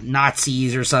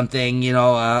Nazis or something,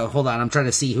 hold on, I'm trying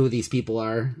to see who these people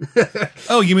are.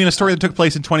 Oh, you mean a story that took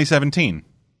place in 2017?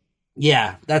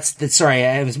 Yeah, that's sorry,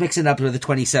 I was mixing up with the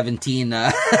 2017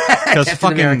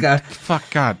 Captain America.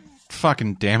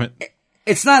 Fucking damn it.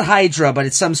 It's not Hydra, but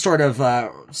it's some sort of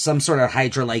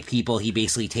Hydra-like people he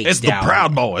basically takes down. It's the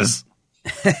Proud Boys.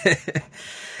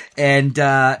 And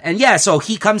yeah, so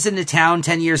he comes into town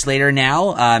 10 years later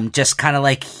now, just kind of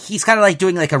like, he's kind of like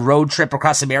doing like a road trip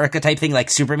across America type thing like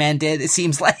Superman did, it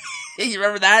seems like. You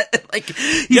remember that? Like,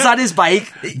 he's on his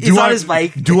bike.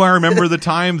 Do I remember the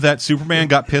time that Superman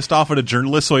got pissed off at a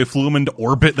journalist, so he flew him into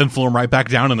orbit, then flew him right back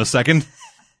down in a second?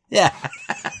 Yeah.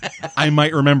 I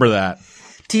might remember that.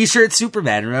 T-shirt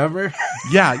Superman, remember?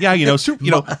 Yeah,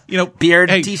 beard,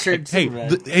 hey, T-shirt hey,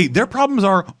 Superman. Their problems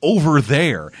are over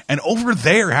there, and over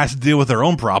there has to deal with their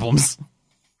own problems.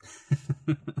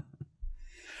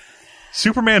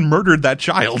 Superman murdered that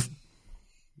child.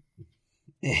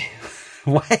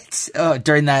 What? Oh,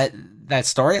 during that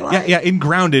storyline? Yeah, in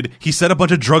Grounded, he set a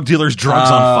bunch of drug dealers'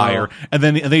 drugs on fire, and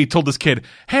then they told this kid,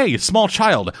 hey, small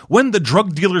child, when the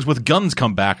drug dealers with guns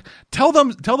come back, tell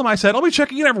them I said, I'll be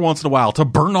checking in every once in a while to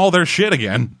burn all their shit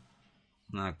again.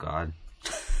 Oh, God.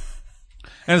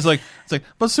 And it's like,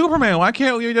 but Superman, why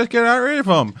can't you just get rid of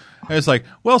him? And it's like,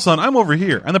 well, son, I'm over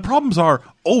here, and the problems are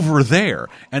over there,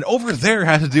 and over there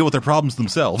has to deal with their problems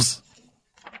themselves.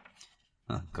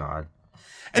 Oh, God.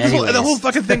 And the whole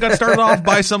fucking thing got started off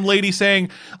by some lady saying,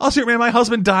 oh, Superman, my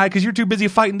husband died because you're too busy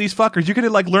fighting these fuckers. You could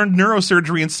have, learned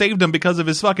neurosurgery and saved him because of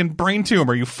his fucking brain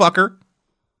tumor, you fucker.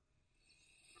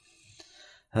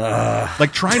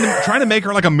 Trying to make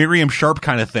her like a Miriam Sharp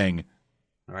kind of thing.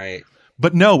 Right.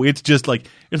 But no, it's just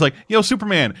yo,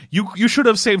 Superman, you should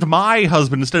have saved my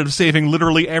husband instead of saving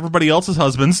literally everybody else's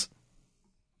husbands.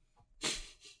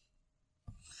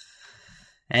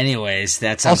 Anyways,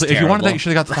 that sounds also, terrible. if you wanted that, you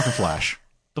should have got the fucking Flash.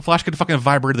 The Flash could have fucking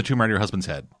vibrated the tumor out of your husband's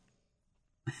head.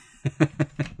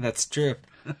 That's true.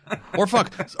 Or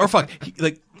fuck.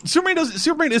 Like Superman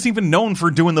isn't even known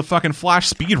for doing the fucking Flash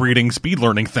speed learning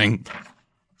thing.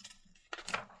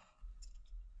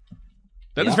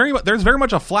 There's very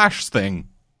much a Flash thing.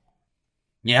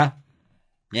 Yeah.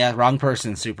 Yeah, wrong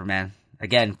person, Superman.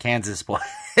 Again, Kansas boy.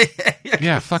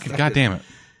 Yeah, fucking goddamn it.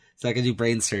 So I can do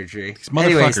brain surgery. These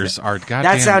motherfuckers are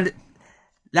goddamn.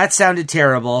 That sounded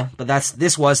terrible, but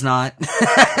this was not.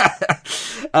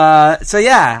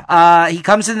 He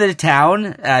comes into the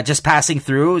town, just passing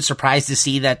through, surprised to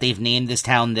see that they've named this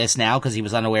town this now, because he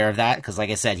was unaware of that, because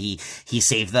like I said, he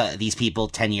saved these people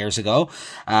 10 years ago.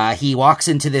 He walks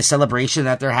into this celebration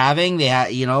that they're having.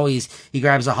 He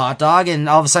grabs a hot dog, and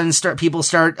all of a sudden people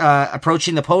start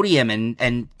approaching the podium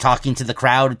and talking to the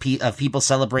crowd of people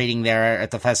celebrating there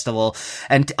at the festival,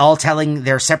 and all telling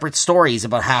their separate stories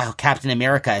about how Captain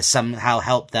America has somehow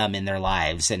helped them in their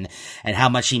lives, and how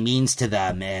much he means to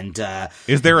them. And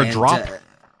is there a drop?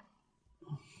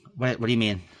 What do you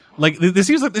mean? Like this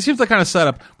seems like kind of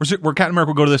setup where Captain America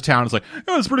will go to this town. It's like,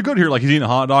 oh, it's pretty good here. Like he's eating a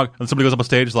hot dog, and somebody goes up on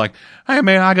stage. It's like, hey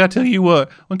man, I gotta tell you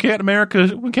what. When Captain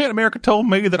America told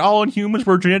me that all Inhumans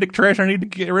were genetic trash, I need to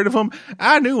get rid of them.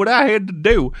 I knew what I had to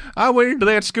do. I went into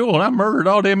that school and I murdered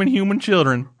all them Inhuman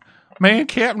children. Man,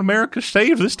 Captain America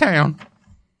saved this town.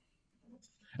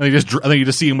 And then you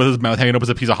just see him with his mouth hanging up as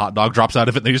a piece of hot dog drops out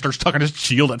of it, and he just starts tucking his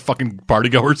shield at fucking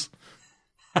partygoers.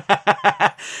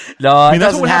 No, I mean,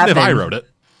 that's what would happen if I wrote it.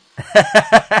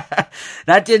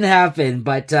 That didn't happen,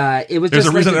 but it was. There's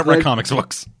just a reason I don't write comics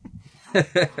books.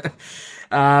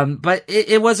 But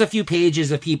it was a few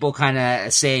pages of people kind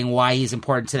of saying why he's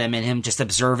important to them, and him just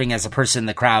observing as a person in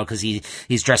the crowd, because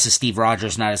he's dressed as Steve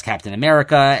Rogers, not as Captain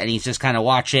America, and he's just kind of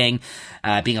watching,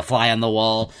 being a fly on the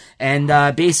wall.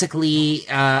 And basically,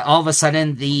 all of a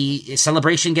sudden, the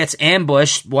celebration gets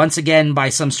ambushed once again by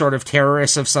some sort of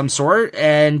terrorist of some sort,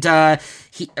 and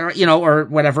or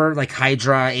whatever, like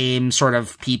Hydra AIM sort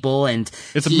of people. And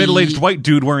it's a middle-aged white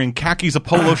dude wearing khakis, a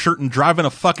polo shirt, and driving a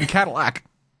fucking Cadillac.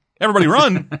 Everybody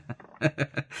run.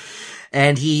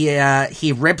 And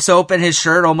he rips open his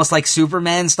shirt almost like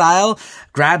Superman style,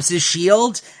 grabs his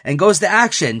shield, and goes to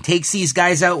action. Takes these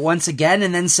guys out once again,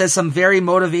 and then says some very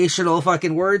motivational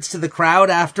fucking words to the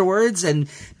crowd afterwards, and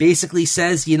basically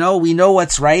says, we know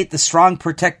what's right. The strong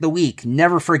protect the weak.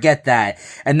 Never forget that.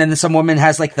 And then some woman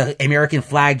has like the American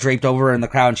flag draped over her in the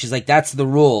crowd, and she's like, that's the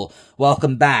rule.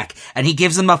 Welcome back. And he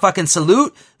gives him a fucking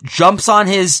salute, jumps on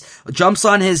his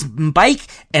bike,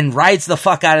 and rides the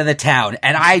fuck out of the town.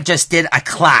 And I just did a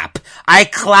clap. I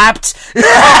clapped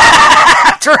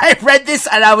after I read this,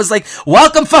 and I was like,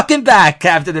 welcome fucking back,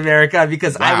 Captain America,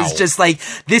 because wow. I was just like,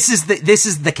 this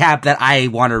is the cap that I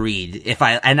want to read.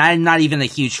 And I'm not even a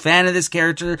huge fan of this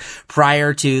character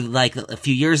prior to like a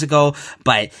few years ago,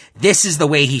 but this is the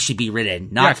way he should be written,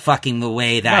 not fucking the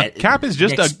way that Cap is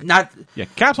just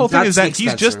Cap's whole thing is that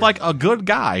he's just like a good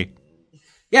guy.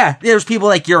 Yeah, there's people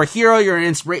like, you're a hero, you're an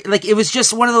inspiration. Like, it was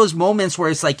just one of those moments where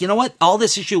it's like, you know what? All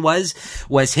this issue was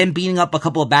him beating up a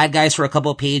couple of bad guys for a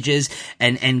couple of pages,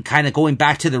 and kind of going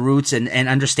back to the roots and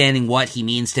understanding what he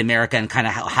means to America, and kind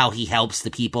of how he helps the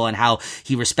people, and how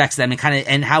he respects them,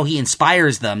 and how he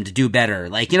inspires them to do better.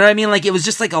 Like, you know what I mean? Like, it was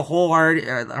just like a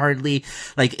wholeheartedly,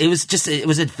 like, it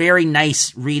was a very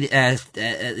nice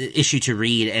issue to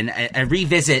read and a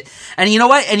revisit. And you know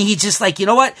what? And he just like, you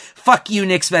know what? Fuck you,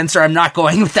 Nick Spencer. I'm not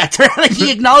going with that. Like,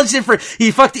 he acknowledged it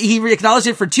he acknowledged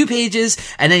it for 2 pages,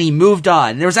 and then he moved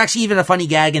on. There was actually even a funny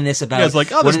gag in this about, it's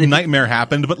like, oh, this nightmare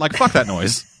happened, but like, fuck that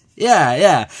noise.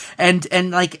 Yeah. And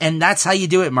that's how you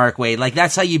do it, Mark Waid. Like,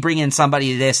 that's how you bring in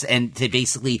somebody to this, and to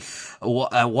basically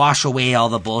wash away all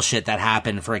the bullshit that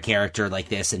happened for a character like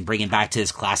this, and bring him back to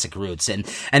his classic roots. And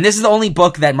this is the only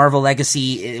book that Marvel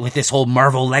Legacy, with this whole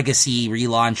Marvel Legacy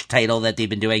relaunch title that they've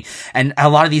been doing. And a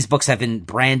lot of these books have been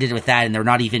branded with that, and they're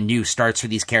not even new starts for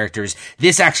these characters.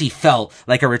 This actually felt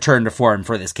like a return to form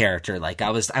for this character. Like,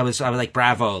 I was like,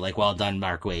 bravo, like, well done,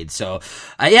 Mark Waid. So,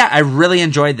 I really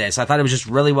enjoyed this. I thought it was just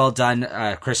really well done.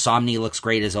 Chris Samnee looks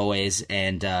great as always.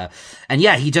 And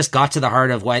yeah, he just got to the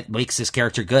heart of what makes this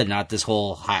character good, not this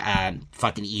whole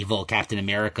fucking evil Captain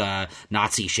America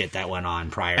Nazi shit that went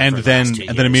on prior. And then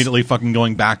immediately fucking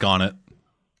going back on it.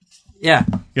 Yeah.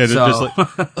 Yeah, just like,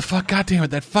 fuck, goddamn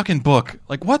it, that fucking book.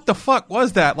 Like, what the fuck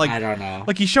was that? Like, I don't know.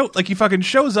 Like, he fucking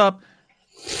shows up,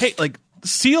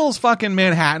 seals fucking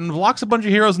Manhattan, locks a bunch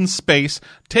of heroes in space,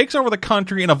 takes over the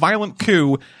country in a violent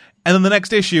coup, and then the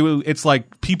next issue, it's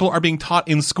like people are being taught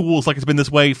in schools like it's been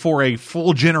this way for a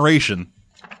full generation.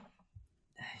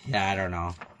 Yeah, I don't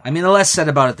know. I mean, the less said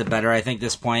about it, the better, I think,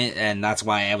 this point, and that's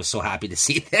why I was so happy to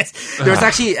see this. There was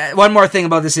actually one more thing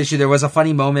about this issue. There was a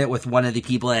funny moment with one of the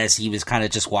people as he was kind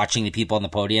of just watching the people on the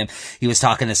podium. He was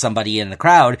talking to somebody in the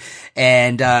crowd,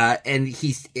 and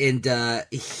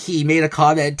he made a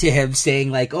comment to him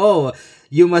saying, like, oh,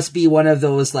 you must be one of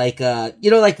those, like,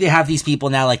 like they have these people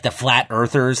now, like the flat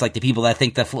earthers, like the people that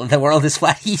think the world is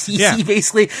flat. He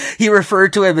basically, he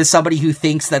referred to him as somebody who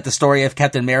thinks that the story of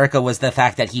Captain America was the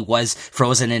fact that he was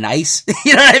frozen in ice.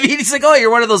 You know what I mean? He's like, oh,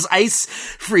 you're one of those ice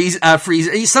freeze. I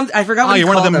forgot what you're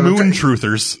one of the moon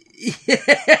truthers.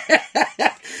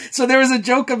 So there was a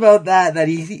joke about that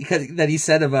he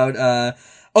said about,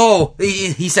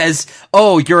 he says,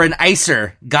 oh, you're an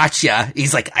icer. Gotcha.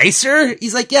 He's like, icer?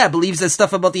 He's like, yeah, believes that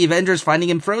stuff about the Avengers finding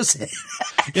him frozen.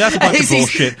 Yeah, that's a bunch of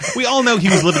bullshit. We all know he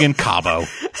was living in Cabo.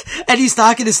 And he's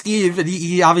talking to Steve, and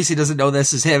he obviously doesn't know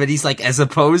this is him, and he's like, as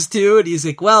opposed to, and he's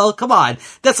like, well, come on.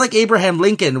 That's like Abraham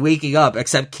Lincoln waking up,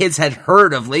 except kids had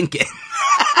heard of Lincoln.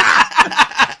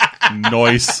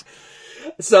 Nice.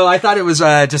 So I thought it was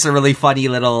just a really funny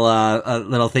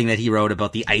little thing that he wrote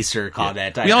about the icer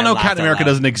comment. We all know Captain America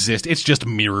doesn't exist. It's just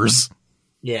mirrors.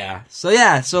 Yeah.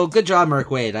 So good job, Mark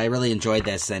Waid. I really enjoyed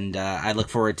this, and I look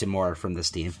forward to more from this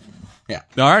team. Yeah.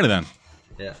 Alrighty then.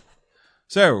 Yeah.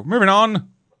 So, moving on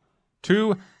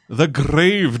to the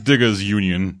Gravediggers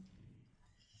Union.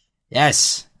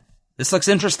 Yes. This looks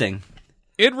interesting.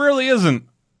 It really isn't.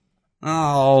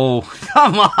 Oh,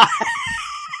 come on.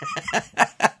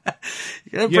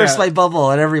 You're gonna burst my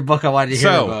bubble in every book I wanted to hear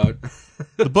about.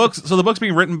 The book's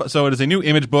being written, so it is a new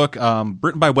Image book,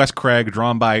 written by Wes Craig,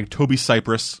 drawn by Toby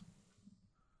Cypress.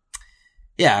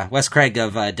 Yeah, Wes Craig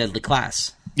of Deadly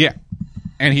Class. Yeah.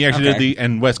 And he actually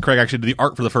and Wes Craig actually did the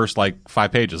art for the first,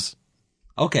 5 pages.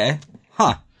 Okay.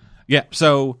 Huh. Yeah,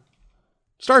 so,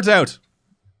 starts out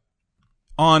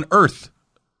on Earth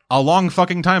a long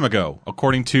fucking time ago,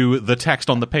 according to the text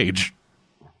on the page.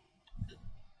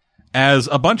 As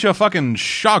a bunch of fucking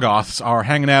Shoggoths are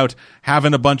hanging out,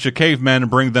 having a bunch of cavemen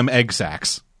bring them egg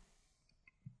sacks.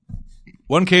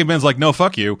 One caveman's like, no,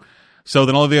 fuck you. So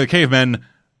then all of the other cavemen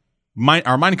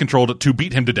are mind-controlled to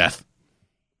beat him to death.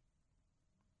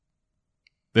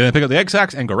 They then pick up the egg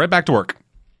sacks and go right back to work.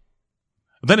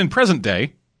 Then in present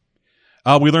day,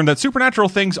 we learned that supernatural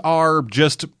things are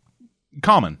just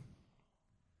common.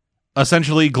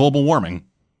 Essentially global warming.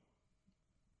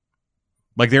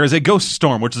 Like, there is a ghost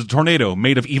storm, which is a tornado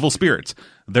made of evil spirits.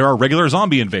 There are regular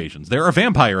zombie invasions. There are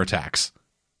vampire attacks.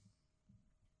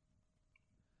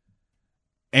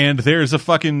 And there's a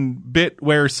fucking bit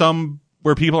where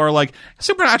people are like,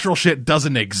 supernatural shit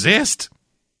doesn't exist.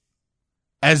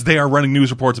 As they are running news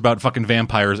reports about fucking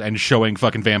vampires and showing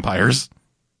fucking vampires.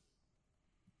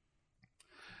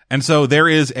 And so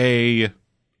there's a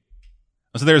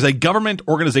government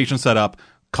organization set up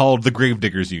called the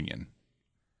Gravediggers Union.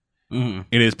 Mm-hmm.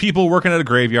 It is people working at a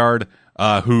graveyard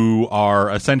who are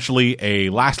essentially a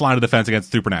last line of defense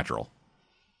against supernatural.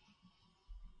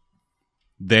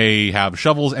 They have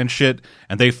shovels and shit,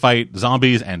 and they fight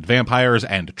zombies and vampires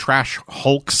and trash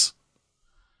hulks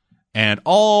and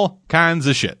all kinds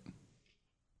of shit.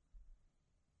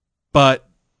 But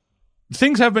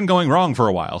things have been going wrong for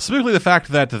a while. Specifically the fact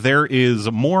that there is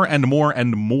more and more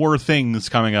and more things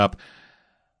coming up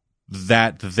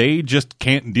that they just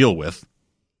can't deal with.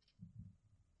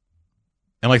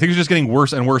 And things are just getting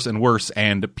worse and worse and worse,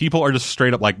 and people are just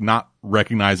straight up not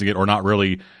recognizing it or not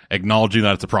really acknowledging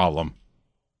that it's a problem.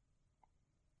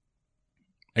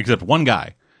 Except one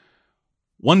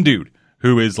dude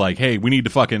who is like, hey, we need to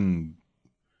fucking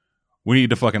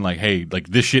hey,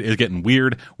 this shit is getting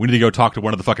weird. We need to go talk to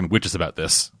one of the fucking witches about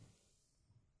this.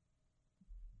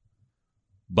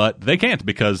 But they can't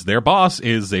because their boss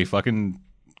is a fucking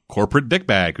corporate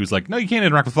dickbag who's like, no, you can't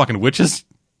interact with fucking witches.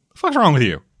 What the fuck's wrong with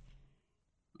you?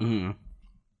 Mm-hmm.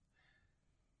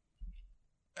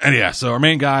 And yeah, so our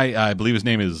main guy, I believe his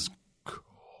name is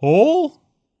Cole?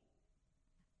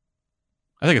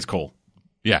 I think it's Cole.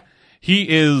 Yeah. He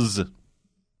is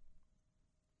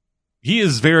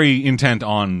very intent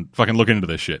on fucking looking into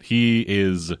this shit. He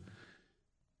is,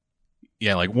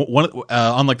 yeah,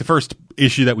 on the first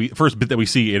bit that we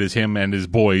see, it is him and his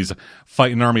boys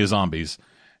fighting an army of zombies.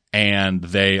 And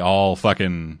they all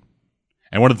fucking,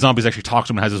 and one of the zombies actually talks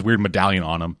to him and has this weird medallion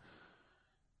on him.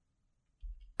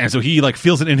 And so he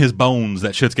feels it in his bones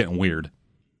that shit's getting weird.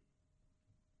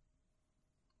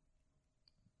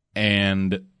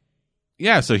 And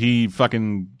yeah, so he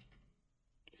and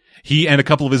a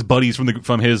couple of his buddies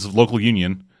from his local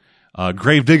union, the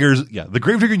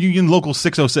Gravedigger Union Local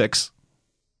 606,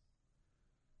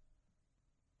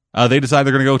 They decide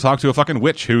they're going to go talk to a fucking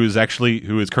witch who is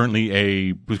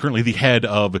currently the head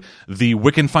of the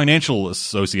Wiccan Financial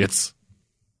Associates.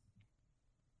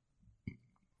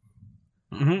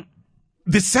 Mm-hmm.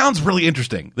 This sounds really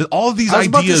interesting. All of these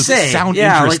ideas sound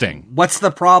interesting. Like, what's the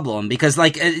problem? Because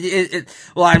like,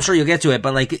 well, I'm sure you'll get to it,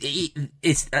 but like,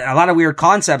 it's a lot of weird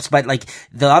concepts. But like,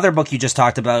 the other book you just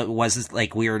talked about was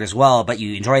like weird as well. But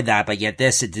you enjoyed that. But yet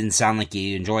this, it didn't sound like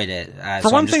you enjoyed it.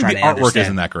 For one thing, the artwork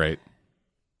isn't that great.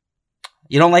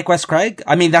 You don't like Wes Craig?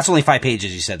 I mean, that's only 5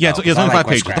 pages. You said, yeah, it's only 5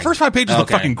 pages. The first 5 pages look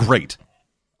fucking great.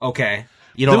 Okay,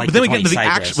 you don't like. But then we get into the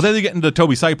action. But then we get into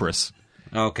Toby Cypress.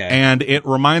 Okay. And it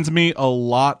reminds me a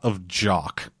lot of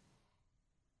Jock.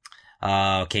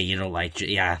 Okay, you don't like,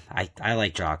 yeah, I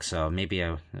like Jock, so maybe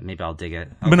I'll dig it.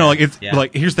 Okay. But no, like,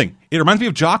 like, here's the thing. It reminds me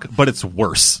of Jock, but it's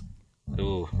worse.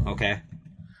 Ooh, okay.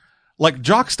 Like,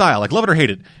 Jock style, like, love it or hate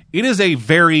it, it is a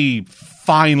very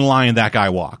fine line that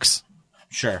guy walks.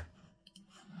 Sure.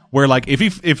 Where, like,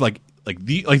 his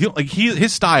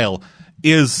style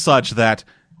is such that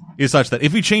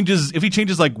if he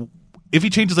changes like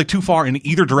too far in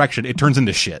either direction, it turns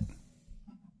into shit.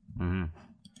 Mm-hmm.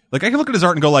 Like, I can look at his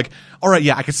art and go like, all right,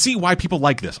 yeah, I can see why people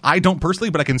like this. I don't personally,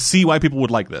 but I can see why people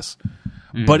would like this.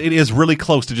 Mm-hmm. But it is really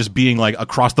close to just being like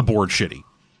across the board shitty.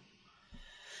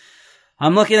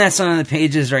 I'm looking at some of the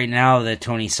pages right now, the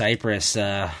Tony Cypress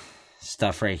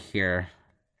stuff right here.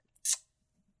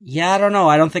 Yeah, I don't know.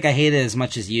 I don't think I hate it as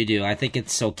much as you do. I think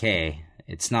it's okay.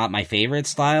 It's not my favorite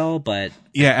style, but...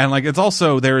 Yeah, and like, it's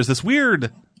also, there are these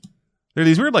weird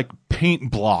like paint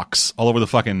blocks all over the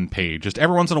fucking page. Just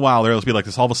every once in a while there'll be like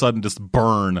this all of a sudden just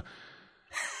burn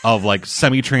of like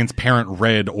semi-transparent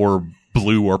red or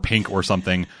blue or pink or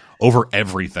something over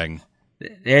everything.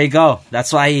 There you go.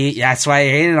 That's why you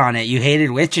hated on it. You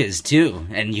hated Witches too,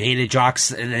 and you hated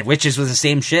Jocks. And Witches was the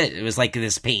same shit. It was like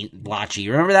this paint blotchy.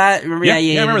 Remember that? Remember yeah, that?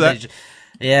 Yeah, I remember that.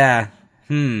 Yeah.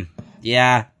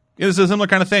 Yeah. It was a similar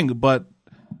kind of thing, but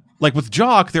like with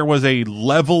Jock, there was a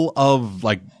level of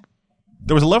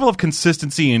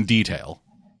consistency in detail.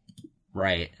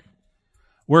 Right.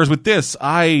 Whereas with this,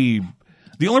 the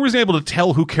only reason I'm able to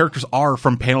tell who characters are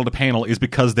from panel to panel is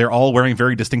because they're all wearing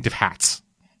very distinctive hats.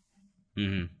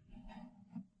 Mm-hmm.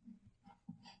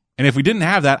 And if we didn't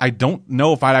have that, I don't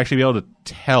know if I'd actually be able to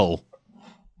tell.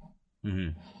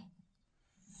 Mm-hmm.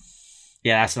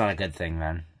 Yeah, that's not a good thing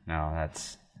then. No,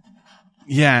 that's...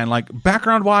 Yeah, and like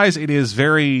background-wise, it is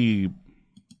very...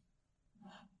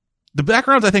 The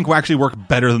backgrounds, I think, will actually work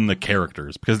better than the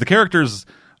characters, because the characters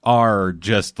are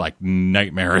just like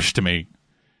nightmarish to me,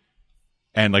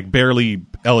 and like barely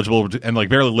legible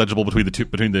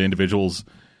between the individuals.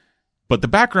 But the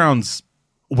backgrounds,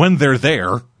 when they're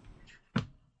there,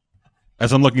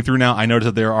 as I'm looking through now, I notice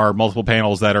that there are multiple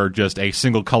panels that are just a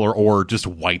single color or just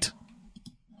white.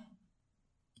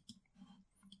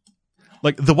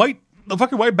 Like the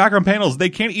fucking white background panels, they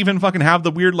can't even fucking have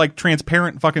the weird like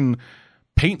transparent fucking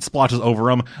paint splotches over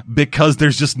them because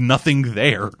there's just nothing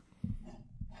there.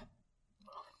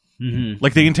 Mm-hmm.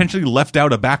 Like they intentionally left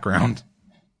out a background.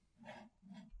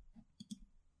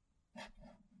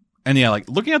 And yeah, like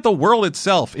looking at the world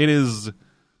itself, it is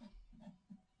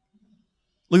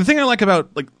like the thing I like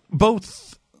about like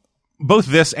both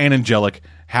this and Angelic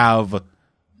have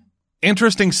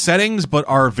interesting settings, but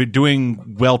are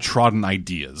doing well trodden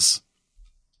ideas.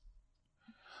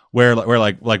 Where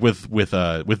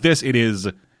with this it is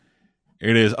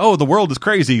oh, the world is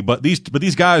crazy, but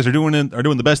these guys are doing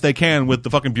the best they can with the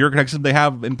fucking bureaucratic system they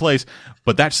have in place,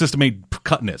 but that system ain't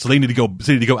cutting it, so they need to go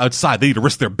outside. They need to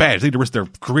risk their badge, they need to risk their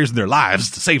careers and their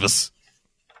lives to save us.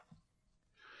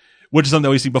 Which is something that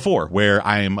we see before, where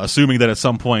I'm assuming that at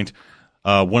some point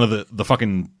one of the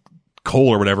fucking Cole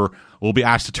or whatever will be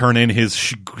asked to turn in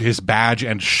his badge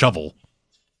and shovel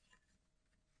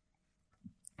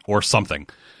or something.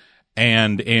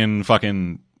 And in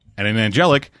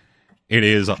Angelic, it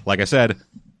is, like I said,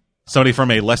 somebody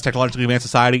from a less technologically advanced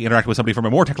society interacting with somebody from a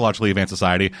more technologically advanced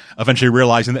society, eventually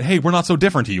realizing that, hey, we're not so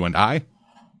different to you and I.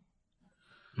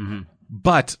 Mm-hmm.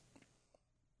 But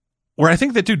where I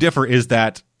think the two differ is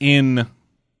that in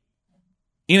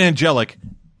Angelic,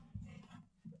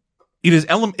 it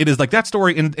is like that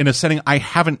story in a setting I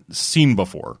haven't seen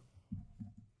before.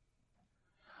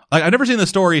 Like, I've never seen this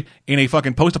story in a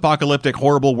fucking post-apocalyptic,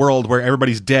 horrible world where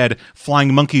everybody's dead,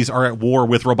 flying monkeys are at war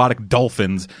with robotic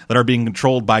dolphins that are being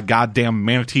controlled by goddamn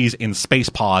manatees in space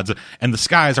pods, and the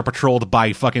skies are patrolled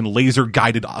by fucking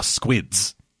laser-guided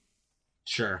squids.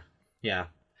 Sure. Yeah.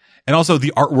 And also,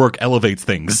 the artwork elevates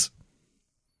things.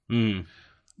 Mm.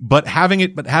 But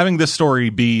having this story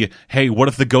be, hey, what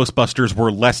if the Ghostbusters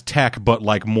were less tech, but,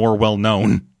 like, more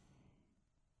well-known?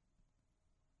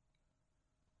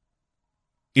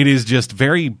 it is just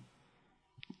very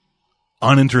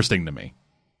uninteresting to me.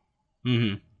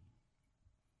 Mm-hmm.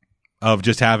 Of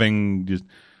just having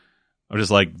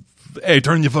like, hey,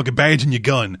 turn your fucking badge and your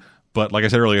gun. But like I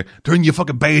said earlier, turn your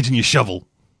fucking badge and your shovel.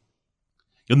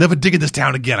 You'll never dig in this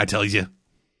town again, I tell you.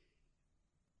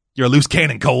 You're a loose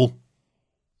cannon, Cole.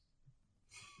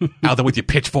 Out there with your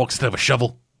pitchfork instead of a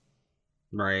shovel.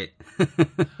 Right.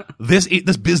 This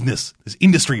business, this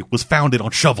industry was founded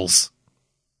on shovels.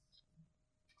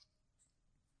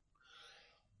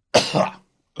 Oh,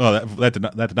 that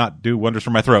did not do wonders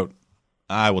for my throat.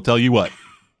 I will tell you what.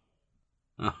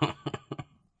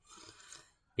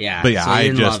 Yeah. But yeah,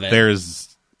 so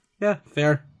there's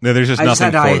fair. There's just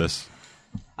nothing for this.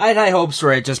 I had high hopes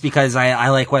for it just because I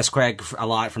like Wes Craig a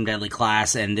lot from Deadly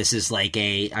Class, and this is like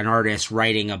an artist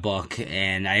writing a book,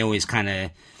 and I always kind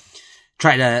of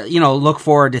try to, look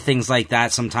forward to things like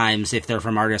that sometimes if they're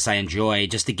from artists I enjoy,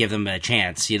 just to give them a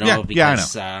chance,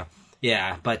 because, I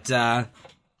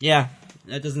know.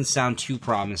 That doesn't sound too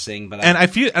promising, but I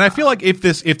feel like if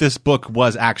this book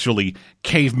was actually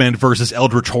cavemen versus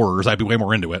eldritch horrors, I'd be way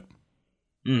more into it.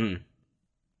 Mm-hmm.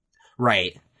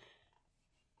 Right.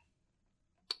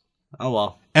 Oh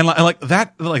well. And like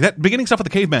that beginning stuff with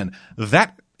the cavemen,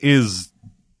 that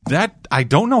I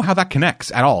don't know how that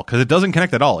connects at all, because it doesn't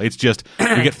connect at all. It's just we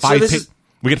get five pages.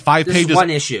 This is one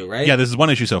issue, right? Yeah, this is one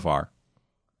issue so far.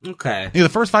 Okay. The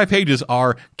first 5 pages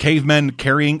are cavemen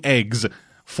carrying eggs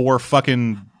for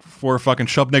fucking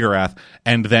Shub Niggurath,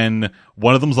 and then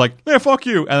one of them's like, "Yeah, fuck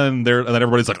you," and then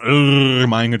everybody's like, "Ugh,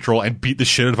 mind control," and beat the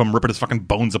shit out of him, ripping his fucking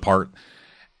bones apart.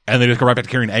 And they just go right back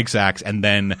to carrying egg sacks, and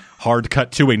then hard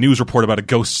cut to a news report about a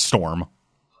ghost storm.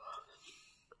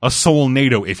 A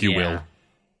soul-nado, if you will.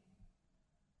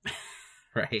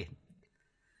 Right.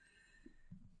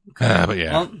 But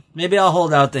yeah. Well, maybe I'll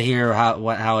hold out to hear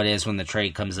how it is when the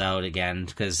trade comes out again,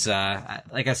 because,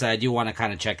 like I said, I do want to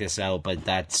kind of check this out, but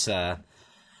that's not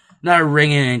a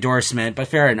ringing endorsement, but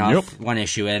fair enough. Yep. One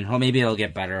issue in. Well, maybe it'll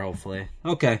get better, hopefully.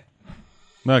 Okay.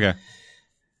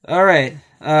 All right.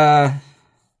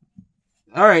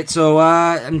 All right, so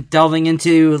I'm delving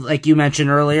into, like you mentioned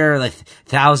earlier, like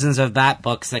thousands of Bat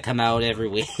books that come out every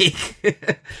week.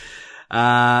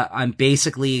 I'm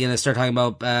basically going to start talking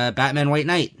about Batman White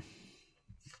Knight.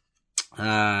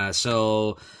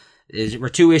 So we're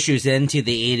 2 issues into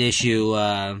the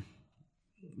 8-issue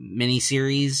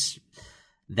miniseries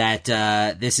that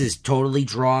this is totally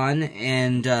drawn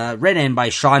and written by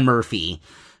Sean Murphy.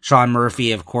 Sean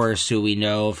Murphy, of course, who we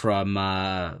know from...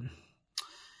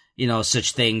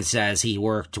 such things as he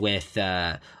worked with,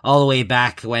 all the way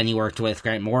back when he worked with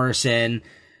Grant Morrison,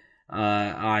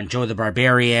 on Joe the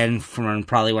Barbarian, from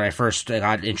probably when I first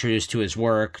got introduced to his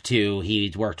work, to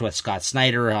he worked with Scott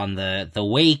Snyder on the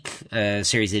Wake,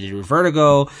 series they did with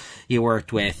Vertigo. He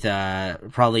worked with,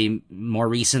 probably more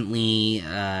recently,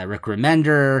 Rick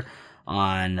Remender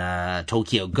on,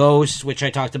 Tokyo Ghost, which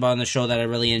I talked about on the show that I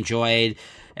really enjoyed.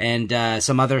 And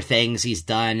some other things he's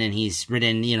done, and he's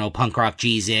written, Punk Rock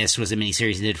Jesus was a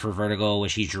miniseries he did for Vertigo,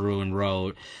 which he drew and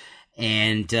wrote.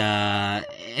 And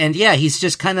yeah, he's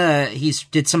just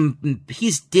did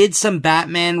some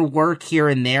Batman work here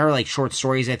and there, like short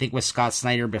stories, I think, with Scott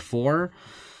Snyder before.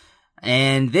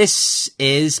 And this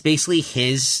is basically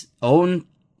his own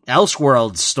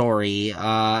Elseworld story,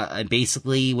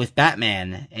 basically with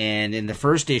Batman. And in the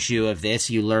first issue of this,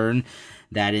 you learn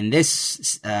that in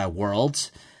this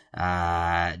world,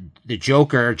 the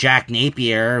Joker, Jack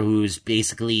Napier, who's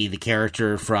basically the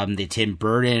character from the Tim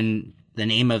Burton, the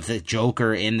name of the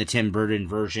Joker in the Tim Burton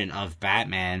version of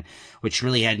Batman, which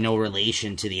really had no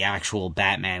relation to the actual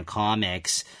Batman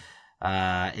comics,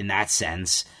 in that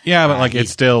sense. Yeah, but like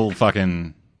it's still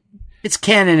fucking... It's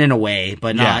canon in a way,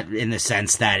 but not in the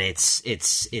sense that it's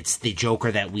the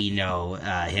Joker that we know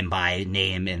him by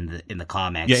name in the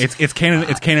comics. Yeah, it's canon.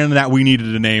 It's canon that we needed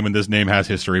a name, and this name has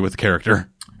history with the character.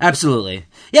 Absolutely,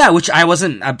 yeah. Which I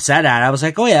wasn't upset at. I was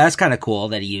like, oh yeah, that's kind of cool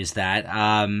that he used that.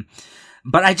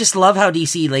 But I just love how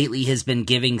DC lately has been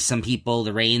giving some people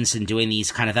the reins and doing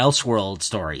these kind of Elseworld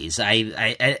stories.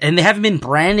 And they haven't been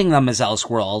branding them as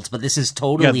Elseworlds, but this is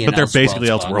totally but they're basically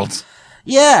Elseworlds.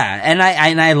 Yeah, and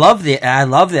I love the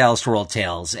Elseworld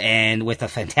tales, and with a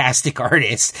fantastic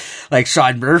artist like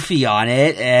Sean Murphy on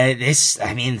it.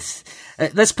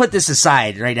 Let's put this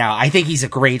aside right now. I think he's a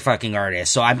great fucking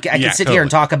artist. So I can sit here and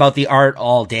talk about the art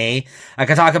all day. I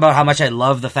can talk about how much I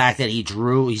love the fact that he's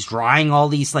drawing all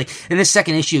these, like, in this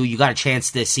second issue, you got a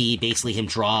chance to see basically him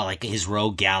draw, like, his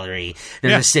rogue gallery.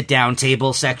 There's a sit-down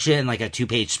table section, like a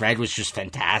 2-page spread, which was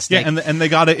fantastic. Yeah, and they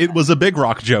got it was a Big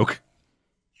Rock joke.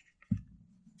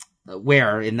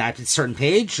 Where? In that certain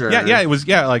page? Or? Yeah, it was,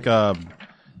 like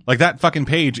Like, that fucking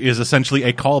page is essentially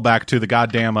a callback to the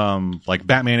goddamn, like,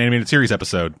 Batman animated series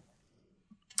episode.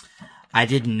 I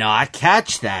did not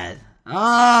catch that.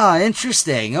 Ah,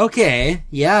 interesting. Okay.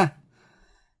 Yeah.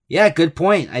 Yeah, good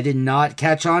point. I did not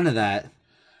catch on to that.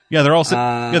 Yeah, they're all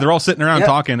sitting around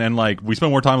talking, and, like, we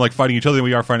spend more time, like, fighting each other than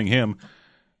we are fighting him.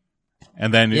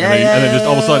 And then, just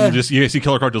all of a sudden, just you see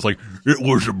Killer Croc just like, it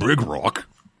was a big rock.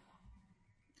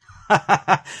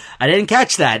 I didn't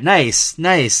catch that. Nice.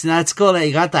 That's cool that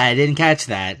you got that. I didn't catch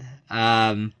that.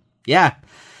 Yeah. Yeah,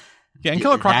 and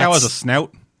Killer Croc now has a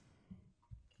snout.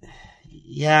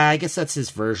 Yeah, I guess that's his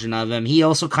version of him. He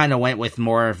also kind of went with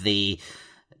more of the,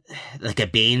 like, a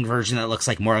Bane version that looks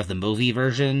like more of the movie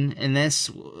version in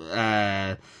this.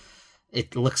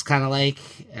 It looks kind of like...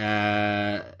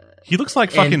 He looks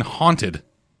like fucking Haunted.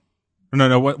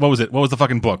 No, what was it? What was the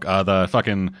fucking book? The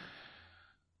fucking...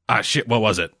 shit, what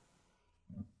was it?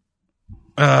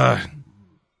 He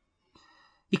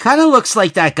kind of looks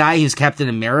like that guy who's Captain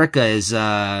America's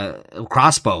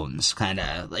Crossbones, kind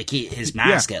of. Like his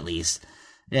mask, at least.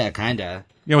 Yeah, kind of.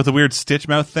 Yeah, with the weird stitch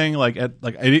mouth thing.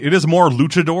 It is more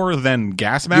luchador than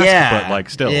gas mask, but, like,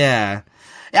 still. Yeah.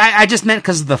 I just meant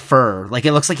because of the fur. Like,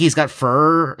 it looks like he's got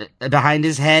fur behind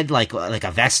his head, like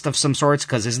a vest of some sorts,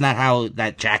 because isn't that how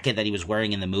that jacket that he was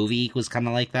wearing in the movie was kind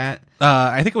of like that?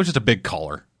 I think it was just a big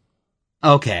collar.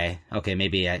 Okay,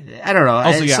 maybe. I don't know.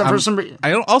 Also,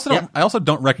 I also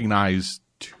don't recognize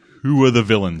two of the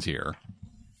villains here.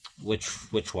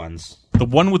 Which ones? The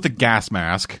one with the gas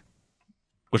mask,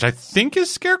 which I think is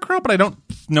Scarecrow, but I don't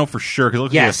know for sure, because it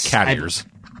looks like he has cat ears.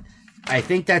 I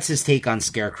think that's his take on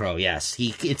Scarecrow. Yes,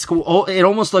 it's cool. It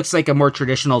almost looks like a more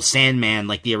traditional Sandman,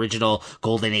 like the original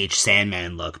Golden Age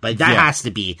Sandman look. But that has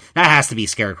to be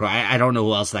Scarecrow. I don't know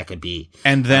who else that could be.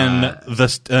 And then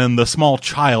the small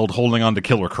child holding on to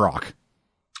Killer Croc.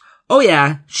 Oh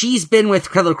yeah, she's been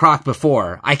with Killer Croc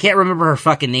before. I can't remember her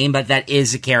fucking name, but that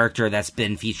is a character that's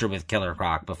been featured with Killer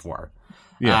Croc before.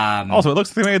 Yeah. Also, it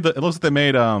looks like they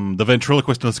made the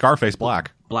ventriloquist in the Scarface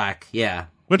black. Black, yeah.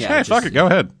 Which, hey, fuck it, go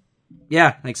ahead.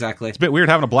 Yeah, exactly. It's a bit weird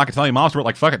having a black Italian monster, but,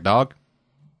 like, fuck it, dog.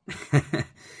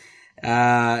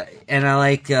 And I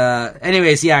like,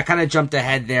 anyways, yeah, I kind of jumped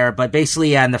ahead there, but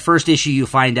basically, in the first issue, you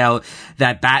find out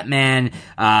that Batman,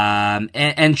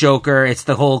 and Joker, it's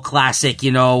the whole classic,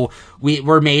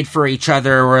 we're made for each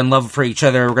other, we're in love for each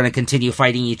other, we're going to continue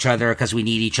fighting each other because we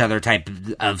need each other type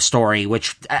of story,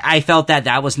 which I felt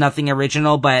that was nothing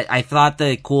original, but I thought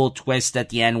the cool twist at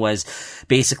the end was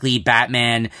basically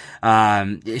Batman,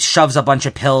 shoves a bunch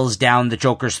of pills down the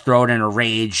Joker's throat in a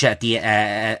rage at the,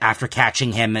 after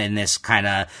catching him in this kind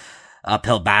of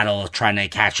uphill battle, trying to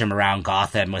catch him around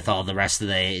Gotham with all the rest of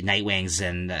the Nightwings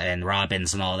and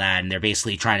Robins and all that, and they're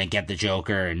basically trying to get the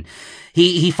Joker, and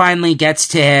he finally gets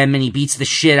to him, and he beats the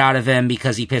shit out of him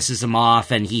because he pisses him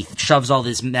off, and he shoves all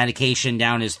this medication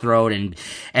down his throat, and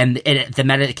the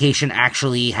medication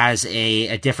actually has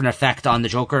a different effect on the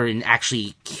Joker in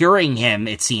actually curing him,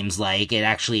 it seems like. It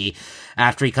actually,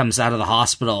 after he comes out of the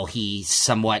hospital, he's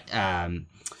somewhat,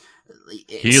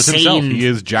 he is himself. He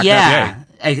is Jack Napier.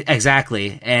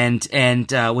 Exactly. And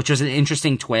which was an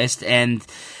interesting twist. And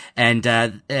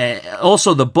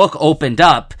also the book opened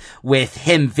up with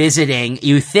him visiting,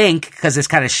 you think, cause it's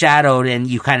kind of shadowed and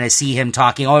you kind of see him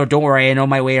talking, oh, don't worry, I know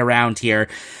my way around here.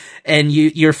 And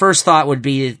your first thought would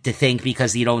be to think,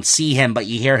 because you don't see him, but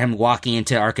you hear him walking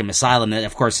into Arkham Asylum, that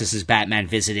of course this is Batman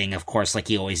visiting, of course, like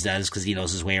he always does, because he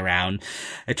knows his way around.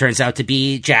 It turns out to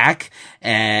be Jack,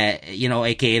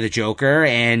 aka the Joker,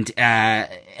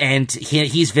 and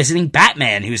he's visiting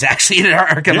Batman, who's actually in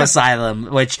Arkham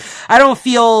Asylum, which I don't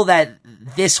feel that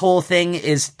this whole thing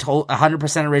is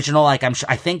 100% original. Like,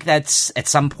 I think that's at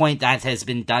some point that has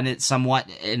been done somewhat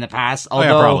in the past.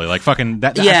 Although, probably like fucking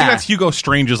that. I think that's Hugo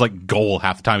Strange's like goal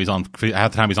half the time he's on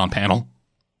panel.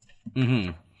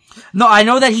 Mm-hmm. No, I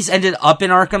know that he's ended up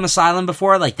in Arkham Asylum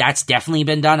before. Like, that's definitely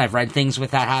been done. I've read things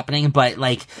with that happening. But,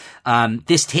 like,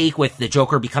 this take with the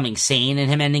Joker becoming sane and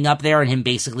him ending up there and him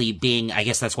basically being, I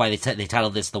guess that's why they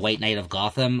titled this The White Knight of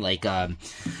Gotham. Like, I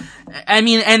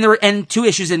mean, and 2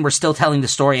 issues in, we're still telling the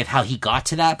story of how he got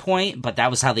to that point, but that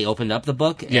was how they opened up the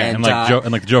book. Yeah, and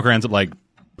the Joker ends up, like,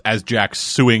 as Jack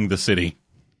suing the city.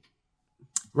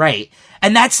 Right.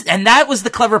 And that was the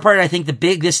clever part. I think the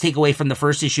biggest takeaway from the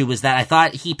first issue was that I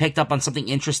thought he picked up on something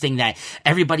interesting, that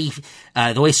everybody,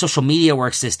 the way social media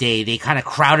works this day, they kind of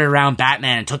crowded around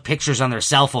Batman and took pictures on their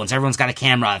cell phones. Everyone's got a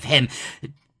camera of him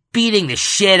beating the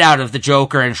shit out of the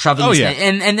Joker and shoving Oh, his yeah.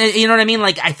 and you know what I mean?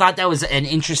 Like, I thought that was an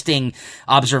interesting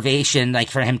observation, like,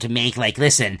 for him to make, like,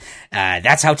 listen,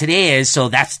 that's how today is, so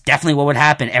that's definitely what would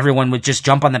happen. Everyone would just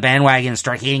jump on the bandwagon and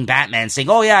start hating Batman, saying,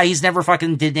 oh yeah, he's never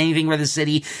fucking did anything for the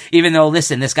city, even though,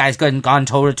 listen, this guy's gone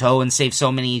toe to toe and saved so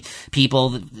many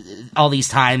people all these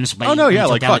times. But Oh no, yeah,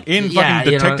 took like down fuck in fucking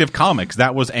Detective Comics,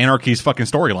 that was Anarchy's fucking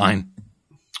storyline.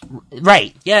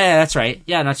 Right. Yeah, that's right.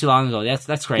 Yeah, not too long ago.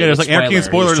 That's great. Yeah, there's like Anarchy and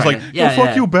Spoiler, just like,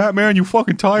 fuck you, Batman, you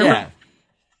fucking tyrant.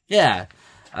 Yeah.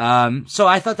 So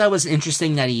I thought that was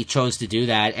interesting that he chose to do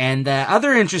that. And the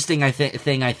other interesting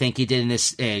thing I think he did in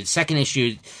this second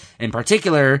issue in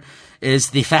particular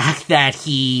is the fact that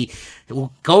he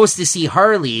goes to see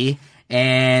Harley.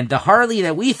 And the Harley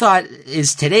that we thought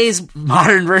is today's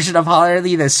modern version of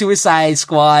Harley, the Suicide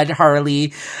Squad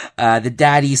Harley, the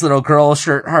daddy's little girl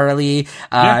shirt Harley,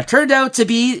 turned out to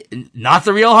be not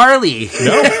the real Harley.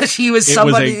 No. She was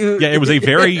somebody who... Yeah, it was a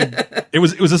very... it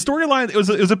was a storyline, it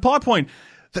was a plot point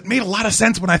that made a lot of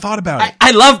sense when I thought about it.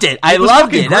 I loved it. I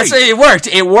loved it. Great. That's it worked.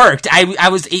 It worked.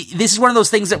 This is one of those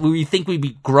things that we think we'd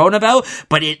be grown about,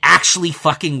 but it actually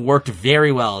fucking worked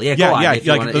very well. Yeah, go on.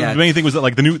 The main thing was that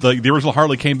like the original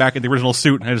Harley came back in the original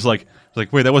suit, and I was like,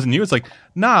 wait, that wasn't you? It's like,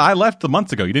 nah, I left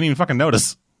months ago. You didn't even fucking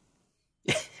notice.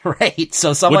 Right.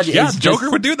 So someone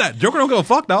Joker would do that. Joker don't give a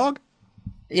fuck, dog.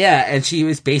 Yeah, and she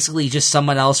was basically just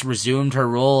someone else resumed her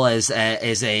role as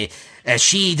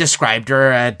she described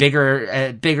her, a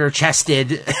bigger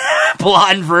chested,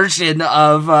 blonder version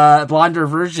of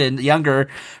younger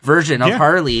version of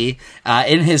Harley,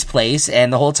 in his place.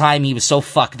 And the whole time he was so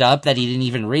fucked up that he didn't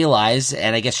even realize.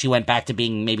 And I guess she went back to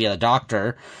being maybe a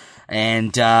doctor. And,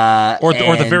 or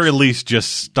at the very least,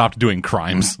 just stopped doing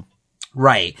crimes.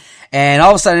 Right. And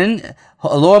all of a sudden,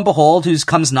 lo and behold, who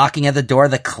comes knocking at the door?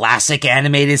 The classic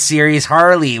animated series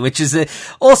Harley, which is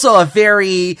also a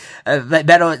very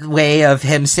better way of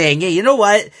him saying, hey, you know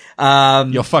what?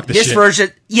 Yo, fuck this shit.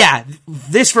 Version,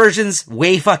 this version's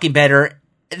way fucking better.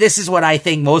 This is what I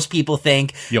think most people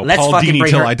think. Yo, Let's Paul fucking Dini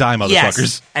bring till her. I die, motherfuckers.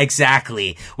 Yes,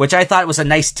 exactly. Which I thought was a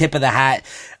nice tip of the hat.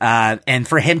 And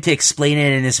for him to explain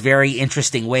it in this very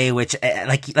interesting way, which,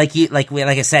 like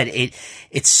I said,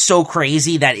 it's so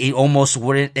crazy that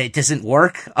it doesn't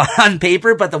work on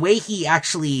paper, but the way he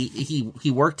actually,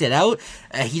 he worked it out,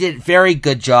 he did a very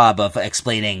good job of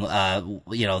explaining,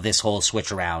 this whole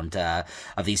switch around,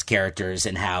 of these characters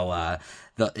and how,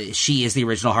 she is the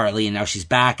original Harley, and now she's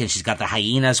back, and she's got the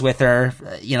hyenas with her.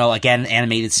 Again,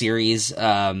 animated series,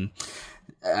 or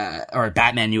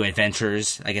Batman New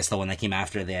Adventures. I guess the one that came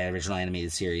after the original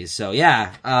animated series. So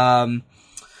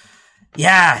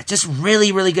just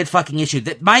really, really good fucking issue.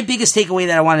 My biggest takeaway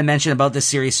that I want to mention about this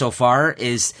series so far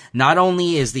is not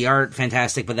only is the art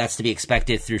fantastic, but that's to be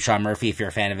expected through Sean Murphy if you're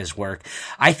a fan of his work.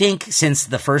 I think since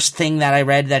the first thing that I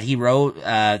read that he wrote,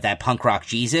 that Punk Rock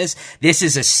Jesus, this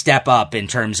is a step up in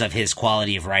terms of his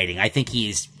quality of writing. I think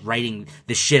he's writing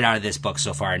the shit out of this book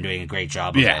so far and doing a great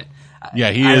job of it.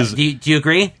 Yeah, he is. Do you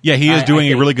agree? Yeah, he is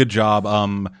doing a really good job.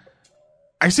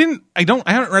 I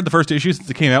haven't read the first issue since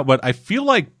it came out, but I feel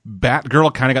like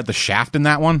Batgirl kind of got the shaft in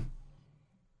that one.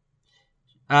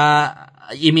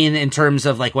 You mean in terms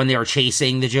of like when they were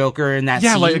chasing the Joker in that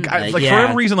scene? For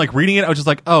whatever reason, like reading it, I was just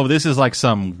like, oh, this is like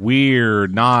some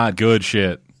weird, not good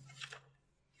shit.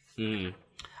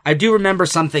 I do remember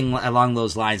something along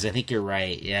those lines. I think you're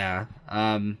right. Yeah.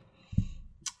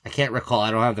 I can't recall.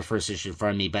 I don't have the first issue in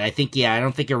front of me, but I think, I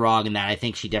don't think you're wrong in that. I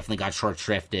think she definitely got short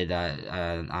shrifted,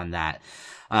 on that.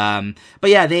 But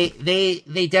yeah,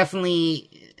 they definitely,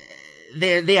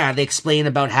 they explain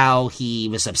about how he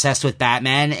was obsessed with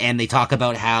Batman, and they talk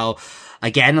about how,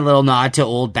 again, a little nod to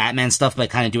old Batman stuff, but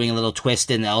kind of doing a little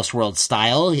twist in the Elseworld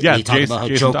style. Yeah, they talk about how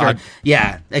Joker, Todd.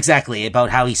 Yeah, exactly,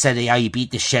 about how he said how he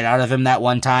beat the shit out of him that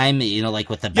one time, like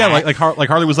with the bat. Yeah, like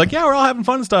Harley was like, yeah, we're all having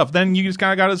fun stuff. Then you just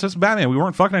kind of got obsessed with Batman. We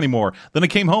weren't fucking anymore. Then I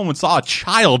came home and saw a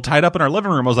child tied up in our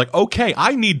living room. I was like, okay,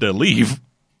 I need to leave.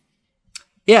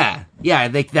 Yeah,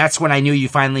 that's when I knew you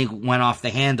finally went off the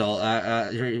handle.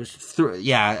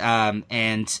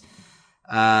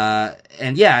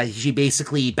 She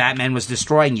basically, Batman was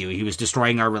destroying you. He was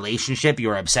destroying our relationship. You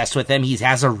were obsessed with him. He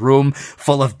has a room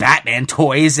full of Batman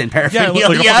toys and paraphernalia. Yeah,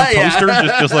 like a fucking poster,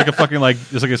 just like a fucking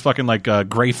just like his fucking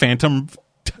Gray Phantom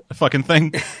fucking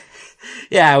thing.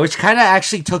 Yeah, which kind of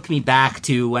actually took me back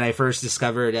to when I first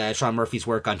discovered Sean Murphy's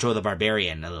work on Joe the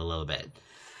Barbarian a little bit.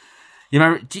 You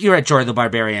remember, you read Joe the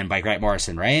Barbarian by Grant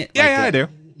Morrison, right? Yeah, I do.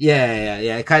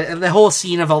 Yeah. Kind of, the whole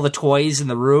scene of all the toys in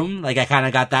the room, like I kind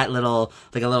of got that little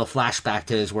flashback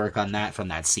to his work on that from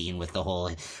that scene with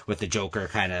the Joker,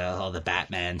 kind of all the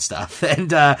Batman stuff.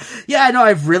 And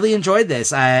I've really enjoyed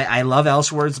this. I love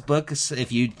Elseworlds books.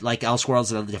 If you like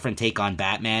Elseworlds, a different take on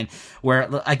Batman, where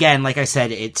again, like I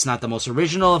said, it's not the most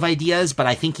original of ideas, but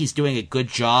I think he's doing a good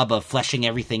job of fleshing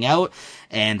everything out.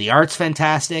 And the art's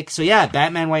fantastic. So yeah,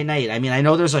 Batman White Knight. I mean, I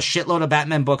know there's a shitload of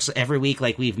Batman books every week,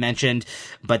 like we've mentioned,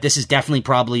 but this is definitely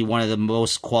probably one of the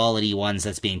most quality ones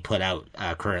that's being put out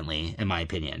currently, in my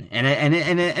opinion, and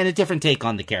a different take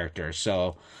on the character.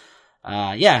 So,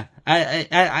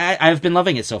 I've been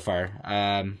loving it so far.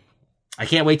 I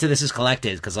can't wait till this is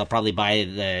collected because I'll probably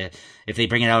buy if they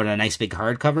bring it out in a nice big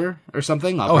hardcover or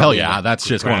something. Oh hell yeah, that's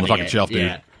just going on the fucking shelf,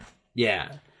 dude.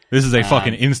 Yeah. This is a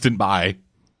fucking instant buy.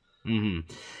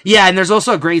 Mm-hmm. Yeah, and there's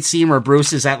also a great scene where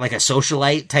Bruce is at like a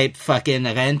socialite type fucking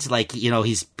event, like, you know,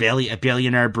 he's a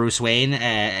billionaire Bruce Wayne,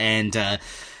 and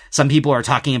some people are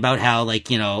talking about how, like,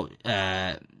 you know,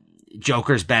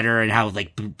 Joker's better and how,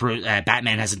 like,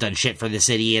 Batman hasn't done shit for the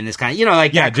city and this kind of, you know,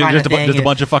 like, yeah, just a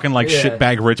bunch of fucking like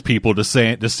shitbag rich people just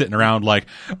sitting around like,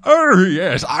 oh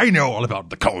yes, I know all about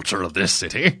the culture of this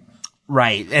city.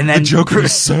 Right, and then the Joker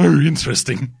is so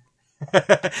interesting.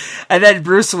 And then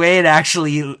Bruce Wayne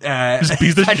actually just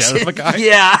beats the shit out of a guy.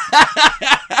 Yeah.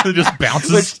 It just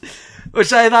bounces.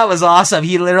 Which I thought was awesome.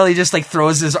 He literally just like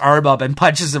throws his arm up and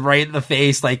punches him right in the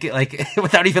face, like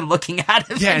without even looking at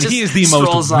him. Yeah, and he is the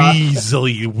most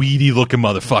weaselly, weedy looking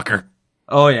motherfucker.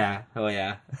 Oh yeah.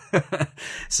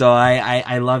 So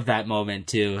I love that moment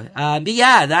too. But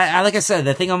yeah, like I said,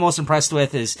 the thing I'm most impressed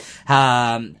with is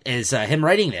him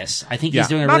writing this. I think he's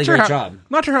doing a really great job.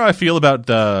 Not sure how I feel about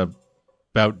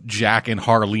Jack and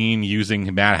Harleen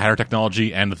using Mad Hatter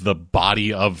technology and the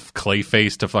body of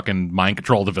Clayface to fucking mind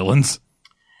control the villains.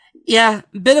 Yeah,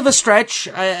 bit of a stretch.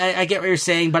 I get what you're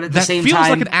saying, but at the same time, that feels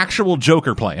like an actual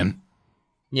Joker playing.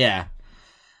 Yeah.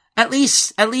 At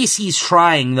least he's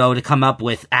trying though to come up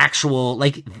with actual,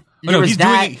 like,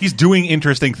 he's doing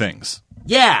interesting things.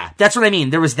 Yeah, that's what I mean.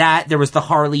 There was the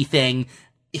Harley thing.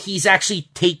 He's actually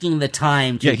taking the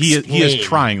time to explain. He is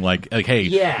trying, like,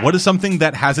 hey, what is something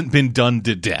that hasn't been done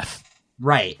to death?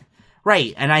 Right.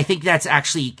 And I think that's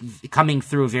actually coming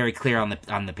through very clear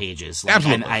on the pages. Like,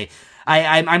 absolutely.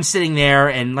 I'm sitting there,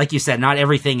 and like you said, not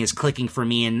everything is clicking for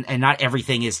me, and not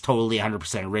everything is totally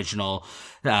 100% original.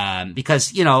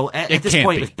 Because, you know, at this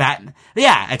point with Batman,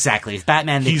 yeah, exactly. With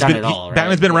Batman, they've done it all. Right?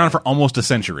 Batman's been around for almost a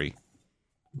century.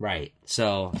 Right.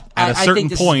 So at a certain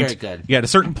point, very good. Yeah, at a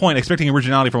certain point, expecting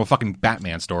originality from a fucking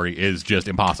Batman story is just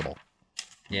impossible.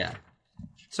 Yeah.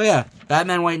 So yeah,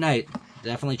 Batman White Knight.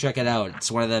 Definitely check it out.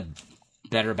 It's one of the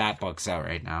better Bat books out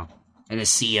right now. In a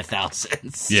sea of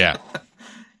thousands. Yeah.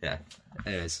 Yeah.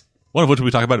 Anyways. One of which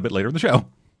we'll talk about a bit later in the show.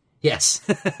 Yes.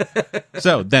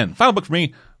 So then, final book for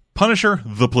me, Punisher: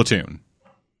 The Platoon.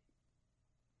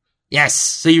 Yes.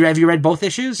 So have you read both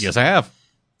issues? Yes, I have.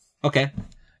 Okay.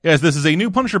 Yes, this is a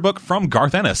new Punisher book from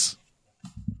Garth Ennis.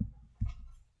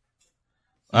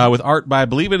 With art by, I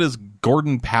believe it is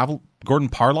Gordon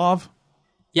Parlov?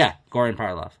 Yeah, Gordon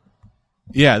Parlov.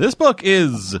 Yeah, this book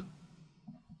is...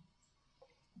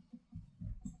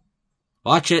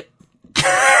 Watch it.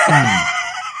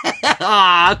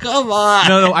 Ah, come on.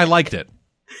 No, I liked it.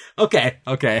 Okay.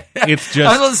 It's just...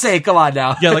 I was going to say, come on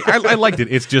now. Yeah, like, I liked it.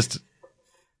 It's just...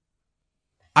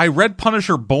 I read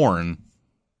Punisher Born...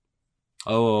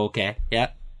 Oh, okay.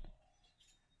 Yeah.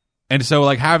 And so,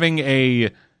 like, having a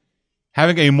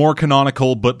more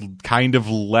canonical but kind of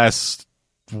less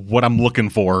what I'm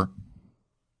looking for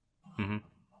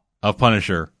of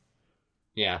Punisher.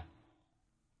 Yeah.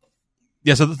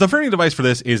 Yeah, so the framing device for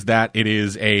this is that it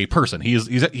is a person. He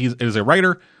is a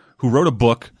writer who wrote a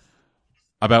book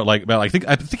about I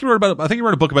think he wrote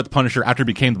a book about the Punisher after he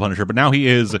became the Punisher, but now he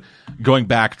is going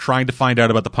back trying to find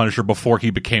out about the Punisher before he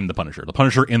became the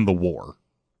Punisher in the war.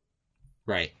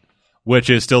 Right. Which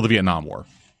is still the Vietnam War.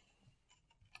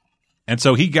 And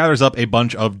so he gathers up a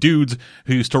bunch of dudes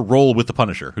who used to roll with the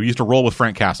Punisher, who used to roll with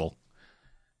Frank Castle,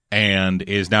 and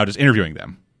is now just interviewing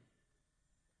them.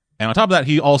 And on top of that,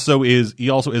 he also is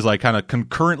like kind of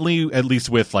concurrently, at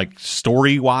least with like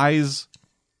story wise,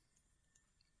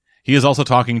 he is also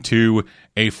talking to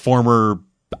a former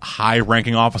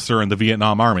high-ranking officer in the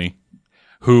Vietnam Army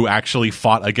who actually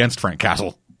fought against Frank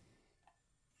Castle.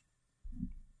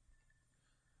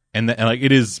 And like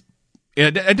it is, I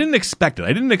didn't expect it.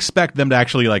 I didn't expect him to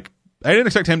actually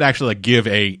give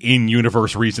a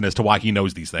in-universe reason as to why he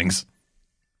knows these things.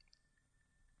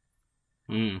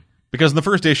 Because in the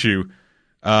first issue,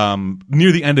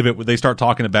 near the end of it, they start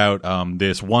talking about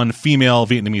this one female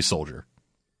Vietnamese soldier.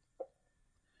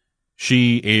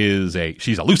 she's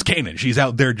a loose cannon. She's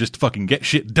out there just to fucking get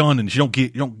shit done, and you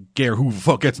don't care who the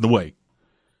fuck gets in the way.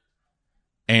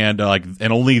 And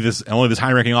only this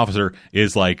high ranking officer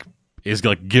is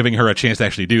giving her a chance to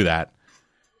actually do that.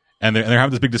 And they're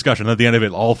having this big discussion. And at the end of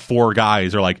it, all four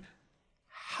guys are like,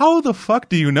 "How the fuck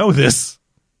do you know this?"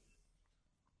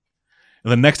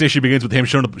 And the next issue begins with him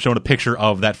showing a picture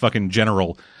of that fucking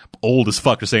general, old as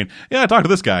fuck, just saying, "Yeah, I talked to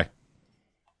this guy."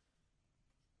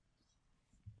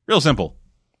 Real simple.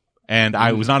 And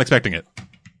I was not expecting it.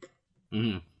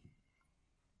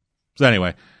 So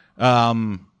anyway,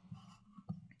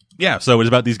 yeah, so it's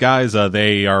about these guys.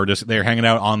 They're hanging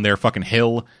out on their fucking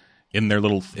hill in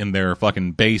their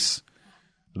fucking base.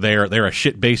 They're a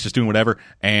shit base just doing whatever,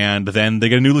 and then they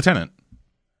get a new lieutenant.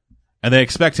 And they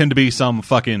expect him to be some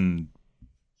fucking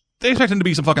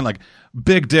like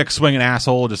big dick swinging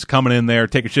asshole just coming in there,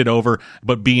 taking shit over,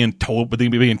 but being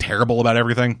terrible about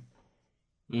everything.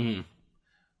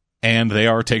 And they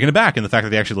are taken aback in the fact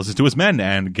that he actually listens to his men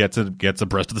and gets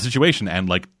abreast of the situation and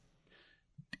like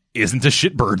isn't a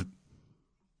shitbird.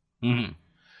 And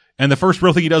the first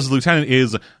real thing he does as lieutenant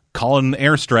is call an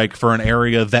airstrike for an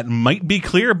area that might be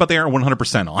clear, but they aren't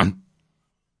 100% on.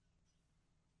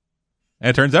 And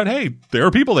it turns out, hey, there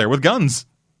are people there with guns.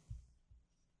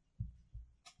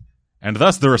 And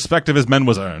thus the respect of his men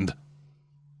was earned.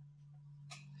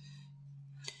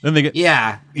 Then they get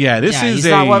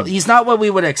he's not what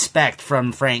we would expect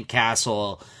from Frank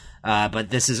Castle, but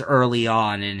this is early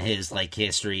on in his like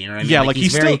history. You know what I mean? Yeah, like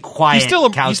he's very quiet.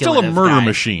 He's still a murder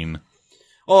machine.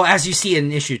 Oh, as you see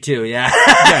in issue 2, yeah.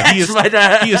 Yeah,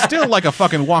 he is still like a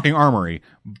fucking walking armory,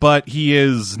 but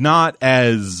he's not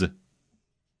as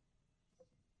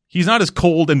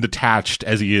cold and detached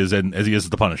as he is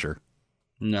the Punisher.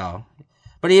 No.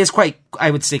 But he is quite, I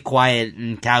would say, quiet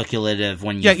and calculative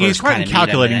when you first he's quite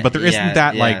calculating, but there isn't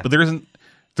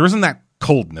there isn't that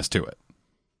coldness to it.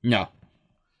 No.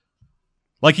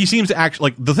 Like he seems to act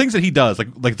like the things that he does,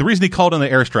 like the reason he called in the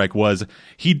airstrike was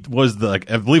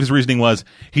I believe his reasoning was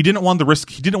he didn't want to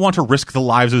risk the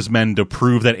lives of his men to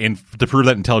prove that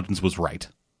intelligence was right.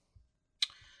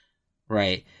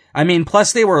 Right. I mean,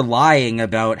 plus they were lying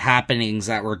about happenings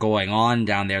that were going on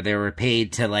down there. They were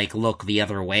paid to like look the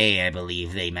other way, I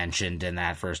believe they mentioned in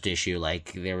that first issue.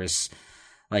 Like there was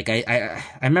like I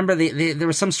remember there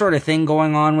was some sort of thing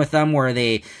going on with them where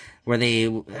they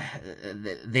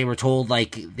were told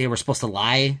like they were supposed to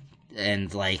lie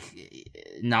and like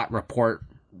not report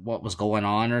what was going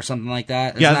on or something like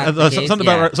that. Something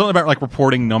about like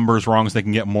reporting numbers wrong so they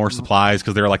can get more supplies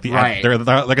because they're like they're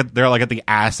like at the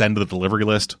ass end of the delivery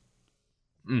list,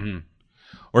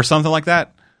 or something like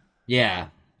that. Yeah,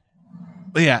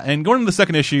 yeah. And going into the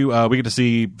second issue, we get to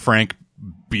see Frank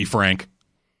be Frank.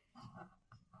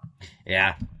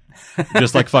 Yeah,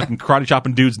 just like fucking karate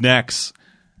chopping dudes' necks,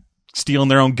 stealing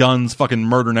their own guns, fucking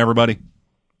murdering everybody,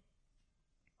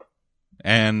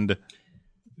 and.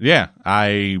 Yeah,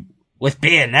 with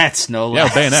bayonets, no less.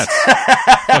 Yeah, bayonets.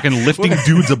 Fucking lifting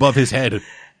dudes above his head.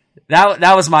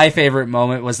 That was my favorite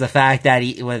moment, was the fact that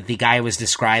the guy was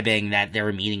describing that they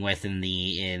were meeting with in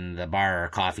the bar or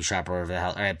coffee shop or whatever the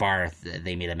hell, bar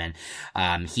they meet him in.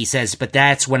 He says, but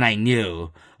that's when I knew,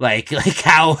 like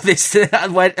how this,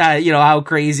 how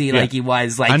crazy, like he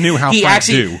was. Like, I knew how he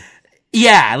actually do.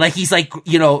 Yeah, like he's like,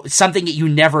 something that you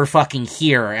never fucking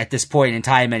hear at this point in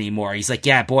time anymore. He's like,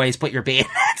 yeah, boys, put your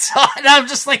bayonets on. And I'm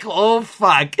just like, oh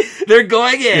fuck, they're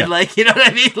going in. Yeah. Like, you know what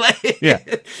I mean? Like, yeah.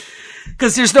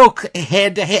 Because there's no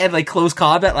hand-to-hand, like, close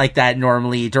combat like that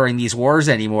normally during these wars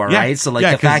anymore, right? So,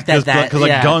 like, the fact that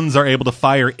guns are able to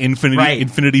fire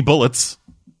infinity bullets.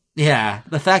 Yeah,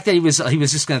 the fact that he was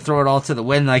just going to throw it all to the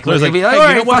wind, like, so like, hey, all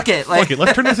right, fuck it. Like, fuck it,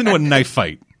 let's turn this into a knife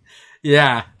fight.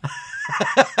 Yeah.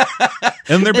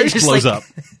 And their base blows up.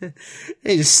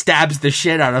 He just stabs the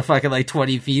shit out of fucking like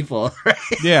 20 people. Right?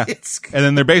 Yeah. And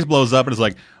then their base blows up and it's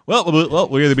like, well,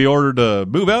 we'll either be ordered to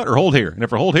move out or hold here. And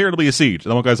if we hold here, it'll be a siege.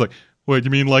 And the one guy's like, wait, you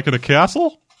mean like in a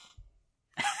castle?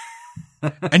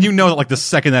 And you know that like the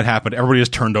second that happened, everybody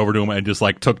just turned over to him and just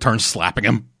like took turns slapping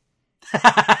him.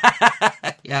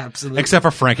 Yeah, absolutely. Except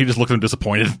for Frank, he just looked at him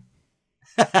disappointed.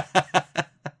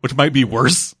 Which might be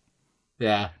worse.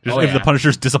 Yeah. If the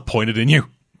Punisher's disappointed in you.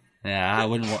 Yeah, I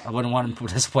wouldn't want him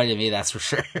to disappoint in me, that's for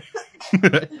sure.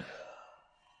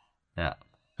 Yeah.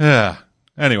 Yeah.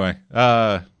 Anyway,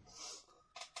 so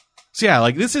yeah,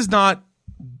 like this is not.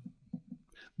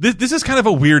 This is kind of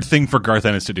a weird thing for Garth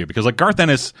Ennis to do because, like, Garth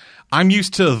Ennis, when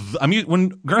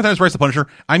Garth Ennis writes the Punisher,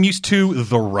 I'm used to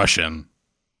the Russian,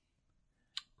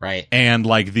 right, and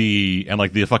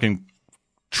the fucking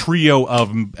trio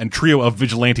of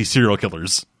vigilante serial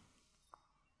killers.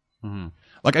 Mm-hmm.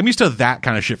 Like, I'm used to that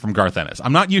kind of shit from Garth Ennis.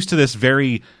 I'm not used to this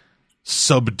very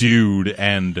subdued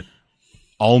and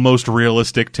almost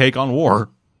realistic take on war.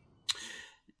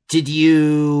 Did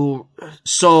you...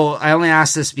 So, I only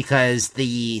asked this because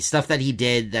the stuff that he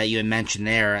did that you had mentioned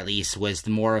there, at least, was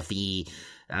more of the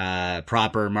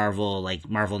proper Marvel, like,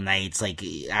 Marvel Knights, like,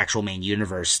 actual main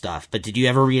universe stuff. But did you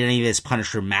ever read any of his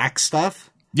Punisher Max stuff?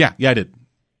 Yeah, I did.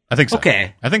 I think so.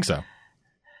 Okay. I think so.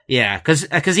 Yeah,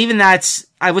 because even that's...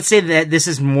 I would say that this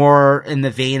is more in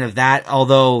the vein of that,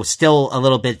 although still a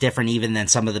little bit different even than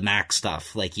some of the Max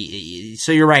stuff. Like,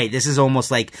 so you're right. This is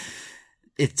almost like...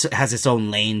 It has its own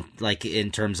lane, like,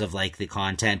 in terms of, like, the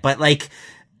content. But, like,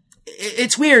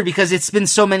 it's weird because it's been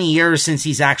so many years since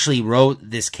he's actually wrote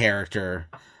this character.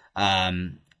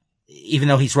 Even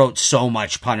though he's wrote so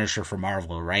much Punisher for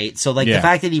Marvel, right? So, like, the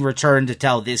fact that he returned to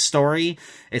tell this story,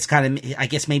 it's kind of, I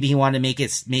guess maybe he wanted to make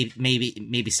it,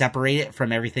 maybe separate it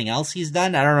from everything else he's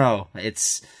done. I don't know.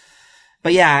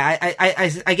 But yeah,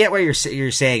 I get what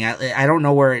you're saying. I don't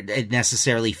know where it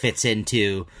necessarily fits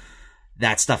into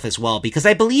that stuff as well, because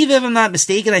I believe, if I'm not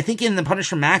mistaken, I think in the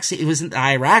Punisher Max, it was in the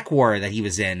Iraq War that he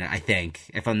was in, I think.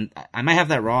 I might have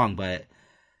that wrong, but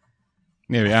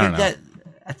maybe, I don't know.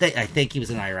 I think he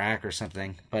was in Iraq or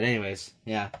something. But anyways,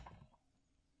 yeah.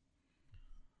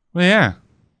 Well, yeah.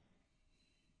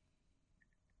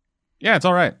 Yeah, it's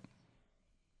all right.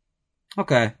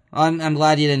 Okay. I'm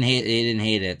glad you didn't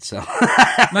hate it, so. No,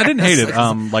 I didn't hate it.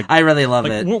 Like, I really love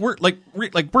it.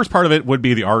 Worst part of it would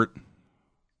be the art.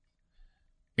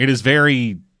 It's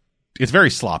very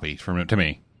sloppy to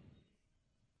me.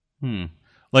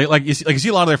 Like you see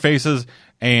a lot of their faces,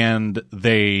 and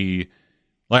they,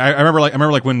 like, I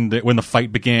remember when the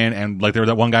fight began, and like there was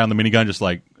that one guy on the minigun, just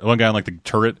like one guy on like the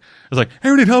turret, was like,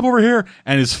 "Hey, we need help over here,"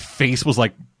 and his face was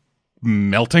like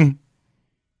melting.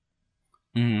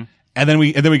 Mm-hmm. And then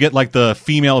we get like the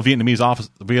female Vietnamese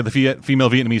officer, we have the female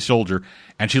Vietnamese soldier,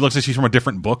 and she looks like she's from a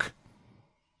different book.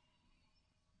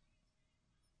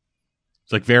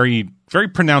 It's like very, very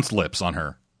pronounced lips on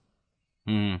her.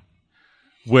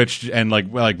 Which, and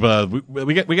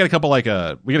we get a couple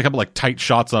like tight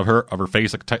shots of her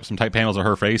face, like some tight panels of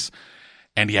her face,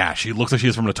 and yeah, she looks like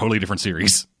she's from a totally different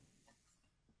series.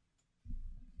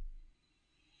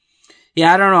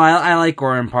 Yeah, I don't know. I like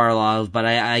Goran Parlov, but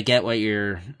I get what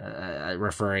you're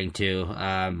referring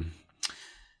to.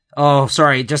 Oh,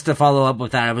 sorry. Just to follow up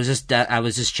with that, I was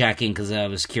just checking because I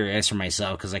was curious for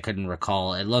myself because I couldn't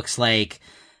recall. It looks like,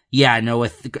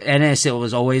 with Ennis, it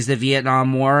was always the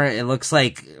Vietnam War. It looks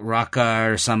like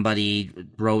Rucka or somebody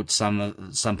wrote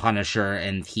some Punisher,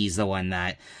 and he's the one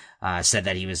that said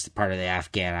that he was part of the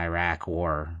Afghan-Iraq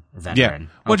War veteran.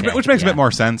 Yeah, which makes a bit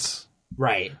more sense.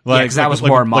 Right. Like, because that was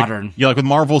more modern. Like with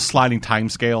Marvel's sliding time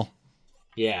scale.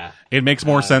 Yeah, it makes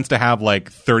more sense to have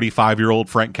like 35-year-old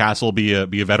Frank Castle be a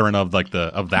veteran of like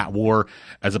of that war,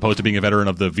 as opposed to being a veteran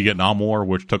of the Vietnam War,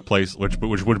 which took place, which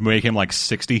would make him like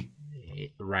 60.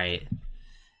 Right.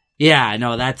 Yeah.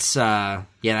 No, that's that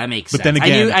makes sense. But then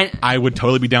again, I would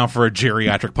totally be down for a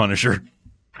geriatric Punisher.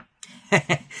 Just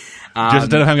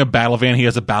instead of having a battle van, he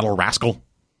has a battle rascal.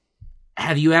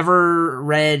 Have you ever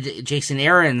read Jason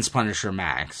Aaron's Punisher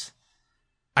Max?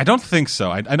 I don't think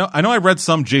so. I know I read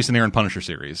some Jason Aaron Punisher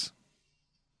series.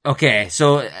 Okay,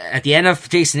 so at the end of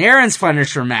Jason Aaron's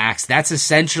Punisher Max, that's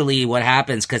essentially what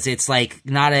happens, because it's like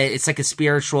it's like a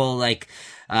spiritual, like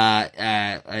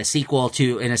a sequel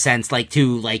to, in a sense, like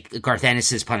to like Garth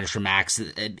Ennis's Punisher Max,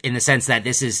 in the sense that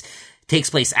this takes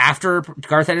place after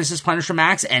Garth Ennis's Punisher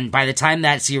Max, and by the time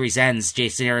that series ends,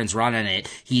 Jason Aaron's run on it,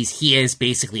 he is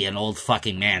basically an old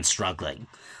fucking man struggling.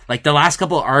 Like, the last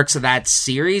couple of arcs of that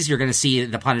series, you're going to see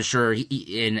the Punisher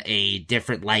in a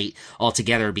different light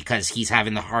altogether, because he's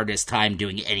having the hardest time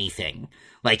doing anything.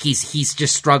 Like, he's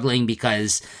just struggling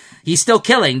because he's still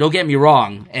killing, don't get me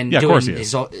wrong. And of course he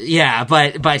is.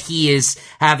 But he is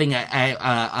having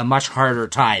a much harder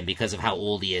time because of how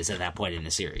old he is at that point in the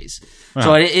series.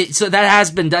 Wow. So that has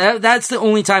been done. That's the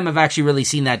only time I've actually really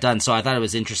seen that done. So I thought it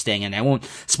was interesting, and I won't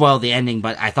spoil the ending,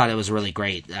 but I thought it was really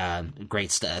great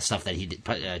stuff that he did,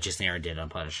 Jason Aaron did on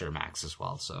Punisher Max as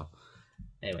well. So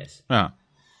anyways. Yeah.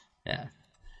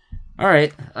 All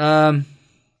right.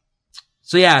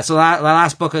 So the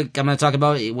last book I'm going to talk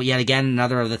about, yet again,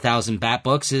 another of the 1,000 Bat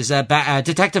books, is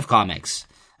Detective Comics.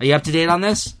 Are you up to date on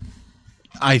this?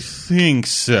 I think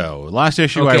so. Last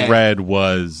issue I read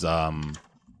was them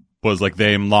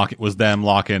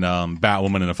locking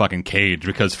Batwoman in a fucking cage,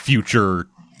 because future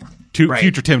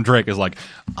Tim Drake is like,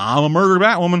 I'm a murdered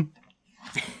Batwoman.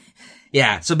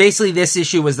 Yeah, so basically this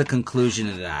issue was the conclusion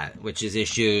of that, which is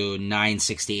issue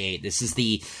 968. This is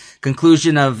the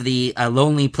conclusion of the A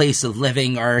Lonely Place of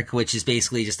Living arc, which is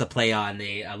basically just a play on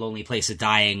the A Lonely Place of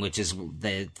Dying, which is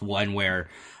the one where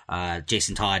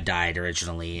Jason Todd died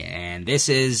originally. And this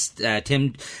is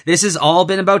this has all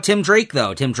been about Tim Drake,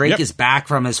 though. Tim Drake is back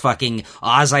from his fucking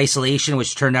Oz isolation,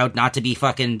 which turned out not to be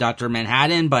fucking Dr.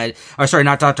 Manhattan, but, or sorry,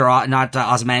 not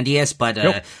Ozymandias,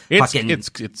 but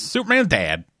it's Superman's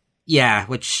dad. Yeah,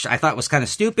 which I thought was kind of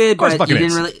stupid, but you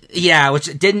didn't really. Yeah,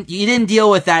 you didn't deal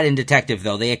with that in Detective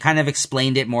though. They kind of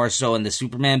explained it more so in the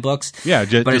Superman books. Yeah,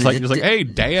 just like, hey,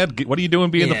 Dad, what are you doing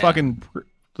being the fucking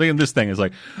thing? This thing is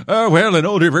like, oh well, an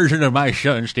older version of my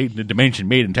son stayed in a dimension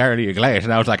made entirely of glass,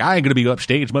 and I was like, I ain't gonna be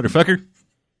upstage, motherfucker.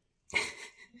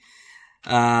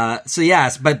 So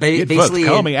yes, but basically,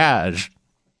 call me Oz.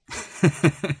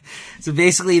 So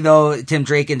basically, though, Tim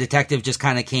Drake and Detective just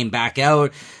kind of came back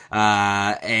out,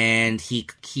 and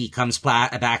he comes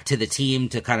back to the team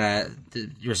to kind of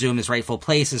resume his rightful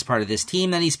place as part of this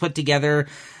team that he's put together.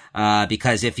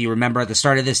 Because if you remember at the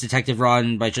start of this Detective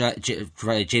run by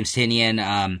James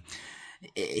Tynion,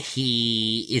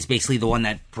 he is basically the one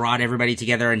that brought everybody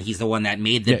together, and he's the one that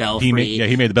made the Belfry.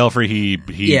 He made the Belfry.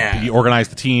 He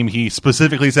organized the team. He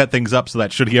specifically set things up so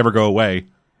that should he ever go away,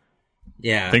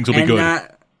 things will be good.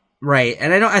 Right,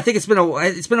 and I think it's been a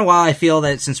while. I feel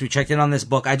that since we checked in on this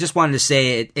book, I just wanted to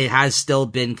say it has still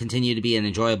been continued to be an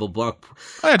enjoyable book.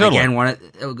 Oh, yeah,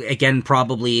 totally. Again,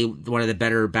 probably one of the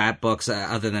better Bat books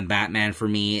other than Batman for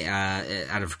me,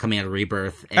 coming out of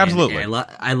Rebirth. And, absolutely, and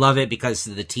I love it because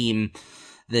the team.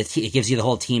 It gives you the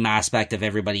whole team aspect of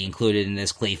everybody included in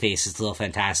this. Clayface is still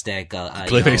fantastic.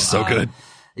 Clayface is so good.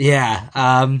 Yeah.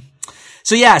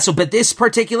 But this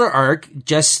particular arc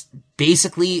just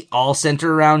basically all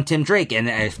centered around Tim Drake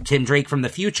and Tim Drake from the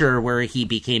future, where he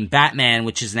became Batman,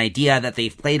 which is an idea that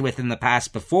they've played with in the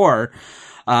past before,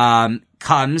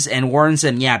 comes and warns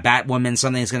him, Batwoman,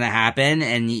 something's going to happen.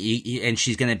 And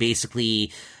she's going to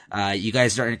basically, you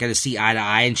guys aren't going to see eye to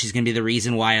eye, and she's going to be the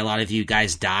reason why a lot of you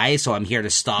guys die. So I'm here to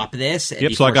stop this.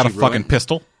 Yep. So I got a fucking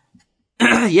pistol.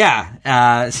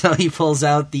 So he pulls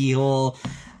out the whole,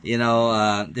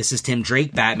 this is Tim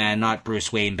Drake Batman, not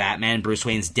Bruce Wayne Batman. Bruce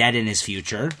Wayne's dead in his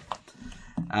future.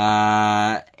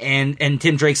 And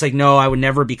Tim Drake's like, no, I would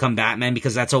never become Batman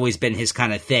because that's always been his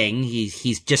kind of thing.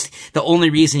 He's just, the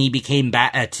only reason he became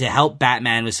to help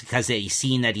Batman was because he's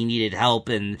seen that he needed help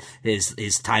in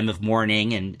his time of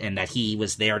mourning and that he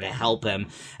was there to help him.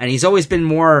 And he's always been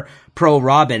more pro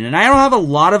Robin. And I don't have a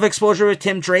lot of exposure with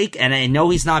Tim Drake, and I know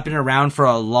he's not been around for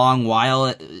a long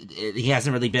while. He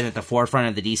hasn't really been at the forefront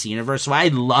of the DC universe. So I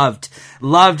loved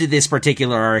this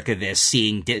particular arc of this,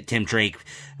 seeing Tim Drake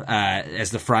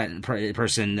as the front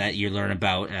person that you learn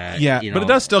about. But it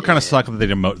does still kind of suck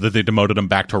that they demoted him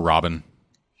back to Robin.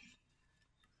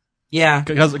 Yeah,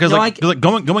 because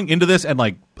going into this and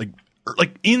like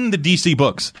in the DC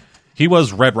books, he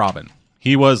was Red Robin.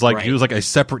 He was like he was like a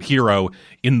separate hero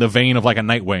in the vein of like a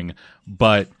Nightwing,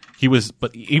 but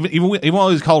even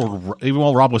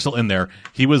while Robin was still in there,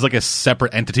 he was like a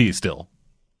separate entity still.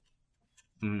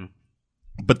 Mm.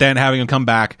 But then having him come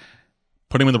back,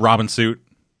 putting him in the Robin suit,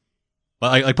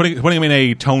 like putting him in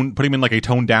a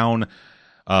toned down,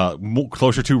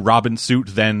 closer to Robin suit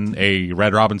than a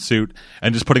Red Robin suit,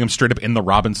 and just putting him straight up in the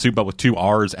Robin suit but with 2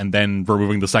 R's and then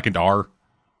removing the second R.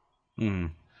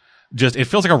 Mm. Just, it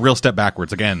feels like a real step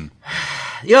backwards again.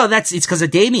 It's because of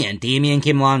Damian. Damian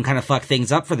came along and kind of fucked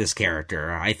things up for this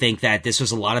character. I think that this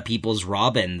was a lot of people's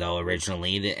Robin, though,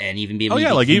 originally, and even he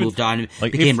moved on,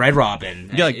 became Red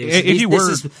Robin. Yeah,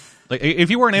 if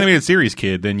you were an animated series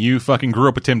kid, then you fucking grew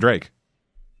up with Tim Drake.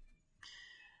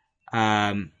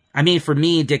 I mean, for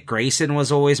me, Dick Grayson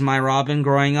was always my Robin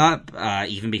growing up.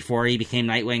 Even before he became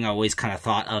Nightwing, I always kind of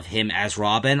thought of him as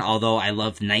Robin, although I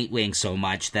loved Nightwing so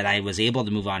much that I was able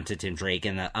to move on to Tim Drake.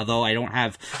 And although I don't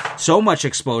have so much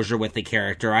exposure with the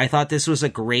character, I thought this was a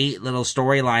great little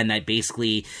storyline that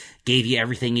basically gave you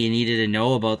everything you needed to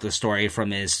know about the story from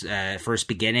his first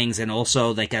beginnings, and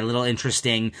also like a little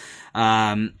interesting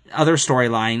other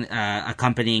storyline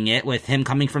accompanying it with him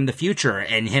coming from the future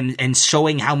and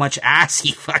showing how much ass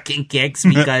he fucking kicks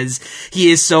because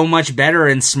he is so much better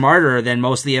and smarter than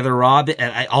most of the other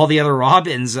all the other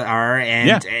Robins are,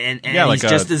 and he's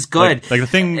just as good, like the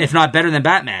thing, if not better than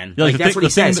Batman. Yeah, that's what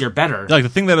he says. You're better. Like the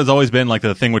thing that has always been like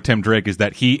the thing with Tim Drake is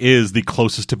that he is the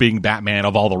closest to being Batman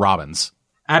of all the Robins.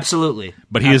 Absolutely.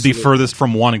 But he is the furthest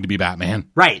from wanting to be Batman.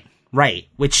 Right.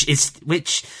 Which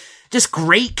just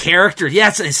great character. Yeah,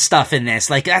 that's his stuff in this.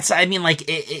 Like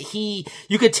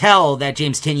you could tell that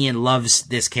James Tynion loves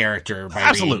this character by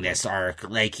reading this arc.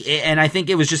 And I think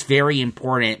it was just very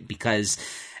important because,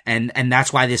 and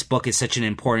that's why this book is such an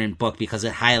important book, because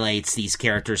it highlights these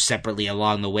characters separately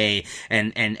along the way,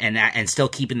 and still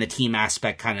keeping the team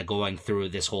aspect kind of going through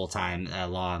this whole time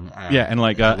along. You're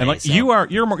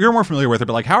more familiar with it,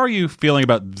 but like, how are you feeling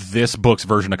about this book's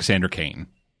version of Cassandra Cain?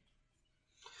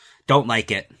 Don't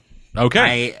like it.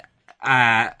 Okay.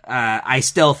 I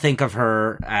still think of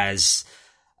her as,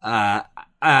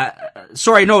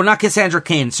 sorry, no, not Cassandra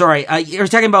Cain. Sorry. You're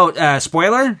talking about,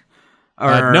 spoiler?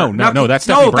 Or no, that's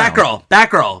Stephanie Brown.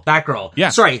 Batgirl. Yeah.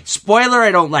 Sorry, spoiler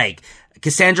I don't like.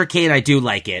 Cassandra Cain I do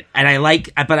like it. And I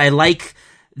like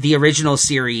the original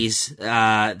series,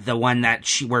 the one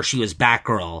where she was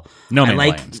Batgirl. No Man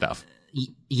Land stuff.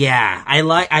 Yeah, I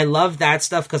love that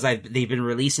stuff because they've been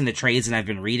releasing the trades and I've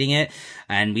been reading it,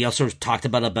 and we also talked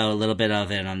about a little bit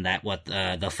of it on that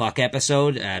the fuck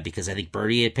episode because I think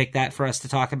Birdie had picked that for us to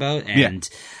talk about, and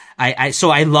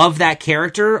so I love that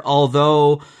character,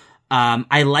 although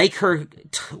I like her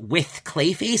with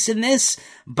Clayface in this,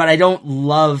 but I don't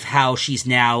love how she's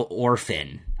now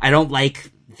Orphan. I don't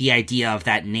like the idea of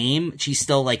that name. She's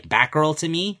still like Batgirl to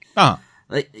me.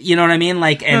 Like, you know what I mean?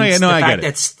 Like, and and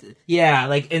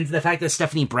the fact that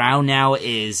Stephanie Brown now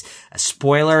is a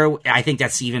spoiler, I think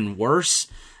that's even worse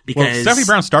because Stephanie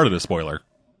Brown started a spoiler.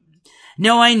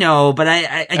 No, I know, but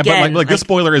this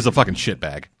spoiler is a fucking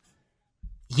shitbag.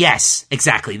 Yes,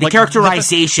 exactly. The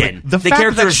characterization, the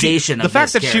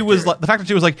fact that she was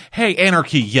like, "Hey,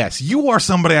 Anarchy, yes, you are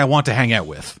somebody I want to hang out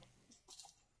with."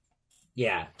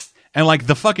 Yeah. And like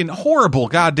the fucking horrible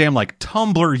goddamn like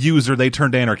Tumblr user they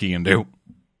turned Anarchy into.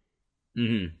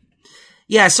 Mm-hmm.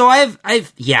 Yeah, so it's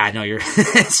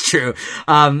true.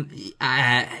 The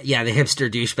hipster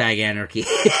douchebag Anarchy.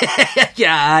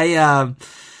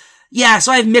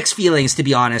 So I have mixed feelings, to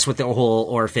be honest, with the whole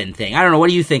Orphan thing. I don't know. What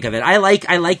do you think of it? I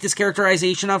like this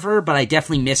characterization of her, but I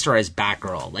definitely miss her as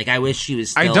Batgirl. Like, I wish she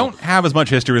was still... I don't have as much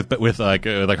history with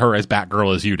her as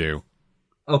Batgirl as you do.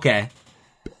 Okay.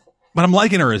 But I'm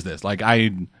liking her as this. Like,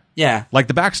 like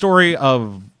the backstory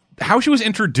of how she was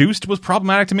introduced was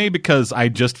problematic to me because I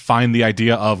just find the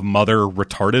idea of Mother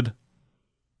retarded.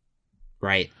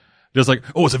 Right. Just like,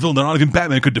 oh, it's a villain that not even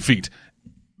Batman could defeat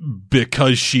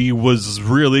because she was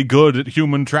really good at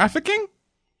human trafficking.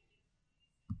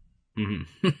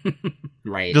 Mm-hmm.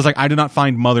 Right. Just like, I do not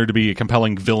find Mother to be a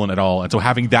compelling villain at all. And so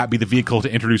having that be the vehicle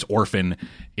to introduce Orphan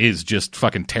is just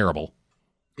fucking terrible.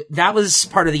 That was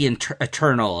part of the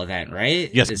Eternal event, right?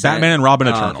 Yes, Batman and Robin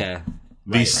Eternal. Okay.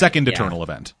 The second Eternal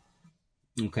event.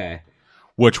 Okay.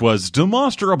 Which was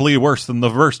demonstrably worse than the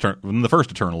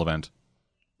first Eternal event.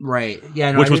 Right.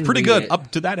 Yeah. No, which was pretty good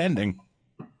up to that ending.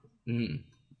 Mm.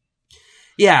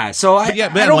 Yeah. So I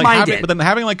don't mind it. But then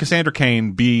having like Cassandra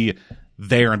Cain be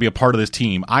there and be a part of this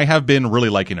team, I have been really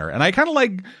liking her, and I kind of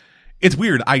like. It's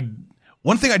weird.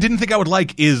 One thing I didn't think I would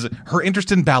like is her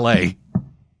interest in ballet.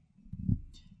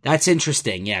 That's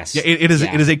interesting. Yes. Yeah, it is.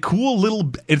 Yeah. It is a cool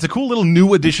little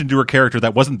new addition to her character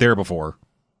that wasn't there before,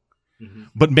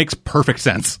 but makes perfect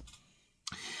sense.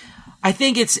 I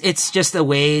think it's just a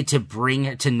way to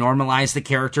normalize the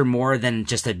character more than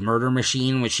just a murder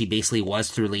machine, which she basically was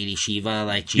through Lady Shiva.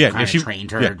 Like she trained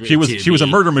her. Yeah, she was a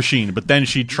murder machine, but then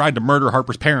she tried to murder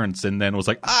Harper's parents, and then was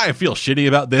like, I feel shitty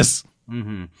about this.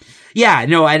 Mm-hmm. Yeah,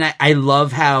 no, and I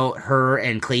love how her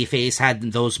and Clayface had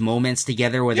those moments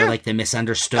together where they're like the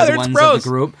misunderstood ones of the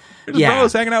group.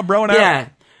 Bros hanging out, broing out. Yeah.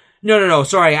 No.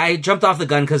 Sorry, I jumped off the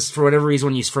gun because for whatever reason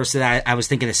when you first said that, I was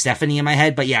thinking of Stephanie in my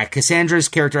head. But yeah, Cassandra's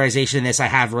characterization in this I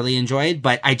have really enjoyed.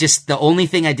 But the only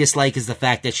thing I dislike is the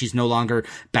fact that she's no longer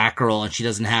Batgirl and she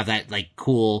doesn't have that like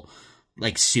cool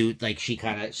like suit. Like she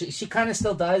kind of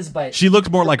still does, but she looked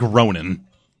more like Ronin.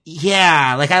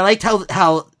 Yeah, like I liked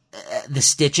how the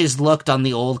stitches looked on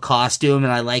the old costume,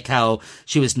 and I like how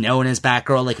she was known as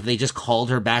Batgirl. Like if they just called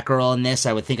her Batgirl in this,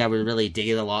 I would think I would really dig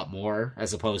it a lot more,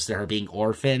 as opposed to her being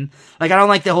Orphan. Like I don't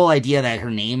like the whole idea that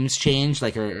her name's changed.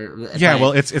 Like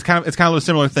well, it's kind of a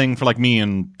similar thing for like me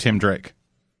and Tim Drake.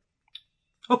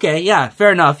 Okay, yeah,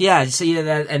 fair enough. Yeah, so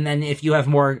that, and then if you have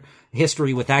more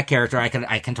history with that character, I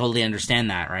can totally understand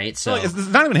that, right? So it's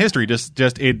not even history, just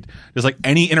like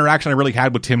any interaction I really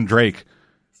had with Tim Drake.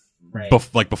 Right.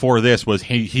 Before this was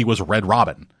he was Red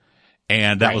Robin,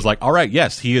 and that was like, all right,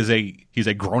 yes, he's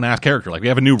a grown ass character. Like we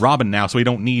have a new Robin now, so we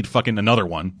don't need fucking another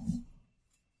one.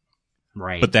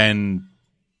 Right. But then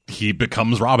he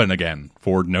becomes Robin again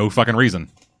for no fucking reason.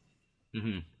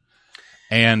 Mm-hmm.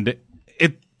 And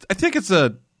I think it's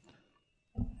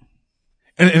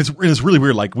And it's really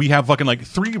weird. Like, we have fucking like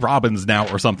 3 Robins now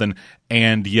or something,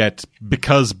 and yet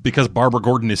because Barbara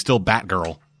Gordon is still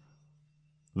Batgirl,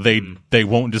 they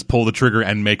won't just pull the trigger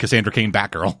and make Cassandra Cain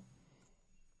Batgirl.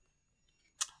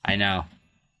 I know.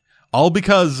 All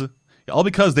because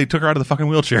they took her out of the fucking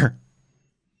wheelchair.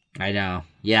 I know.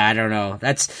 Yeah, I don't know.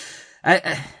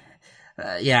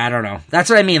 Yeah, I don't know. That's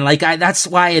what I mean. Like, that's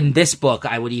why in this book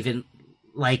I would even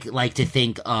like to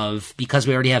think of, because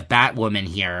we already have Batwoman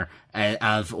here,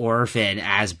 of Orphan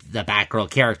as the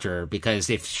Batgirl character, because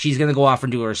if she's gonna go off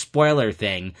and do her spoiler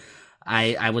thing,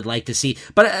 I would like to see,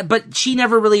 but she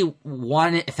never really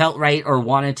felt right or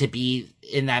wanted to be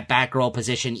in that Batgirl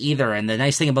position either. And the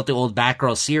nice thing about the old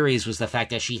Batgirl series was the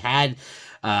fact that she had,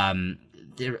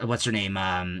 what's her name,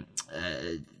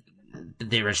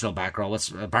 the original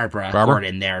Batgirl, Barbara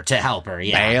Gordon there to help her.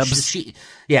 Yeah, Babs.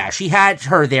 She had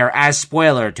her there as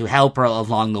spoiler to help her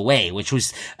along the way, which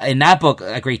was in that book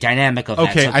a great dynamic of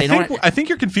that. Okay, So I think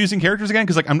you're confusing characters again,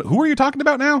 because like, who are you talking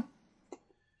about now?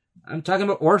 I'm talking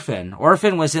about Orphan.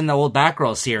 Orphan was in the old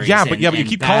Batgirl series. Yeah, but you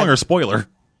keep calling her spoiler.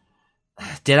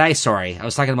 Did I? Sorry, I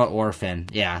was talking about Orphan.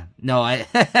 Yeah, no, a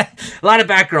lot of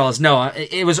Batgirls. No,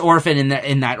 it was Orphan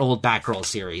in that old Batgirl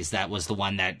series. That was the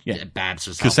one that Babs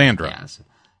was Cassandra.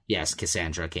 Yes,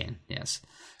 Cassandra Cain. Yes,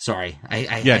 sorry.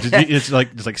 It's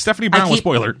like Stephanie Brown was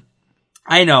spoiler.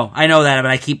 I know that,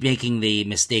 but I keep making the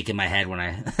mistake in my head when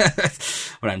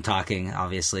I'm talking,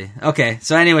 obviously. Okay,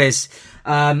 so anyways,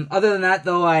 other than that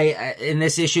though, in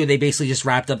this issue they basically just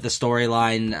wrapped up the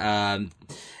storyline,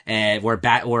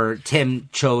 where Tim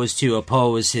chose to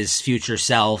oppose his future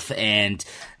self and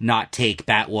not take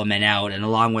Batwoman out, and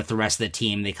along with the rest of the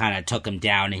team, they kind of took him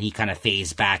down, and he kind of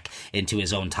phased back into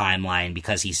his own timeline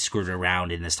because he screwed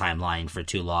around in this timeline for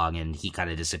too long, and he kind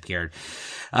of disappeared.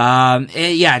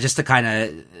 Just to kind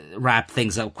of wrap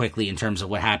things up quickly in terms of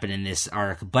what happened in this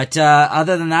arc. But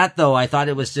other than that, though, I thought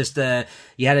it was just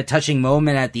you had a touching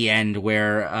moment at the end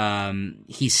where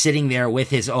he's sitting there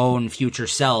with his own future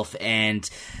self, and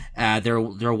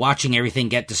they're watching everything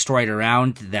get destroyed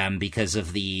around them because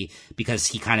he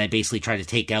kind of basically tried to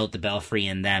take out the Belfry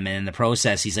and them, and in the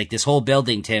process he's like, this whole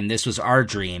building, Tim, this was our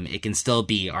dream, it can still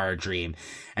be our dream.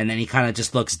 And then he kind of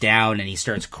just looks down and he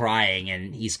starts crying,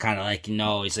 and he's kind of like,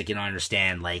 no, he's like, you don't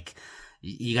understand, like,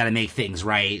 you got to make things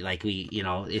right, like,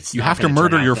 it's you have to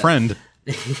murder your friend.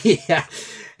 Yeah.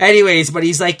 Anyways, but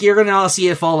he's like, you're gonna all see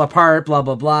it fall apart, blah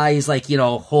blah blah. He's like,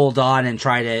 hold on and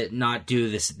try to not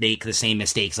make the same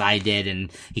mistakes I did.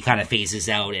 And he kind of phases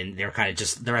out, and they're kind of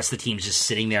just, the rest of the team's just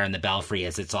sitting there in the Belfry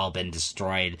as it's all been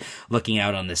destroyed, looking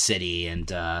out on the city,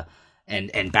 and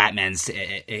Batman's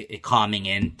calming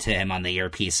in to him on the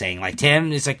earpiece, saying like,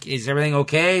 Tim, it's like, is everything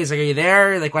okay? He's like, are you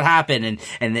there? Like, what happened?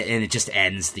 And it just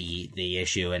ends the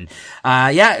issue. And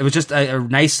it was just a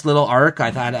nice little arc.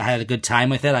 I thought I had a good time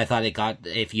with it. I thought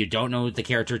if you don't know the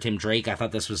character Tim Drake, I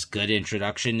thought this was good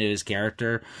introduction to his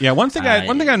character. Yeah, one thing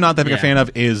I'm not that big a fan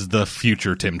of is the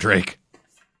future Tim Drake.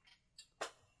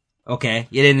 Okay,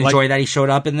 you didn't enjoy that he showed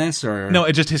up in this, or no?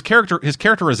 It's just his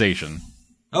characterization.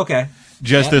 Okay.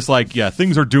 Just this, like,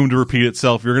 things are doomed to repeat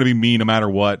itself. You're going to be me no matter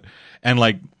what. And,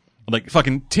 like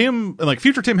fucking Tim, like,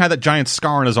 future Tim had that giant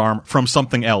scar on his arm from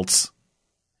something else.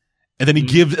 And then he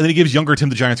gives younger Tim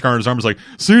the giant scar on his arm. He's like,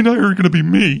 see, now you're going to be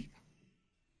me.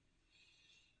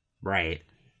 Right.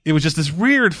 It was just this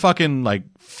weird fucking, like,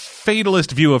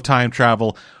 fatalist view of time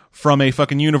travel from a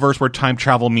fucking universe where time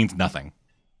travel means nothing.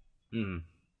 Mm.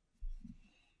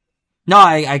 No,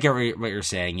 I get what you're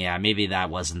saying. Yeah, maybe that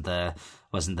wasn't the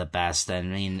best. I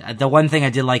mean, the one thing I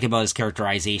did like about his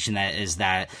characterization is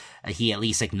that he at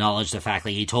least acknowledged the fact,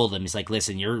 like, he told him, he's like,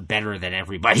 listen, you're better than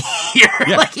everybody here.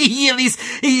 Yeah. Like, he at least,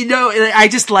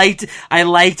 I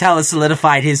liked how it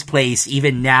solidified his place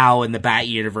even now in the Bat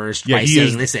universe by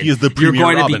saying, listen, he is the premier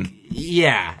Robin.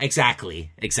 Yeah,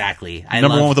 exactly.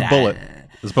 Number one with a bullet.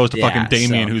 As opposed to fucking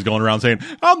Damian, who's going around saying,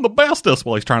 I'm the bestest,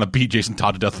 while he's trying to beat Jason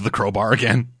Todd to death with the crowbar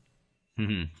again.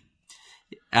 Mm-hmm.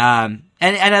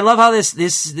 And I love how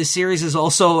this series is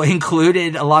also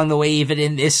included along the way, even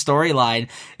in this storyline,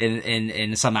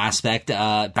 in some aspect,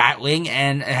 Batwing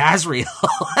and Azrael.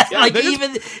 Like,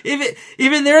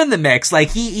 even they're in the mix.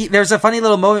 Like, there's a funny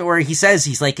little moment where he says,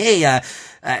 he's like, hey,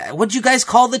 what'd you guys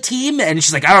call the team? And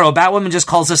she's like, I don't know, Batwoman just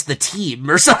calls us the team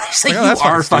or something. She's like, you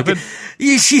are fucking,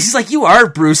 she's like, you are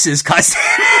Bruce's cousin.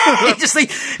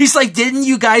 He's like, didn't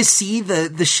you guys see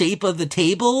the shape of the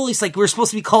table? He's like, we're supposed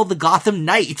to be called the Gotham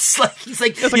Knights. Like, he's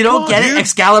like, you don't get it,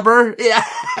 Excalibur? Yeah.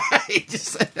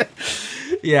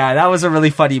 Yeah, that was a really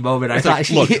funny moment. I thought.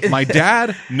 Look, my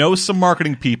dad knows some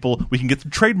marketing people. We can get the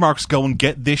trademarks going,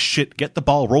 get this shit, get the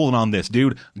ball rolling on this,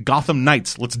 dude. Gotham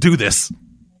Knights, let's do this.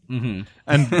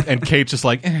 And Kate's just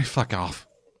like, fuck off.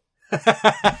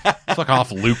 Fuck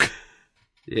off, Luke.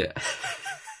 Yeah.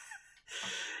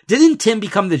 Didn't Tim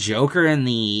become the Joker in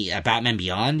the Batman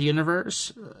Beyond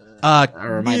universe?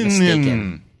 Or am I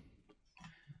mistaken?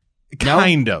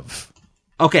 Kind of.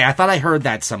 Okay, I thought I heard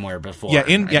that somewhere before. Yeah,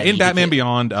 in Batman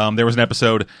Beyond, there was an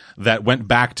episode that went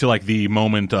back to like the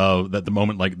moment of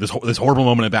this horrible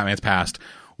moment in Batman's past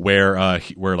where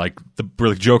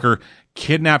the Joker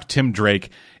kidnapped Tim Drake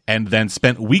and then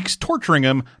spent weeks torturing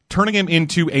him, turning him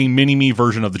into a mini-me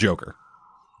version of the Joker.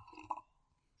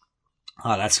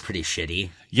 Oh, that's pretty shitty.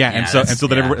 Yeah, and then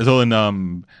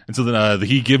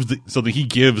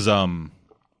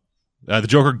the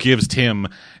Joker gives Tim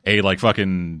a like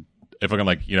fucking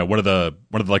like, you know, one of the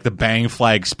like the bang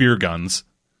flag spear guns,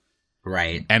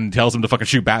 right? And tells him to fucking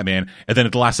shoot Batman, and then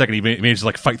at the last second he manages to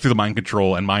like fight through the mind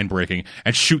control and mind breaking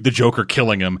and shoot the Joker,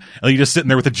 killing him, and he's just sitting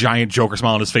there with a giant Joker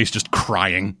smile on his face, just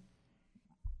crying.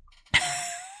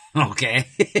 Okay.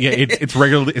 Yeah, it's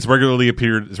regularly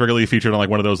featured on like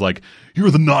one of those like, here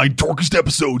are the 9 darkest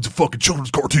episodes of fucking children's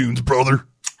cartoons, brother.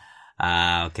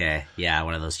 Okay. Yeah,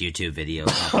 one of those YouTube video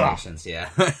compilations, yeah.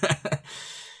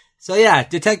 So yeah,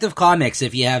 Detective Comics,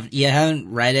 if you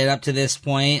haven't read it up to this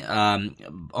point,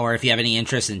 or if you have any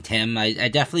interest in Tim, I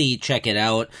definitely check it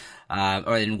out.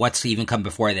 Or in what's even come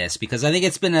before this, because I think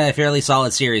it's been a fairly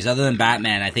solid series. Other than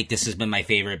Batman, I think this has been my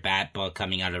favorite Bat book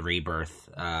coming out of Rebirth.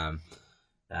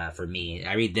 For me,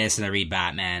 I read this and I read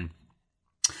Batman.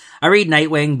 I read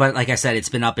Nightwing, but like I said, it's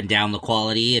been up and down the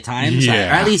quality at times.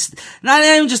 Yeah. Or at least, not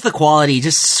even just the quality,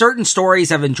 just certain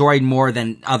stories I've enjoyed more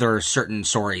than other certain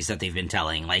stories that they've been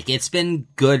telling. Like, it's been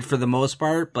good for the most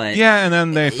part, but... Yeah, and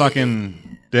then they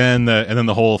fucking... Then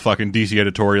the whole fucking DC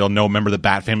editorial, no member of the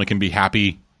Bat family can be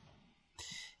happy.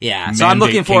 Yeah, so I'm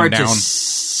looking forward to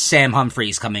Sam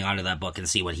Humphries coming onto that book and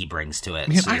see what he brings to it.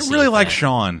 Man, so I really like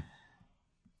Sean.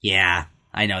 Yeah,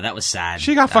 I know, that was sad.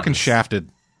 She got fucking shafted.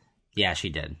 Yeah, she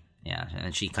did. Yeah, and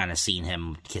then she kind of seen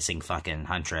him kissing fucking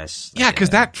Huntress. Yeah,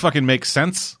 because that fucking makes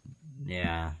sense.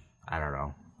 Yeah, I don't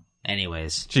know.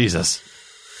 Anyways. Jesus.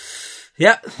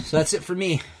 Yep, so that's it for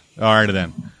me. Alrighty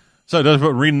then. So, does what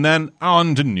reading then,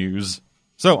 on to news.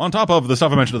 So, on top of the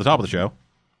stuff I mentioned at the top of the show.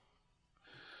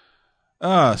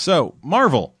 So,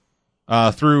 Marvel,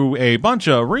 through a bunch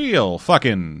of real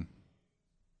fucking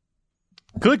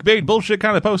clickbait bullshit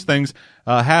kind of post things,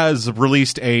 has fully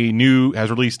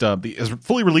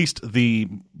released the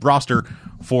roster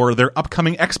for their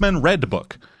upcoming X-Men Red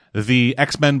book. The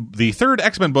third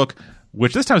X-Men book,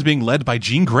 which this time is being led by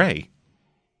Jean Grey.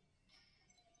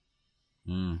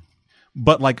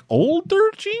 But like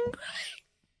older Jean Grey?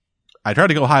 I tried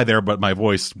to go high there, but my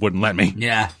voice wouldn't let me.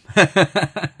 Yeah.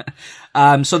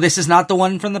 So this is not the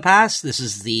one from the past. This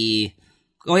is the...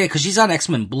 Oh yeah, because she's on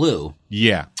X-Men Blue.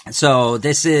 Yeah. So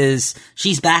this is...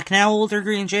 She's back now, older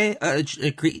Jean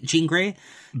Grey?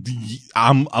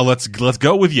 Let's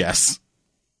go with yes.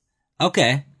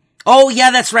 Okay. Oh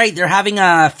yeah, that's right. They're having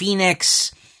a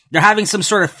Phoenix... They're having some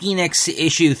sort of Phoenix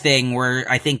issue thing where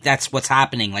I think that's what's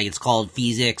happening. Like, it's called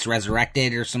Phoenix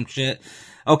Resurrected or some shit.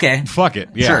 Okay. Fuck it.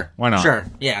 Yeah. Sure. Why not? Sure.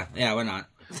 Yeah. Yeah, why not?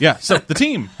 Yeah, so the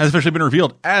team has officially been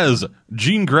revealed as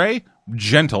Jean Grey,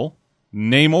 Gentle,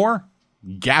 Namor,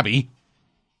 Gabby,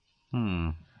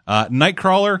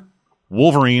 Nightcrawler,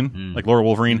 Wolverine, like Laura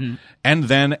Wolverine, and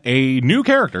then a new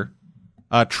character,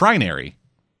 Trinary.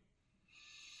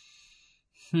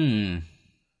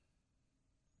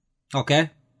 Okay.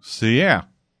 So yeah.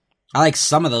 I like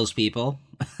some of those people.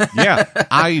 Yeah,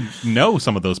 I know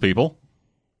some of those people.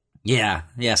 Yeah,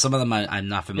 some of them I'm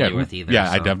not familiar with either. Yeah,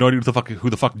 so. I have no idea who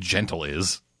the fuck Gentle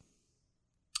is.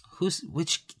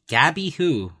 Which Gabby?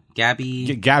 Who?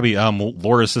 Gabby? Gabby,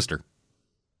 Laura's sister.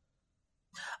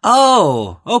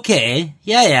 Oh, okay.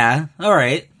 Yeah. All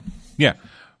right. Yeah,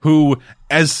 who,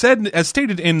 as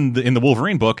stated in the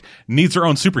Wolverine book, needs her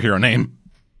own superhero name.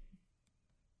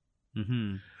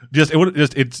 It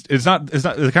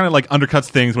kind of like undercuts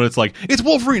things when it's like, it's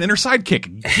Wolverine and her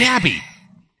sidekick, Gabby.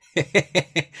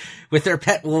 With their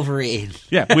pet Wolverine.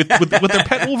 Yeah, with their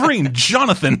pet Wolverine,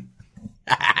 Jonathan.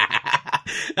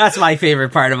 That's my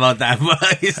favorite part about that book.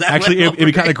 Actually, it'd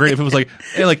be kind of great if it was like,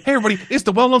 hey, everybody, it's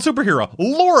the well-known superhero,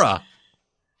 Laura.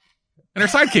 And her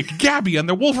sidekick, Gabby, and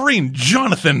their Wolverine,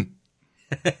 Jonathan.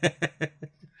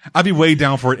 I'd be way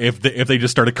down for it if they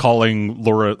just started calling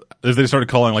Laura, if they started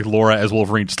calling like Laura as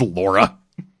Wolverine, just Laura.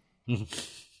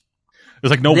 There's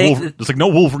like no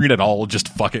Wolverine at all, just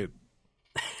fuck it.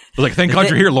 It's like, thank God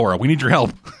you're here, Laura. We need your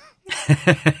help.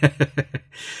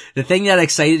 The thing that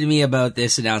excited me about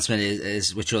this announcement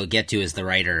is which we'll get to, is the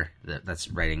writer that's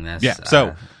writing this. Yeah.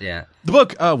 So the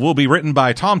book will be written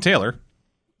by Tom Taylor.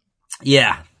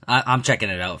 Yeah. I'm checking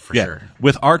it out for sure.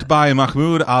 With art by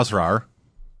Mahmoud Asrar.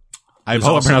 I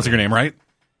hope I'm pronouncing your name right.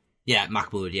 Yeah,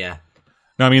 Mahmoud, yeah.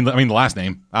 No, I mean the last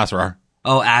name, Asrar.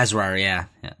 Oh, Asrar, yeah.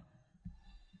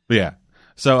 Yeah.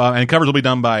 So, and covers will be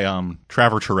done by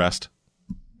Trevor Terrest.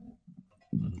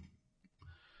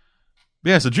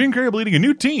 Yeah, so Jean Grey will be leading a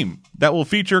new team that will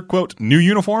feature, quote, new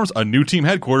uniforms, a new team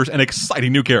headquarters, and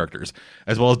exciting new characters,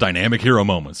 as well as dynamic hero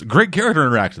moments, great character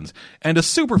interactions, and a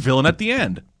super villain at the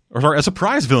end. Or sorry, a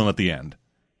surprise villain at the end.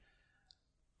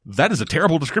 That is a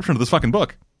terrible description of this fucking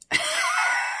book.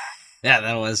 Yeah,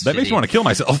 that was That shitty. makes me want to kill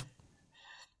myself.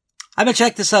 I'm gonna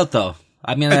check this out, though.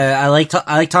 I mean, I like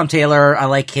Tom Taylor. I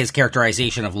like his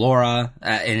characterization of Laura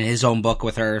in his own book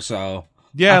with her, so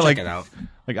Yeah, I'll like, check it out.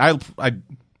 like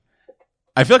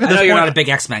I feel like at this I know point, you're not a big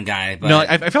X-Men guy, but no,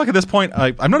 I feel like at this point,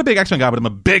 I'm not a big X-Men guy, but I'm a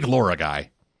big Laura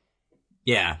guy.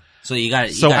 yeah. So you got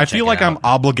it. So I feel like I'm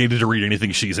obligated to read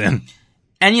anything she's in.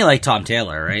 and you like Tom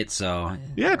Taylor, right? So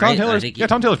Yeah, Tom Taylor's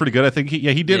Tom Taylor's pretty good. I think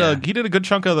he did Yeah. a good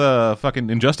chunk of the fucking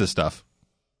Injustice stuff.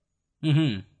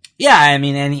 Mm-hmm. Yeah, I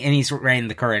mean, and he's writing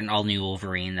the current all new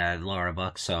Wolverine Laura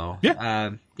book, so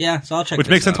Yeah. So I'll check. Which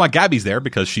this makes sense out. why Gabby's there,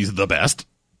 because she's the best.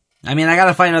 I mean, I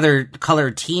gotta find other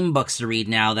colored team books to read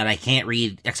now that I can't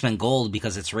read X-Men Gold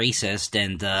because it's racist,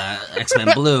 and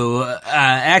X-Men Blue.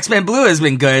 X-Men Blue has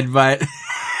been good, but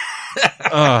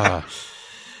Uh,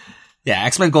 yeah,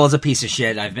 X-Men Gold is a piece of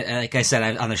shit. Like I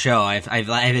said on the show, I've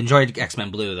enjoyed X-Men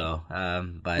Blue though.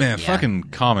 But man, yeah. fucking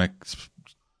comics.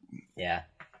 Yeah.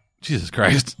 Jesus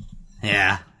Christ.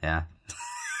 Yeah.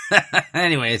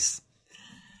 Anyways.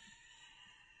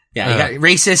 Yeah, you got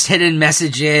racist hidden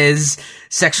messages,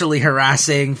 sexually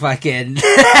harassing fucking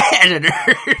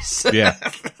editors. Yeah.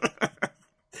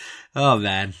 Oh,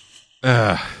 man.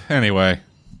 Anyway.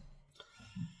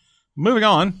 Moving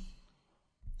on.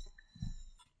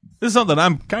 This is something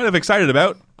I'm kind of excited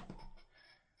about.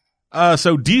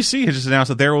 So DC has just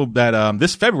announced that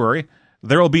this February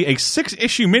there will be a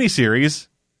 6-issue miniseries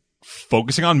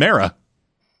focusing on Mara.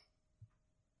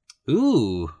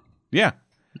 Ooh. Yeah.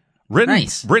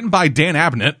 Written by Dan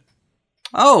Abnett.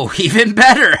 Oh, even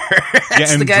better.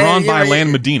 Yeah, and drawn by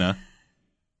Lan Medina.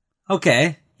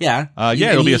 Okay. Yeah.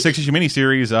 It'll be a 6-issue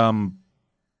miniseries.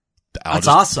 That's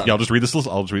awesome. Yeah, I'll just read this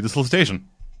solicitation.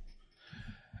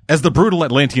 As the brutal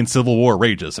Atlantean civil war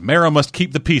rages, Mara must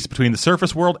keep the peace between the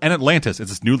surface world and Atlantis as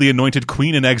its newly anointed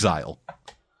queen in exile.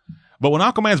 But when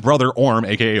Aquaman's brother, Orm,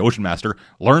 aka Ocean Master,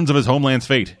 learns of his homeland's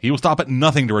fate, he will stop at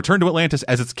nothing to return to Atlantis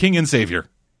as its king and savior.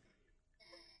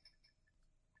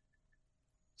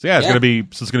 So yeah, it's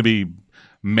gonna be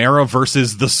Mara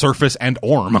versus the surface and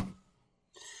Orm.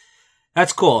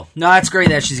 That's cool. No, that's great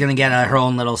that she's going to get her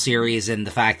own little series, and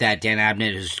the fact that Dan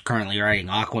Abnett, who's currently writing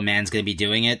Aquaman's going to be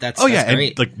doing it. That's great.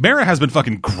 And, like, Mara has been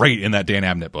fucking great in that Dan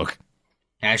Abnett book.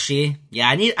 Has she? Yeah,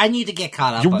 I need to get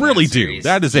caught up. You on really that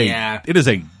do. series. It is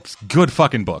a good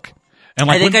fucking book. And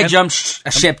like, I think I jumped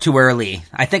ship too early.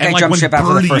 I think I jumped ship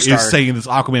after Birdie the first is arc. saying this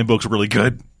Aquaman book's really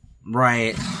good.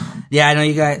 Right. Yeah, I know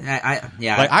you guys.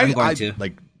 I'm going to.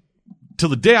 Like, till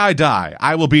the day I die,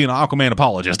 I will be an Aquaman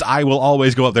apologist. I will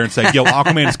always go up there and say, yo,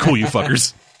 Aquaman is cool, you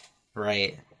fuckers.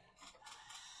 Right.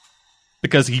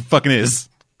 Because he fucking is.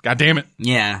 God damn it.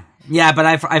 Yeah. Yeah, but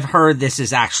I've heard this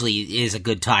is a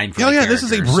good time for this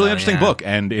is a really interesting book,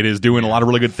 and it is doing a lot of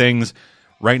really good things.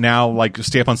 Right now, like,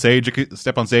 Stepan Sage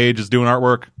is doing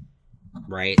artwork.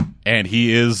 Right. And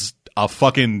he is a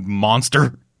fucking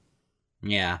monster.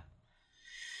 Yeah.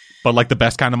 But like the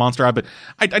best kind of monster. I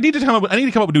need to come up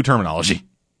with new terminology.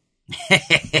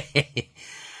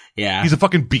 Yeah. He's a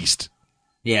fucking beast.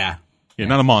 Yeah. Yeah,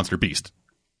 not a monster, beast.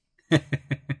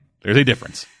 There's a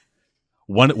difference.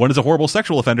 One is a horrible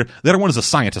sexual offender. The other one is a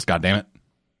scientist, goddammit.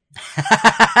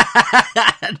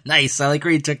 Nice. I like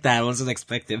where you took that. I wasn't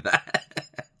expecting that.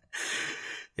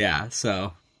 Yeah,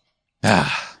 so.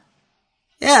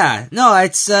 Yeah, no,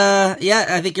 it's,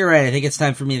 I think you're right. I think it's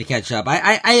time for me to catch up.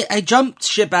 I jumped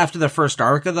ship after the first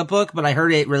arc of the book, but I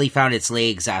heard it really found its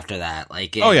legs after that.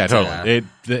 Like, totally.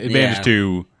 It managed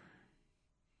to.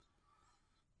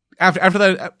 After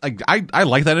that, like, I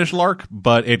like that initial arc,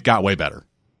 but it got way better.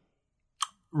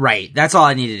 Right. That's all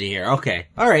I needed to hear. Okay.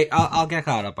 All right. I'll get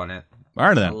caught up on it. All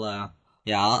right, then.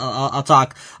 I'll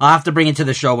talk. I'll have to bring it to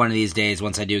the show one of these days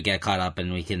once I do get caught up,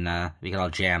 and we can all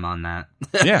jam on that.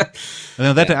 Yeah,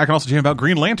 and then I can also jam about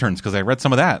Green Lanterns because I read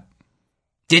some of that.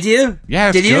 Did you?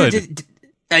 Yeah, it's good.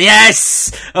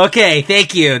 Yes. Okay.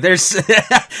 Thank you. There's.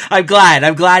 I'm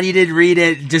glad you didn't read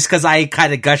it just because I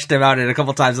kind of gushed about it a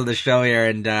couple times on the show here,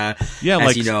 and as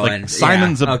you know, and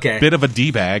Simon's a bit of a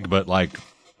d-bag, but like,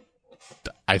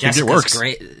 I think it works.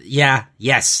 Great. Yeah.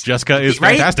 Yes. Jessica is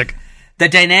fantastic. the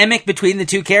dynamic between the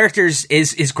two characters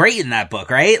is great in that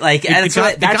book, right? Like, it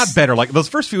got better. Like those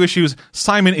first few issues,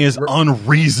 Simon is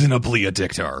unreasonably a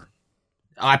dictator.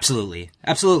 Absolutely.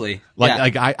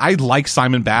 Like I like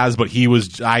Simon Baz, but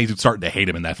I started to hate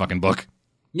him in that fucking book.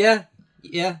 Yeah,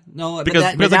 no,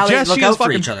 because now like Jess, look she out is for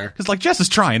fucking, each other, because like Jess is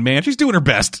trying, man. She's doing her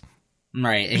best.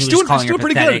 Right? And she's doing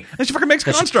pretty good, and she fucking makes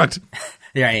Construct.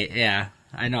 Right? Yeah,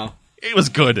 I know. It was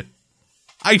good.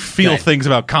 I feel things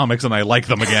about comics, and I like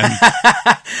them again.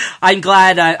 I'm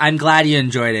glad you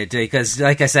enjoyed it, because,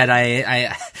 like I said,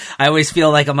 I always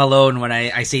feel like I'm alone when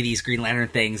I say these Green Lantern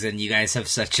things, and you guys have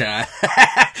such a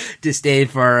disdain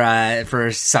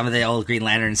for some of the old Green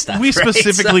Lantern stuff. We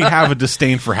specifically have a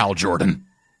disdain for Hal Jordan.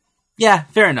 Yeah,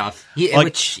 fair enough.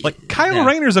 Kyle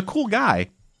Rayner's a cool guy.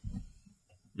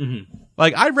 Mm-hmm.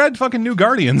 Like, I read fucking New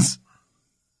Guardians.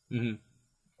 Mm-hmm.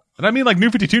 And I mean, like, New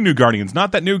 52 New Guardians,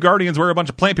 not that New Guardians where a bunch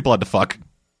of plant people had to fuck.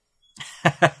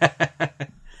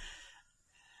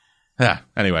 Yeah,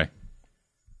 anyway.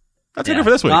 That's it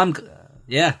for this week.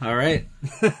 All right.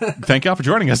 Thank y'all for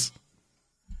joining us.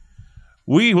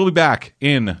 We will be back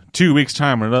in 2 weeks'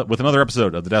 time with another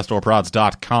episode of the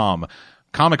DeathStoreProds.com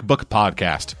comic book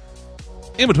podcast.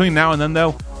 In between now and then,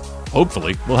 though,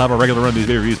 hopefully, we'll have a regular run of these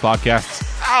video reviews podcasts.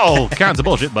 All kinds of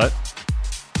bullshit, but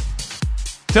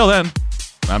till then,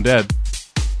 I'm Dead.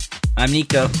 I'm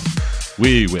Nico.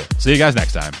 We will see you guys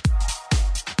next time.